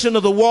dedication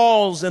of the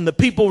walls and the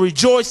people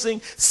rejoicing,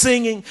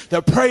 singing,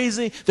 they're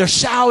praising, they're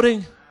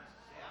shouting.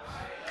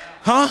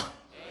 Huh?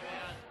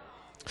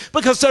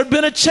 Because there'd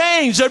been a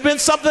change. There'd been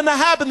something that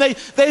happened.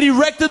 They'd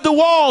erected the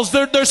walls.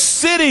 Their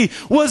city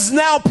was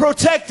now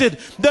protected.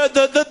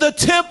 The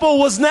temple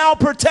was now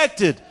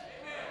protected.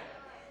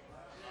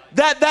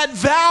 That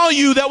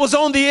value that was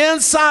on the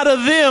inside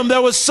of them,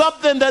 there was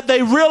something that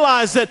they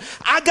realized that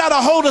I got a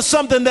hold of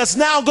something that's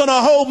now going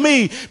to hold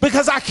me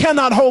because I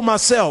cannot hold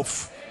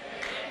myself.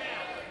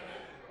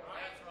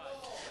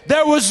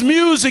 There was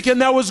music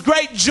and there was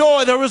great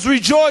joy. There was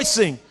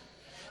rejoicing.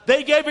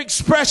 They gave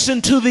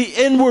expression to the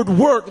inward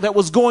work that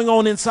was going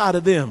on inside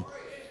of them.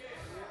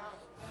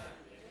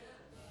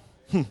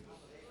 You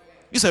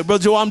say,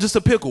 Brother Joe, I'm just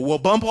a pickle. Well,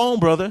 bump on,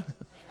 brother.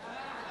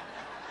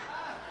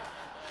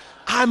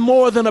 I'm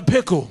more than a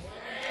pickle.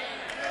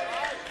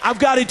 I've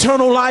got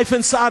eternal life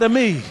inside of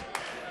me.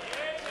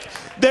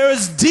 There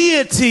is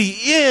deity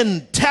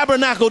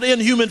tabernacled in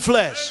human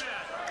flesh.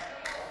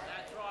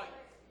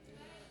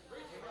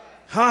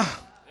 Huh?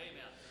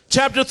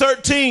 Chapter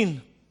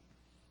 13.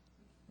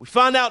 We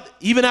find out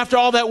even after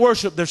all that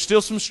worship, there's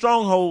still some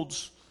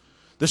strongholds.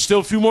 There's still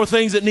a few more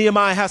things that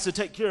Nehemiah has to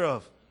take care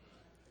of.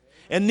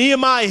 And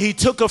Nehemiah, he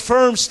took a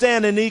firm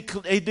stand and he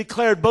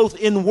declared both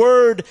in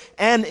word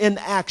and in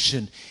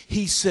action.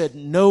 He said,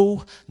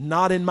 no,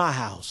 not in my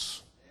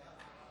house.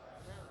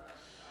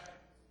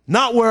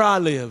 Not where I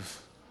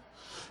live.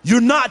 You're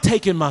not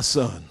taking my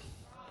son.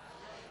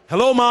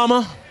 Hello,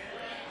 mama.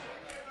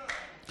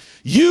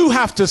 You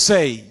have to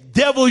say,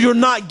 devil, you're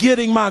not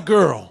getting my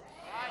girl.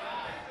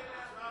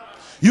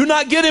 You're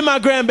not getting my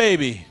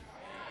grandbaby.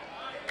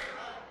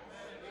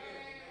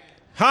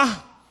 Huh?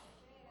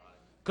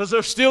 Because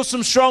there's still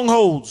some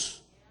strongholds.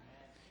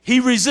 He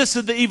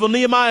resisted the evil.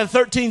 Nehemiah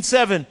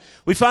 13:7,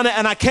 we find it.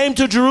 And I came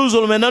to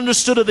Jerusalem and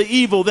understood of the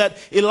evil that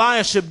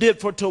Eliashib did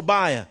for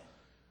Tobiah.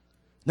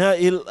 Now,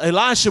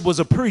 Eliashib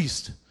was a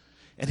priest.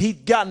 And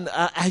he'd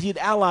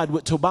allied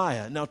with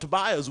Tobiah. Now,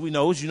 Tobiah, as we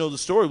know, as you know the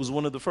story, was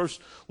one of the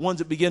first ones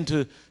that began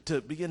to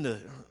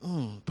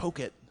poke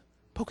at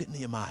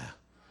Nehemiah.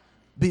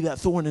 Be that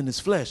thorn in his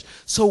flesh.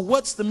 So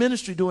what's the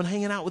ministry doing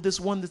hanging out with this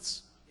one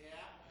that's,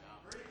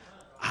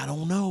 I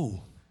don't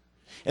know.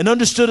 And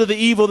understood of the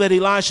evil that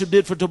Elisha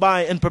did for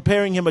Tobiah in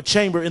preparing him a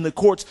chamber in the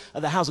courts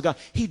of the house of God.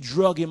 He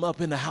drug him up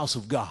in the house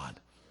of God.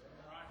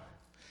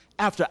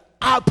 After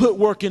I put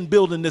work in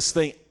building this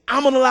thing,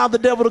 I'm going to allow the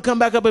devil to come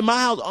back up in my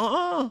house.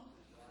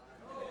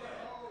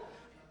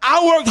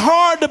 I worked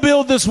hard to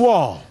build this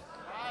wall.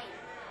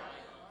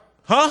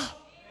 Huh?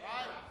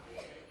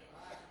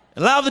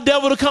 Allow the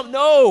devil to come?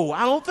 No,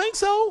 I don't think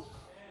so.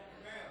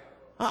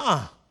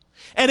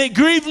 And it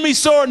grieved me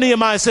sore,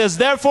 Nehemiah says,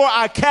 therefore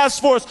I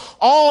cast forth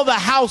all the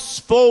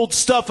household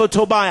stuff of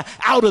Tobiah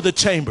out of the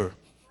chamber.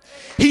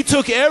 He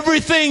took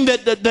everything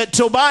that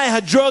Tobiah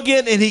had drug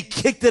in and he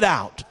kicked it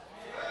out.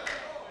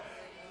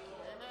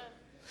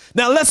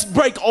 Now let's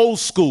break old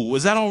school.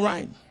 Is that all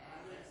right?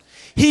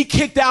 He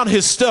kicked out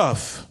his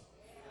stuff.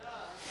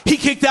 He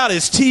kicked out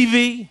his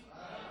TV.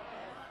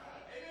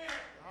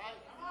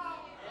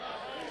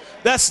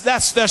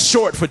 That's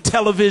short for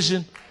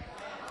television.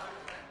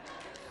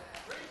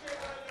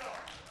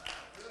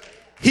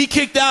 He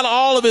kicked out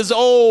all of his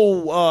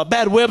old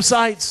bad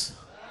websites.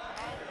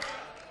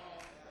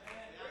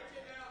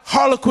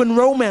 Harlequin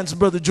romance,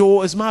 Brother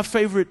Joel, is my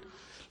favorite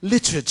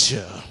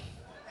literature.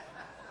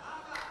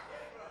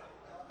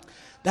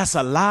 That's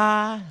a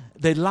lie.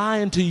 They're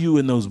lying to you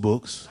in those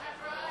books.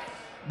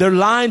 They're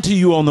lying to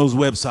you on those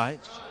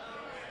websites.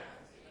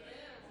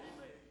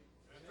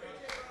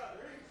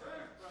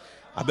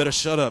 I better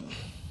shut up.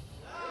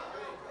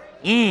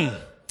 Then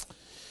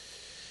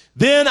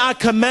I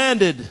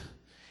commanded,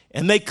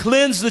 and they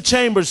cleansed the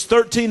chambers,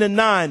 13 and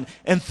 9.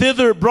 And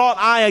thither brought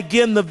I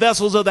again the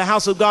vessels of the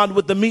house of God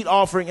with the meat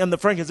offering and the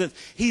frankincense.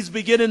 He's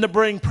beginning to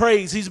bring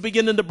praise. He's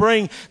beginning to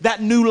bring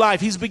that new life.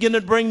 He's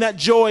beginning to bring that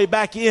joy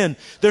back in.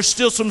 There's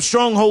still some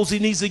strongholds he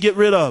needs to get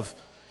rid of.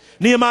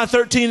 Nehemiah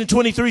 13 and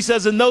 23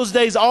 says, in those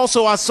days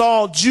also I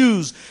saw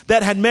Jews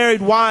that had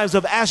married wives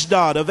of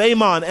Ashdod, of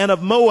Ammon, and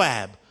of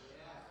Moab.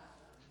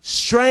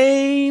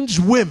 Strange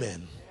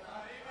women.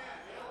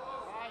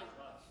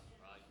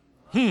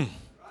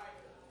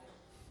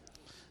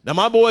 Now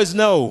my boys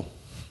know,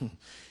 you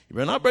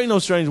better not bring no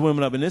strange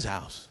women up in this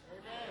house.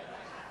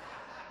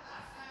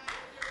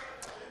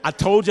 I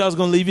told you I was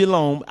going to leave you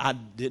alone. I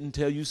didn't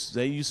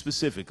say you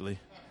specifically.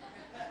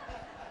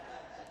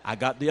 I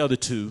got the other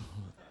two.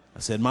 I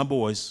said, my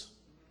boys.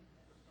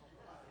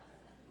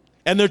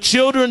 And their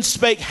children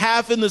spake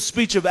half in the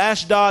speech of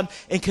Ashdod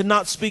and could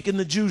not speak in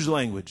the Jews'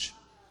 language.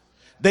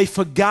 They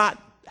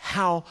forgot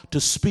how to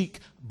speak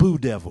boo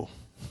devil.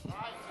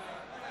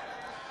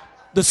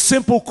 The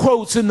simple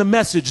quotes in the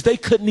message, they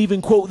couldn't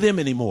even quote them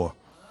anymore.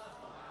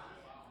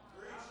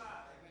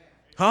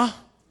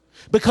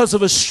 Because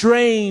of a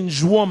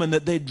strange woman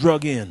that they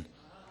drug in.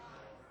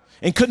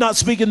 And could not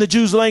speak in the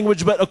Jews'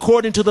 language, but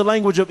according to the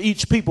language of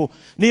each people.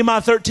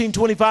 Nehemiah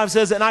 13:25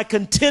 says, and I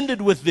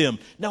contended with them.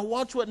 Now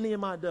watch what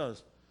Nehemiah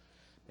does.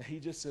 He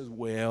just says,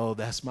 well,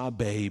 that's my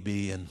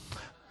baby. And,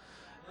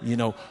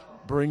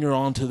 bring her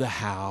on to the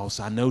house.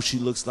 I know she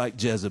looks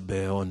like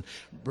Jezebel. And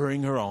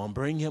bring her on.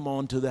 Bring him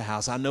on to the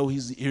house. I know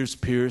his ears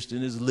pierced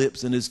and his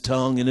lips and his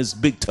tongue and his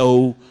big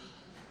toe.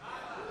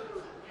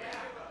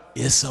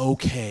 It's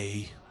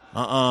okay.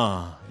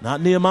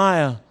 Not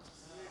Nehemiah.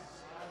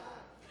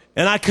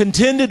 And I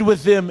contended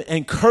with them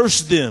and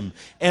cursed them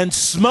and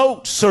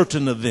smote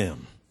certain of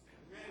them.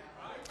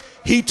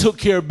 He took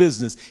care of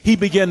business. He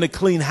began to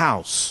clean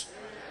house.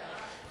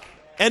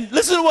 And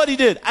listen to what he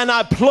did. And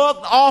I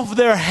plucked off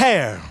their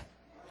hair.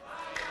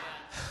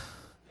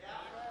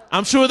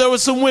 I'm sure there were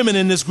some women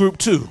in this group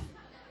too.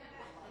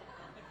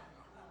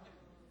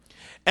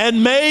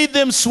 And made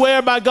them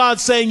swear by God,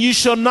 saying, you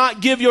shall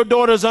not give your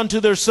daughters unto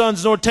their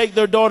sons, nor take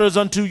their daughters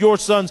unto your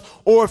sons,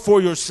 or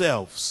for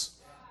yourselves.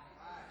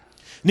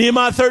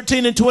 Nehemiah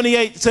 13 and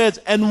 28 says,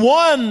 and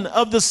one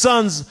of the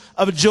sons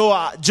of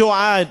Joiada,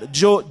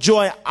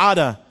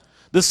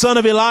 the son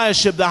of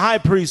Eliashib, the high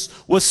priest,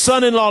 was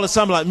son-in-law to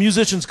Sanballat.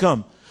 Musicians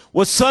come.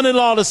 Was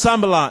son-in-law to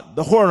Sanballat,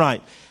 the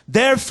Horonite.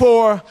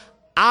 Therefore,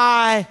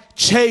 I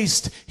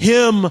chased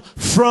him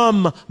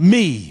from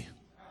me.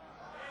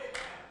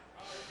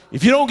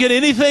 If you don't get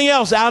anything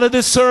else out of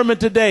this sermon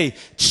today,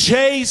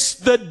 chase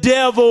the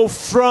devil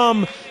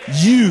from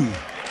you.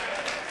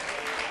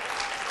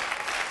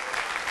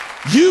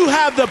 You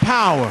have the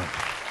power.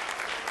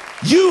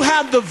 You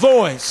have the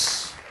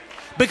voice.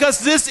 Because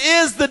this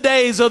is the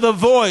days of the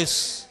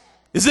voice.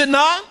 Is it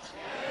not?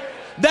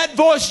 That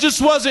voice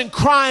just wasn't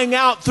crying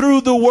out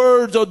through the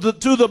words or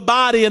through the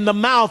body and the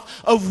mouth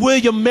of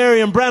William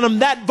Marion Branham.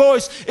 That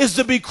voice is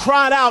to be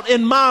cried out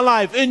in my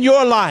life, in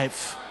your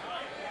life.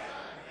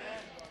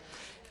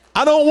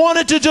 I don't want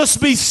it to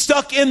just be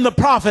stuck in the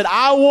prophet.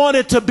 I want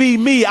it to be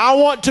me. I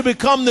want to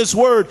become this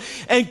word.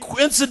 And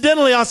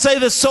incidentally, I say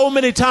this so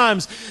many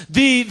times,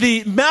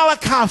 the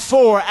Malachi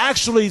 4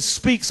 actually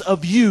speaks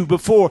of you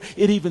before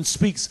it even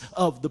speaks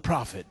of the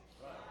prophet.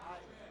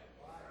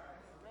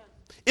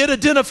 It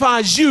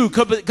identifies you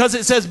because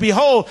it says,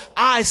 behold,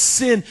 I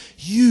send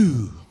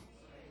you.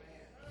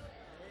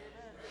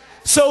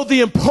 So the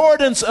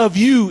importance of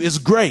you is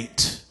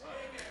great.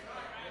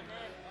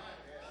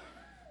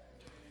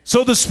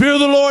 So the Spirit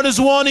of the Lord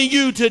is wanting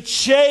you to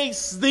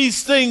chase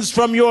these things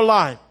from your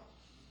life.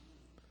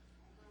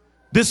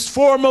 This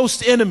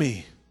foremost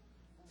enemy,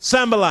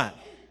 Sanballat,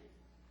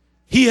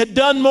 he had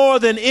done more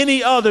than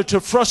any other to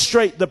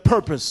frustrate the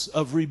purpose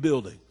of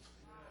rebuilding.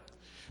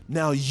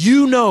 Now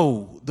you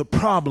know the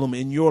problem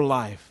in your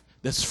life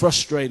that's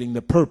frustrating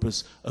the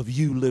purpose of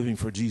you living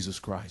for Jesus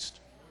Christ.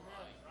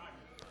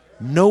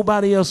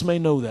 Nobody else may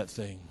know that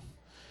thing,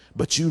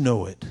 but you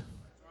know it.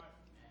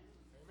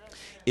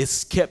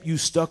 It's kept you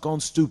stuck on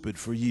stupid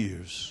for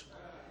years.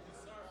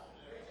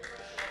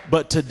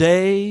 But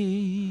today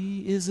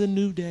is a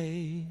new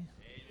day.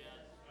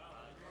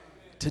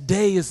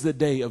 Today is the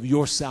day of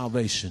your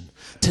salvation.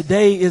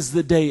 Today is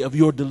the day of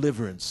your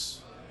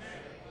deliverance.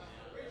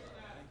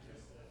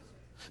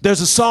 There's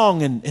a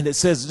song and it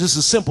says, this is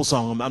a simple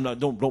song.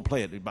 Don't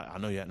play it. I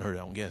know you haven't heard it,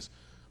 I don't guess.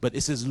 But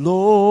it says,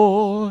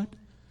 Lord,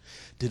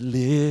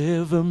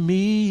 deliver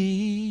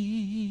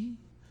me.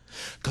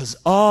 'Cause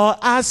all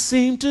I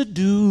seem to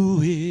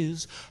do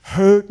is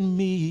hurt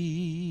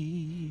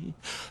me.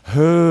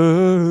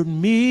 Hurt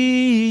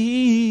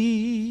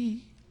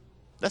me.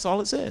 That's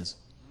all it says.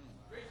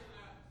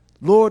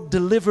 Lord,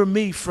 deliver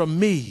me from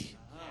me.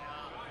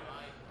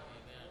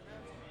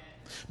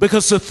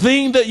 Because the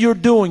thing that you're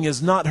doing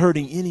is not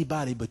hurting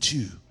anybody but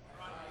you.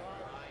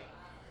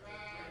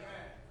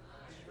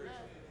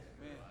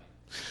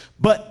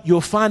 But you'll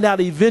find out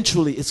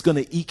eventually it's going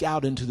to eke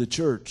out into the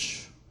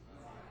church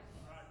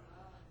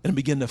and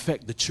begin to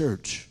affect the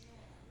church.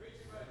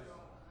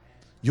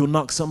 You'll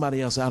knock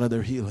somebody else out of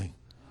their healing.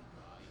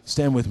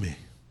 Stand with me.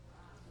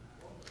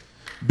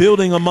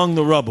 Building among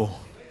the rubble.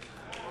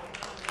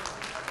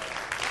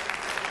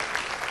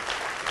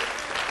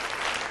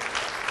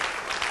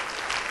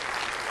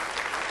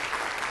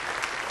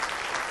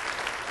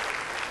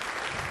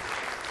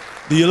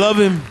 Do you love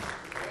him?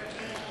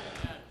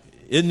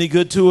 Isn't he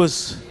good to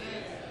us?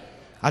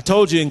 I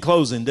told you in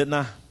closing, didn't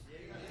I?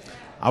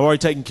 I've already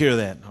taken care of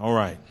that. All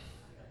right.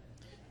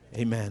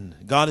 Amen.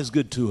 God is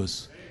good to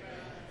us.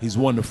 He's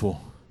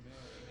wonderful.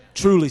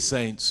 Truly,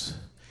 saints,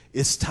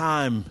 it's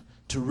time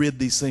to rid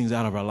these things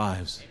out of our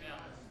lives.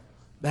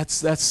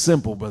 That's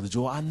simple, Brother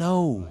Joel. I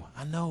know.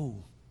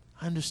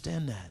 I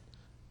understand that.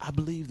 I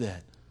believe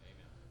that.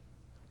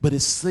 But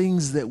it's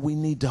things that we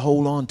need to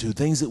hold on to,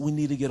 things that we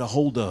need to get a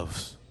hold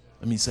of.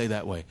 Let me say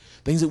that way.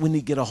 Things that we need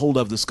to get a hold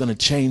of that's going to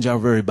change our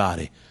very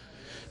body.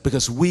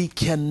 Because we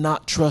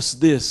cannot trust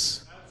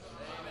this.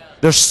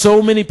 There's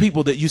so many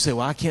people that you say,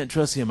 well, I can't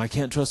trust him. I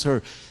can't trust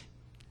her.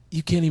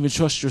 You can't even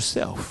trust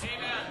yourself.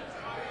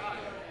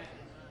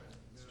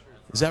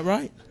 Is that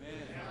right?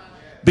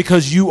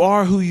 Because you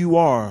are who you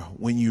are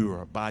when you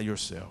are by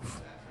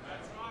yourself.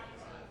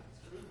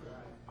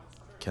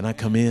 Can I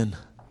come in?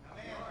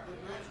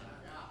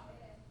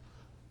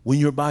 When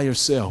you're by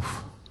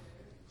yourself,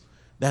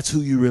 that's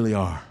who you really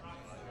are.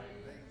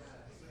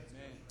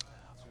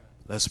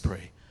 Let's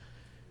pray.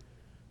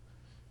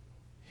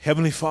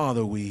 Heavenly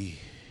Father, we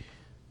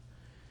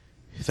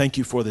thank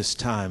you for this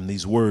time,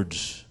 these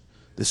words,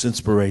 this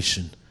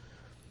inspiration,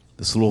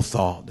 this little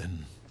thought.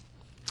 And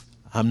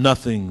I'm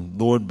nothing,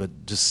 Lord,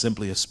 but just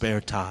simply a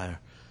spare tire,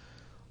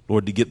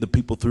 Lord, to get the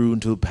people through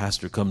until the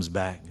pastor comes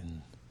back.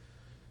 And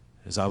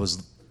as I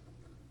was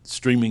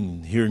streaming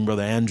and hearing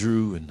Brother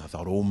Andrew, and I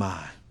thought, oh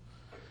my,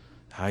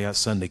 I got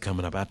Sunday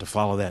coming up. I have to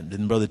follow that. And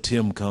then Brother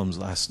Tim comes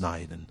last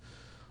night. And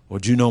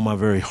Lord, you know my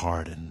very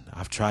heart. And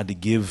I've tried to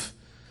give.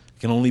 It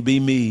can only be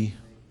me.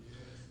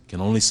 It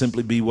can only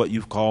simply be what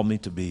you've called me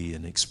to be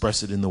and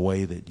express it in the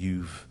way that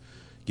you've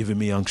given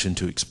me unction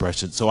to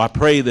express it. So I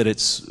pray that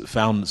it's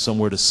found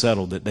somewhere to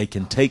settle, that they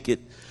can take it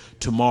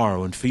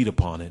tomorrow and feed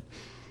upon it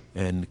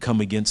and come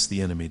against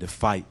the enemy to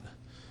fight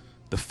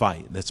the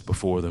fight that's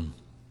before them.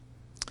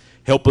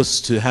 Help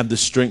us to have the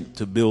strength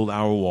to build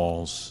our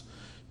walls,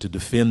 to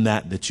defend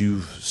that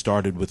you've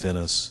started within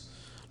us.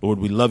 Lord,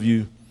 we love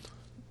you,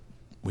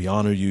 we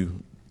honor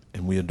you,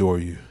 and we adore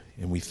you,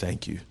 and we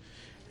thank you.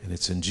 And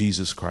it's in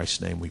Jesus Christ's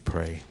name we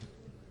pray.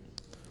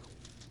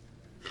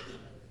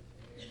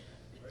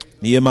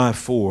 Nehemiah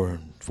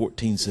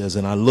 4:14 says,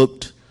 and I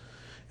looked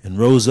and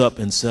rose up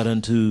and said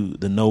unto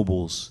the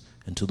nobles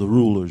and to the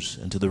rulers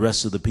and to the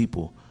rest of the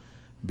people,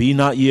 be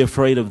not ye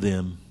afraid of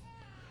them.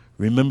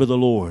 Remember the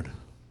Lord.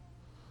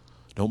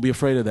 Don't be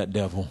afraid of that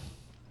devil.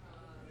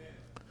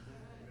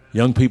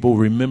 Young people,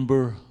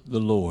 remember the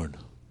Lord.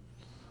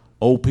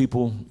 Old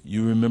people,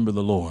 you remember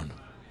the Lord,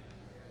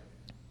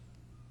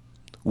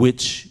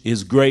 which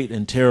is great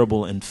and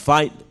terrible, and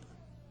fight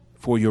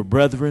for your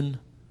brethren,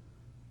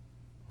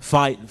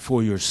 fight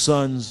for your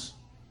sons,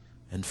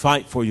 and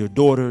fight for your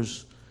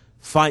daughters,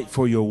 fight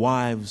for your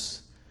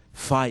wives,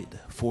 fight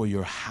for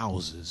your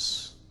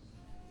houses.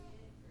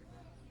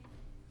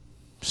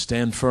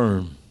 Stand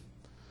firm.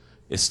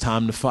 It's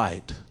time to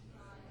fight.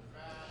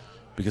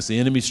 Because the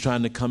enemy's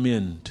trying to come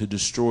in to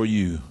destroy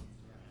you.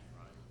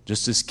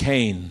 Just as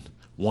Cain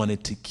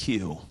wanted to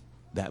kill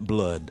that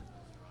blood.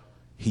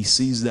 He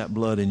sees that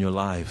blood in your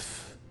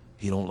life.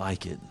 He don't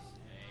like it.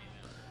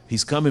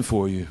 He's coming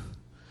for you.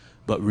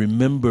 But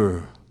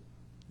remember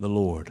the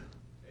Lord.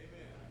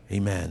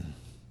 Amen.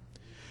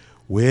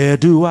 Where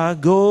do I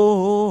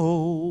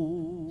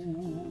go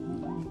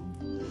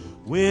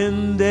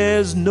when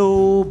there's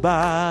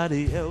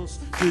nobody else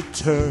to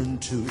turn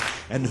to?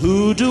 And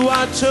who do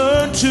I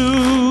turn to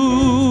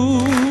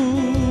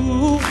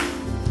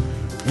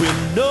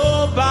when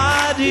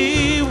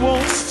nobody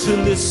wants to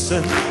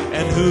listen?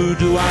 And who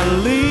do I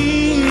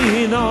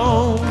lean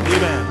on?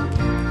 Amen.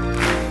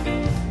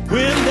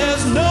 When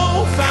there's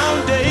no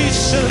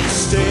foundation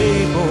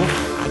stable,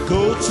 I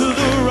go to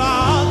the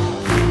rock.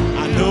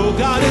 I know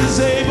God is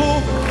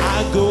able.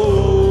 I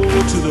go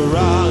to the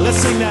rock. Let's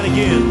sing that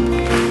again.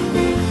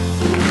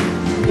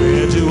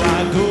 Where do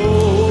I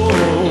go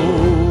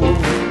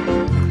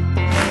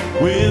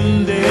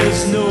when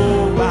there's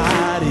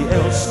nobody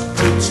else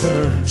to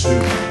turn to?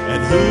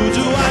 And who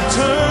do I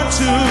turn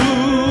to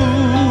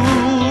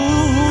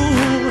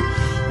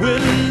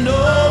when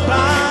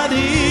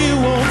nobody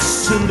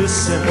wants to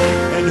listen?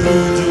 And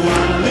who do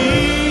I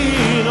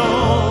lean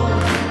on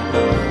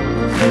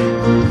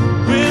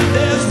when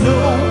there's no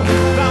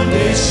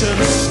foundation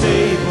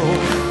stable?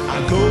 I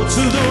go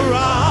to the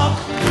rock.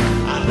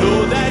 I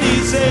know that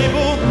he's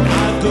able.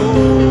 I go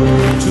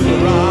to the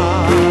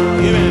rock.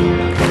 Amen.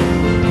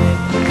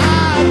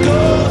 I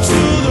go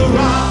to the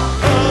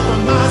rock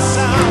of my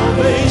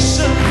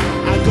salvation.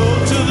 I go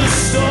to the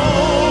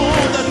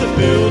stone that the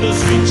builders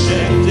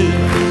rejected.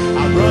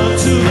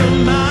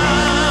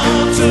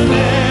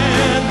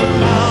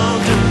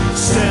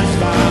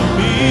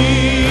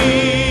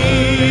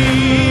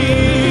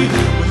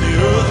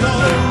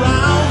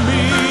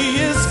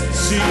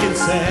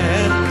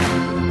 stand.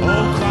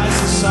 On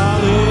Christ is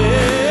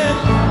solid.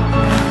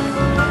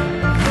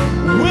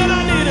 When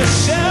I need a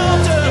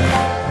shelter,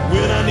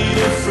 when I need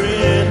a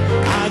friend,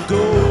 I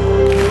go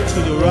to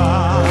the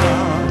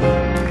rock.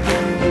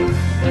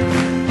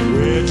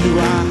 Where do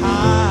I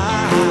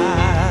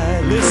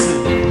hide?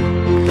 Listen,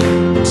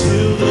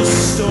 till the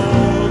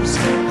storms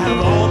have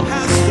all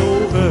passed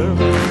over.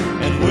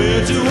 And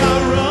where do I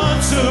run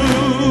to?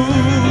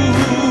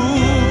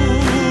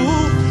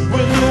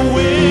 When the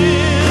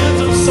winds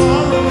of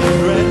sorrow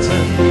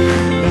threaten,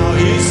 now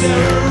is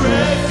there a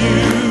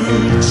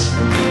refuge?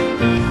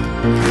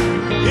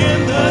 In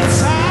the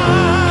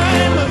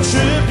time of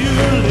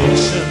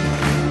tribulation,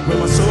 when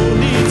my soul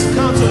needs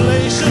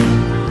consolation,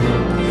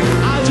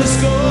 I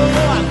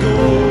go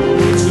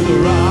to the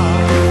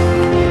rock.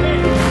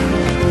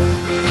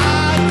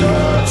 I go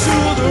to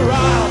the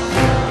rock.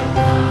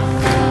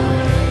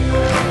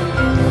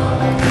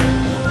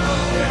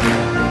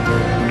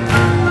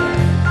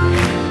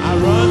 I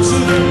run to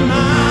the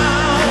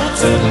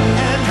mountain,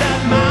 and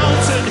that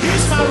mountain,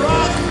 he's my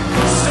rock,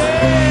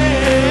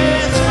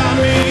 stands by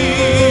me.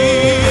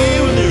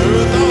 When the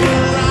earth all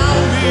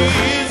around me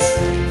is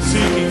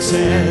sinking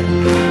sand,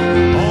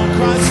 on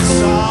Christ is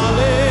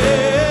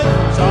solid,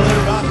 solid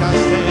rock I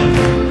stand.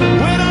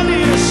 When I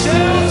need a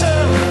shelter,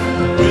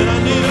 when I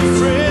need a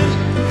friend,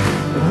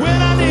 when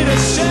I need a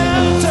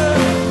shelter,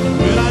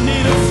 when I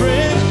need a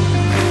friend.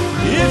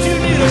 If you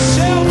need a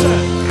shelter,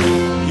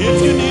 if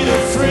you need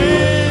a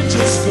friend,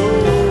 just go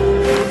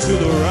to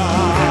the rock.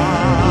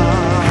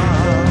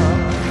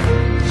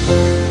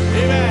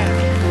 Amen.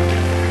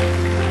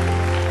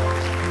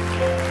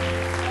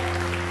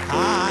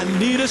 I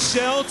need a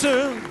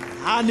shelter,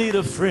 I need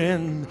a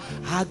friend.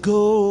 I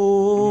go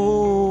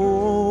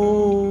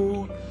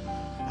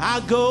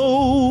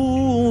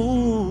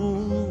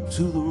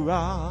to the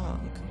rock.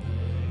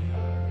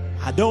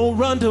 I don't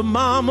run to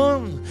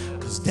mama,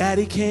 'cause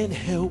daddy can't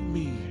help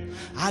me.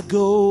 I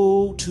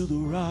go to the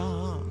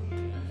rock.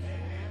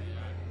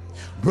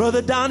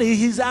 Brother Donnie,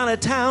 he's out of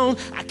town.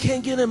 I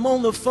can't get him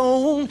on the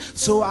phone,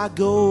 so I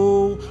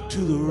go to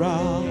the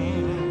rock.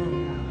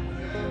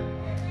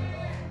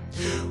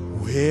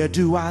 Where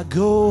do I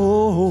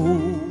go?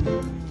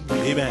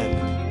 Amen.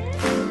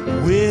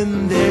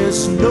 When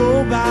there's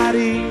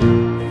nobody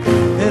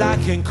that I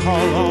can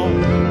call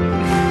on,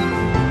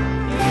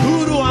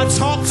 who do I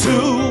talk to?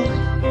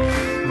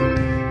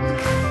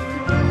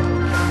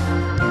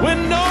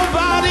 When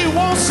nobody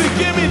wants to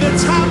give me the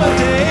time of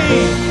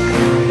day,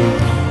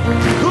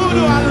 who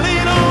do I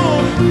lean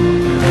on?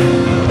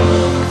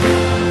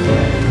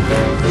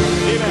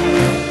 Amen.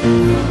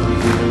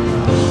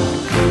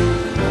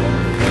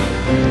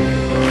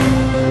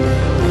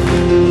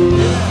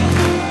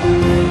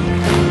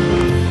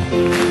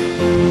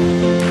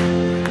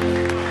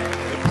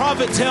 The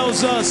prophet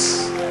tells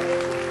us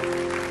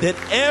that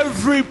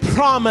every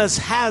promise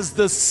has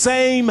the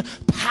same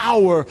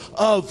power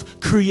of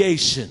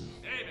creation.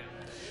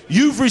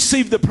 You've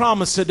received the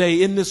promise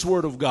today in this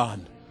word of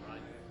God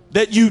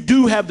that you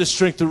do have the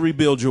strength to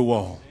rebuild your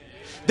wall,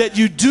 that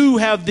you do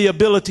have the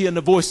ability and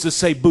the voice to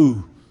say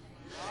boo.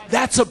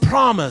 That's a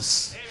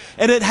promise,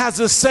 and it has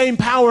the same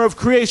power of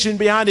creation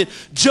behind it,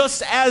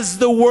 just as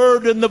the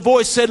word and the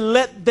voice said,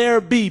 let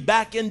there be,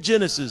 back in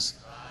Genesis.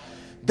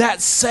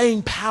 That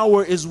same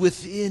power is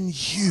within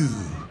you.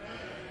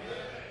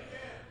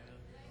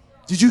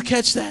 Did you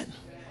catch that?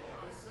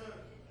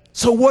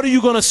 So what are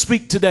you going to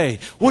speak today?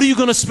 What are you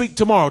going to speak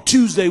tomorrow,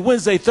 Tuesday,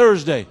 Wednesday,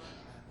 Thursday?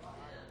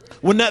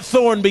 When that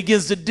thorn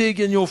begins to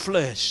dig in your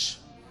flesh,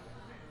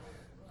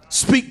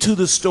 speak to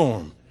the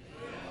storm.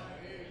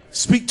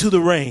 Speak to the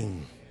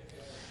rain.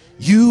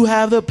 You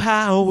have the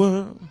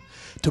power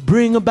to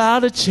bring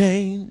about a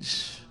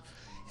change.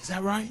 Is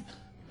that right?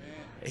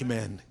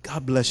 Amen.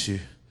 God bless you.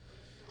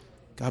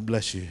 God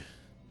bless you.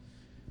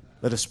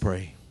 Let us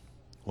pray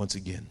once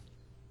again.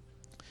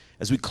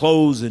 As we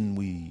close and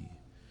we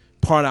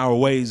part our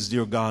ways,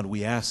 dear God,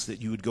 we ask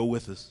that you would go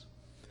with us.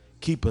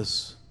 Keep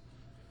us.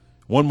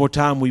 One more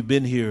time we've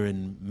been here,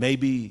 and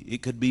maybe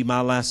it could be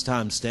my last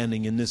time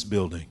standing in this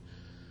building.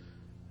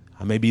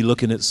 I may be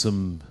looking at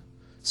some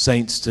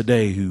saints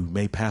today who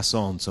may pass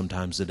on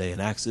sometimes today,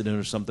 an accident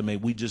or something.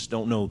 Maybe we just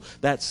don't know.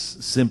 That's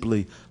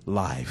simply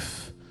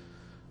life.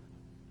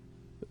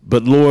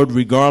 But Lord,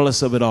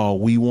 regardless of it all,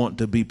 we want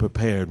to be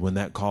prepared when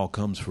that call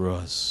comes for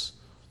us.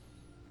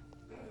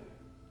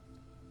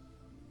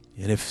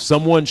 And if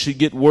someone should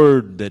get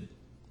word that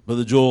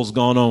Brother Joel's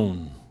gone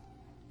on,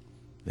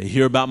 they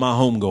hear about my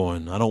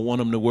homegoing, I don't want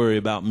them to worry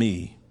about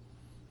me,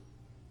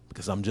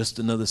 because I'm just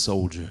another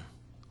soldier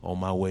on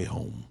my way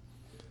home.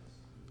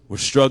 We're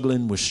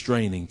struggling, we're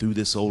straining through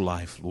this old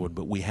life, Lord,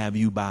 but we have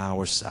you by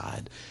our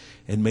side.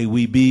 And may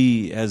we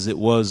be as it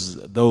was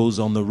those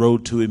on the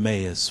road to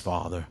Emmaus,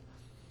 Father.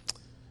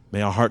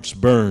 May our hearts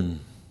burn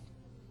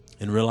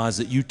and realize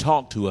that you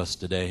talked to us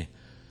today.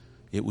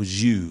 It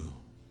was you.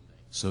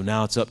 So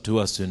now it's up to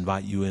us to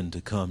invite you in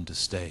to come to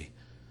stay.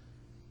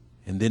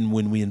 And then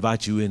when we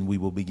invite you in, we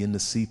will begin to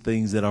see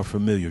things that are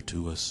familiar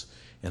to us.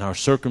 and our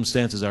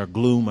circumstances, our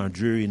gloom, our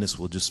dreariness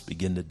will just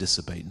begin to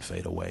dissipate and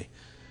fade away.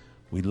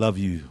 We love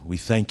you. We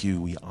thank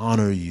you. We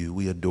honor you.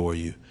 We adore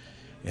you.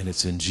 And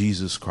it's in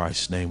Jesus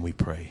Christ's name we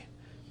pray.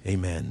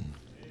 Amen.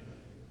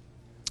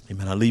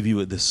 Amen. I leave you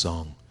with this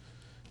song.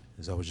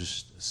 As I was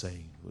just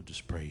saying, we'll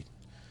just pray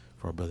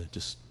for our brother.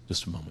 Just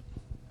a moment.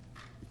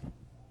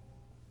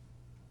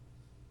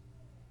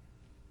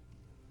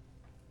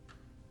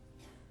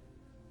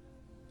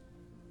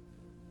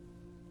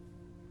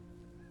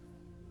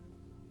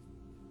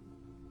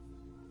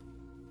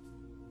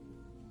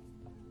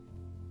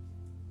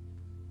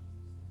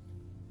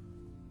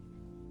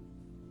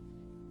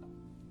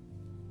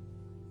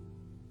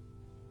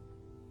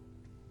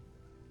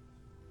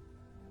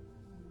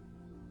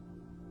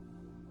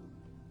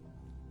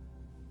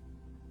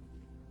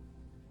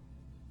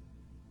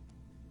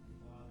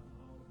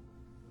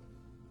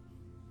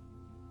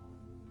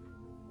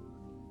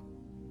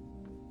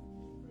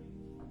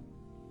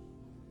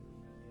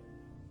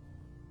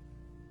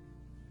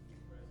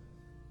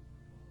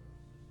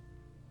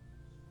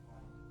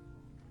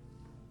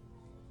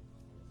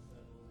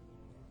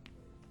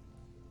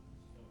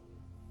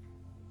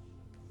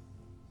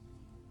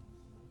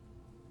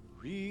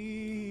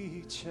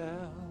 Reach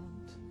out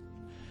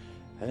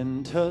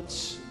and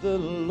touch the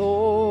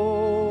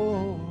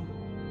Lord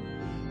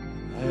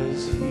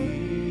as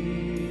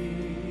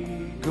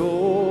He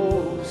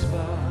goes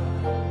by.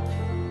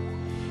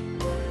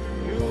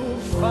 You'll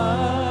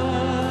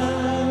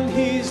find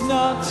He's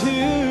not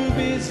too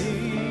busy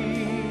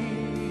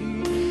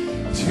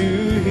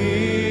to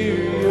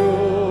hear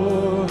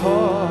your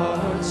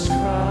heart's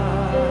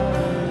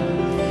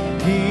cry.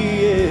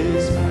 He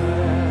is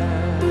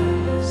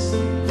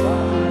passing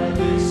by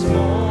this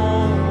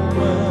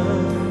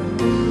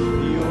moment.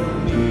 Your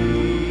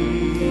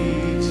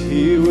needs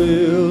He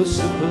will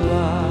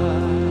supply.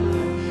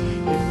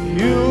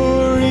 If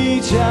you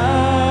reach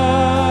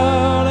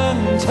out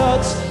and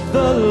touch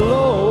the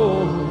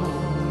Lord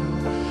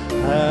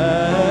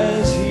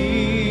as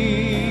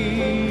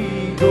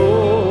He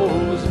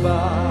goes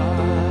by,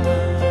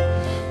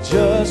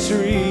 just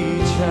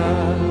reach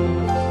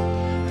out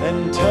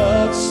and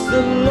touch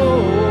the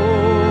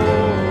Lord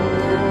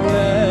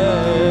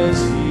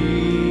as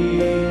He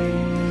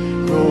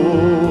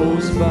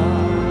goes by.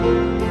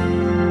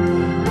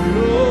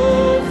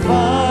 You'll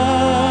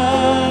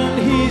find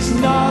He's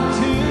not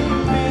too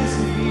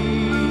busy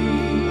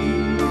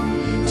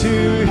to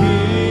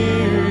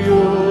hear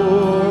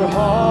your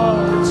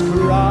heart's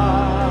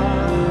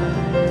cry.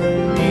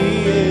 He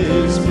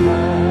is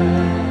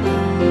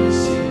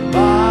passing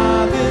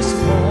by this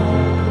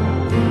moment.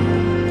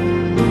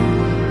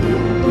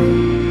 Your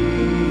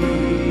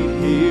need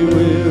He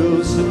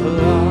will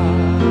supply.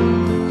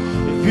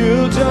 If you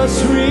just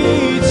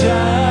reach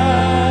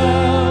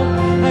out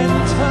and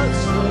touch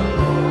the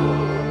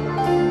Lord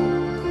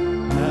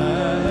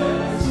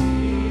as He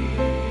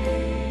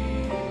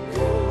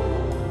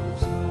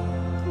goes by.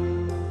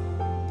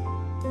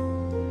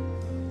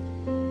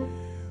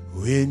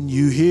 When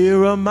you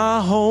hear of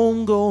my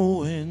home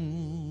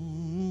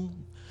going,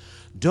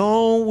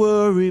 don't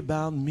worry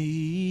about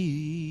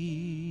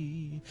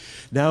me.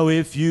 Now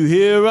if you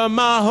hear of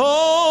my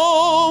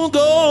home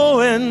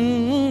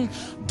going,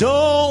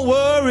 don't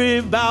worry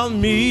about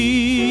me.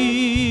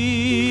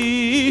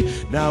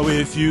 Now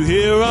if you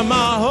hear of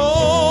my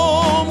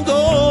home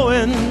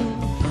going,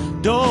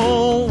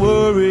 don't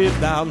worry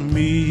about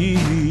me.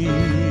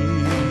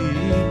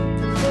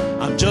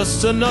 I'm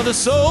just another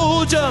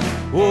soldier.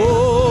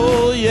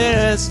 Oh,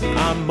 yes,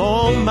 I'm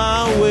on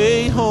my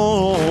way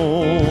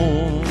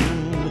home.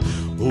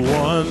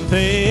 One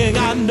thing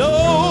I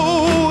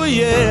know,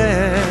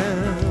 yeah,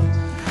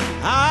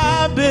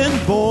 I've been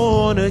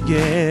born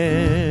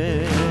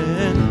again.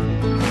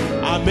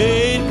 I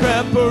made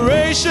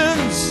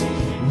preparations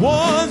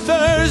one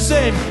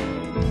Thursday,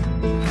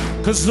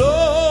 'cause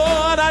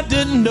Lord, I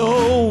didn't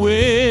know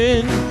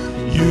when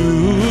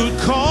you'd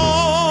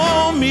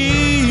call me.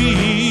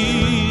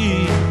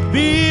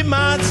 Be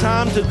my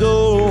time to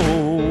go.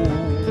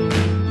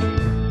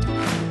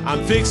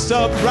 I'm fixed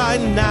up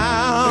right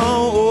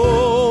now.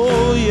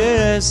 Oh,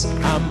 yes,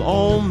 I'm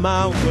on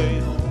my way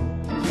home.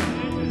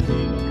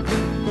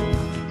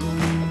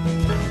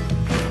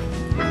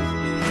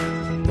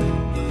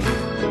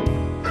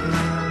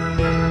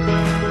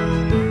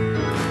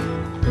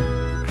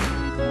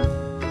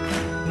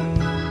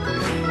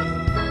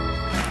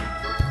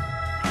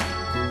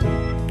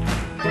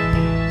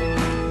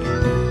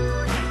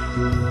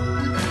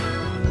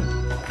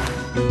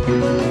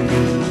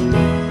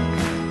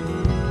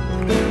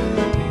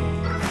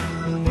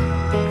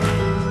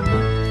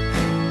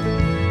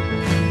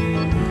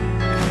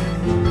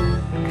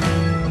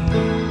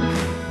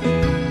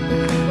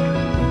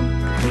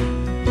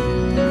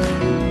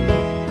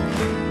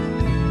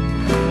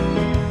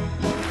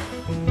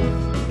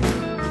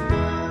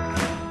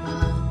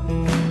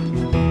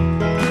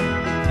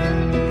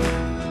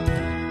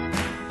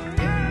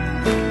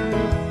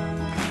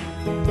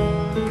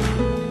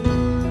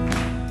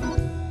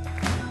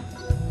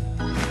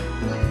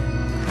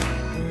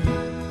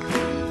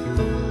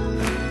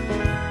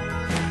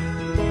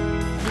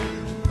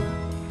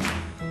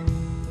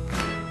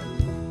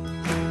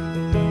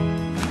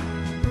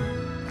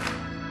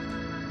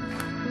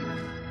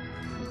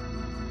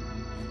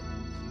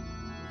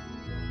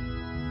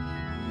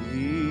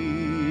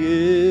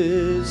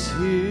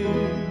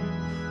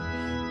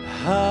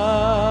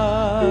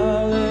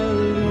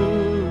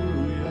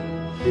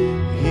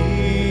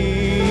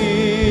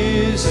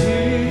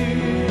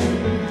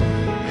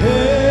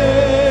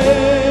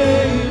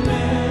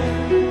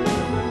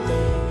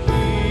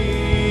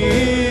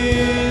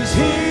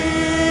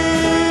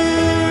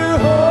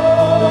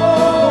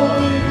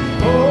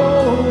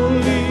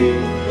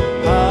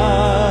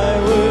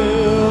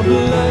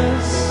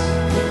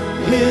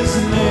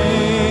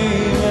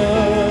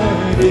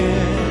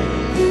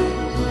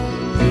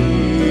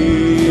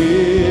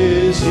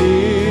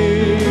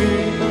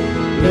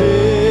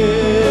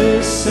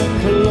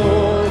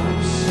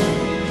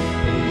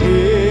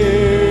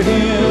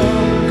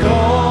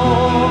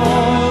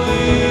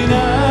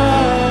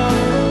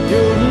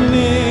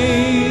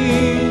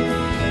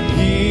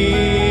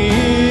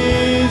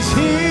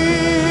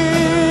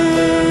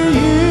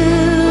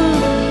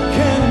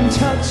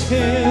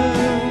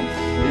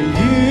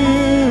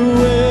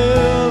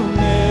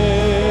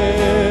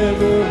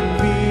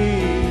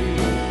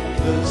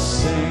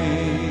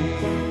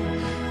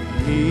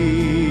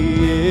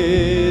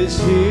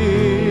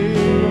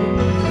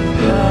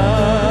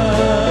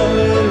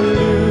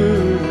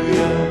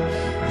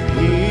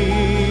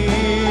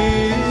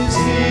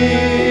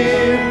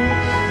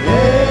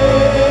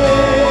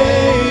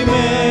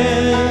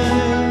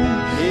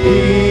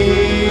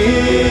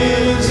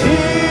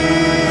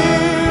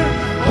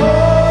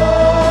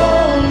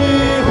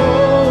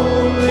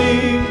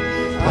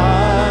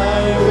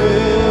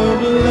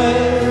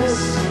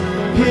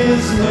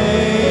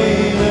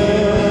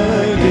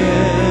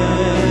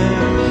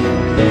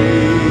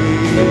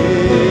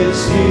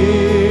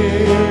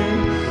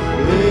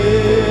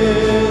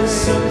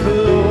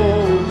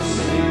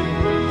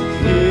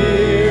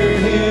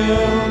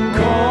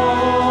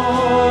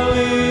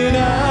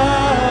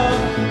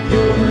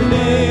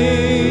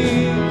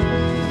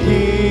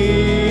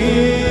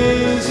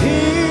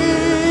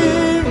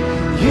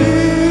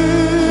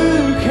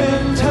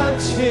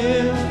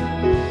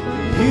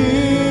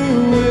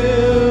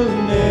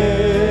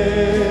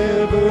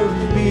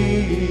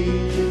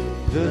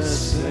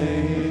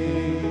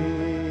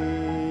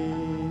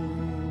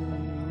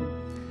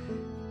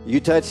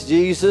 Touch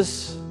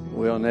Jesus,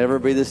 we'll never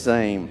be the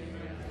same.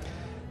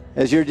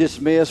 As you're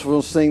dismissed,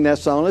 we'll sing that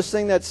song. Let's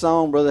sing that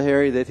song, Brother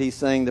Harry, that he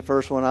sang, the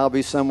first one, I'll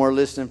be somewhere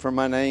listening for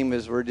my name,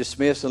 as we're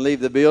dismissed and leave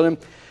the building.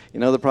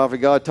 You know, the prophet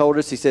God told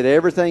us, he said,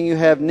 everything you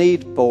have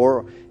need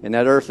for in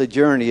that earthly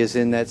journey is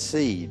in that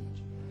seed.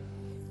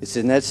 It's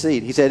in that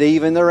seed. He said,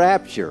 even the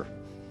rapture.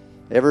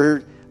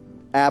 Every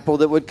apple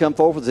that would come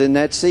forth is in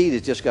that seed.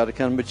 It's just got to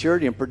come to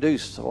maturity and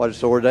produce what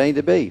it's ordained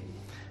to be.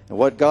 And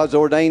what God's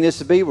ordained us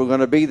to be, we're going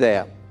to be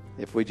that.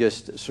 If we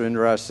just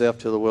surrender ourselves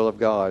to the will of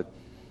God.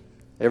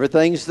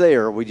 Everything's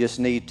there. We just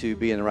need to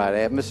be in the right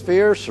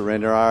atmosphere,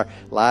 surrender our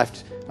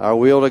life, our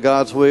will to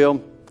God's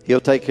will.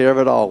 He'll take care of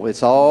it all.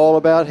 It's all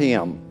about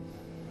Him.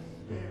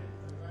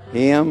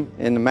 Him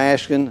and the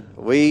masculine,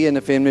 we and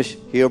the feminine,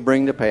 He'll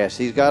bring to pass.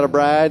 He's got a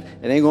bride.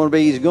 It ain't going to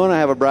be He's going to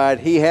have a bride.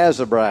 He has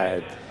a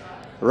bride.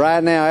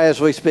 Right now,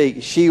 as we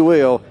speak, she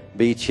will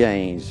be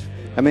changed.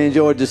 I mean,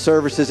 enjoyed the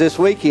services this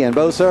weekend,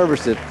 both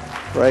services.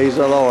 Praise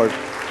the Lord.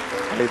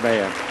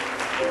 Amen.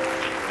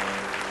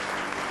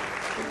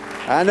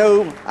 I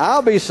know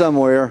I'll be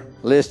somewhere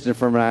listening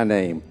for my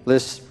name.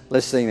 Let's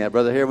sing that.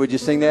 Brother here, would you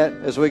sing that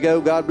as we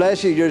go? God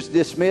bless you. You're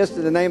dismissed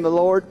in the name of the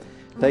Lord.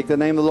 Take the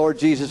name of the Lord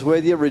Jesus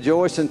with you.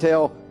 Rejoice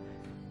until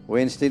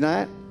Wednesday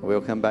night. We'll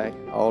come back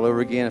all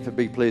over again if it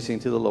be pleasing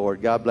to the Lord.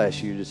 God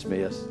bless you.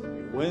 Dismissed.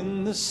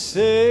 When the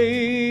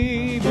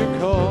Savior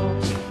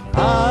calls,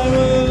 I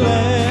will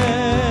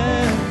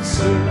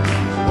answer.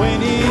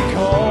 When He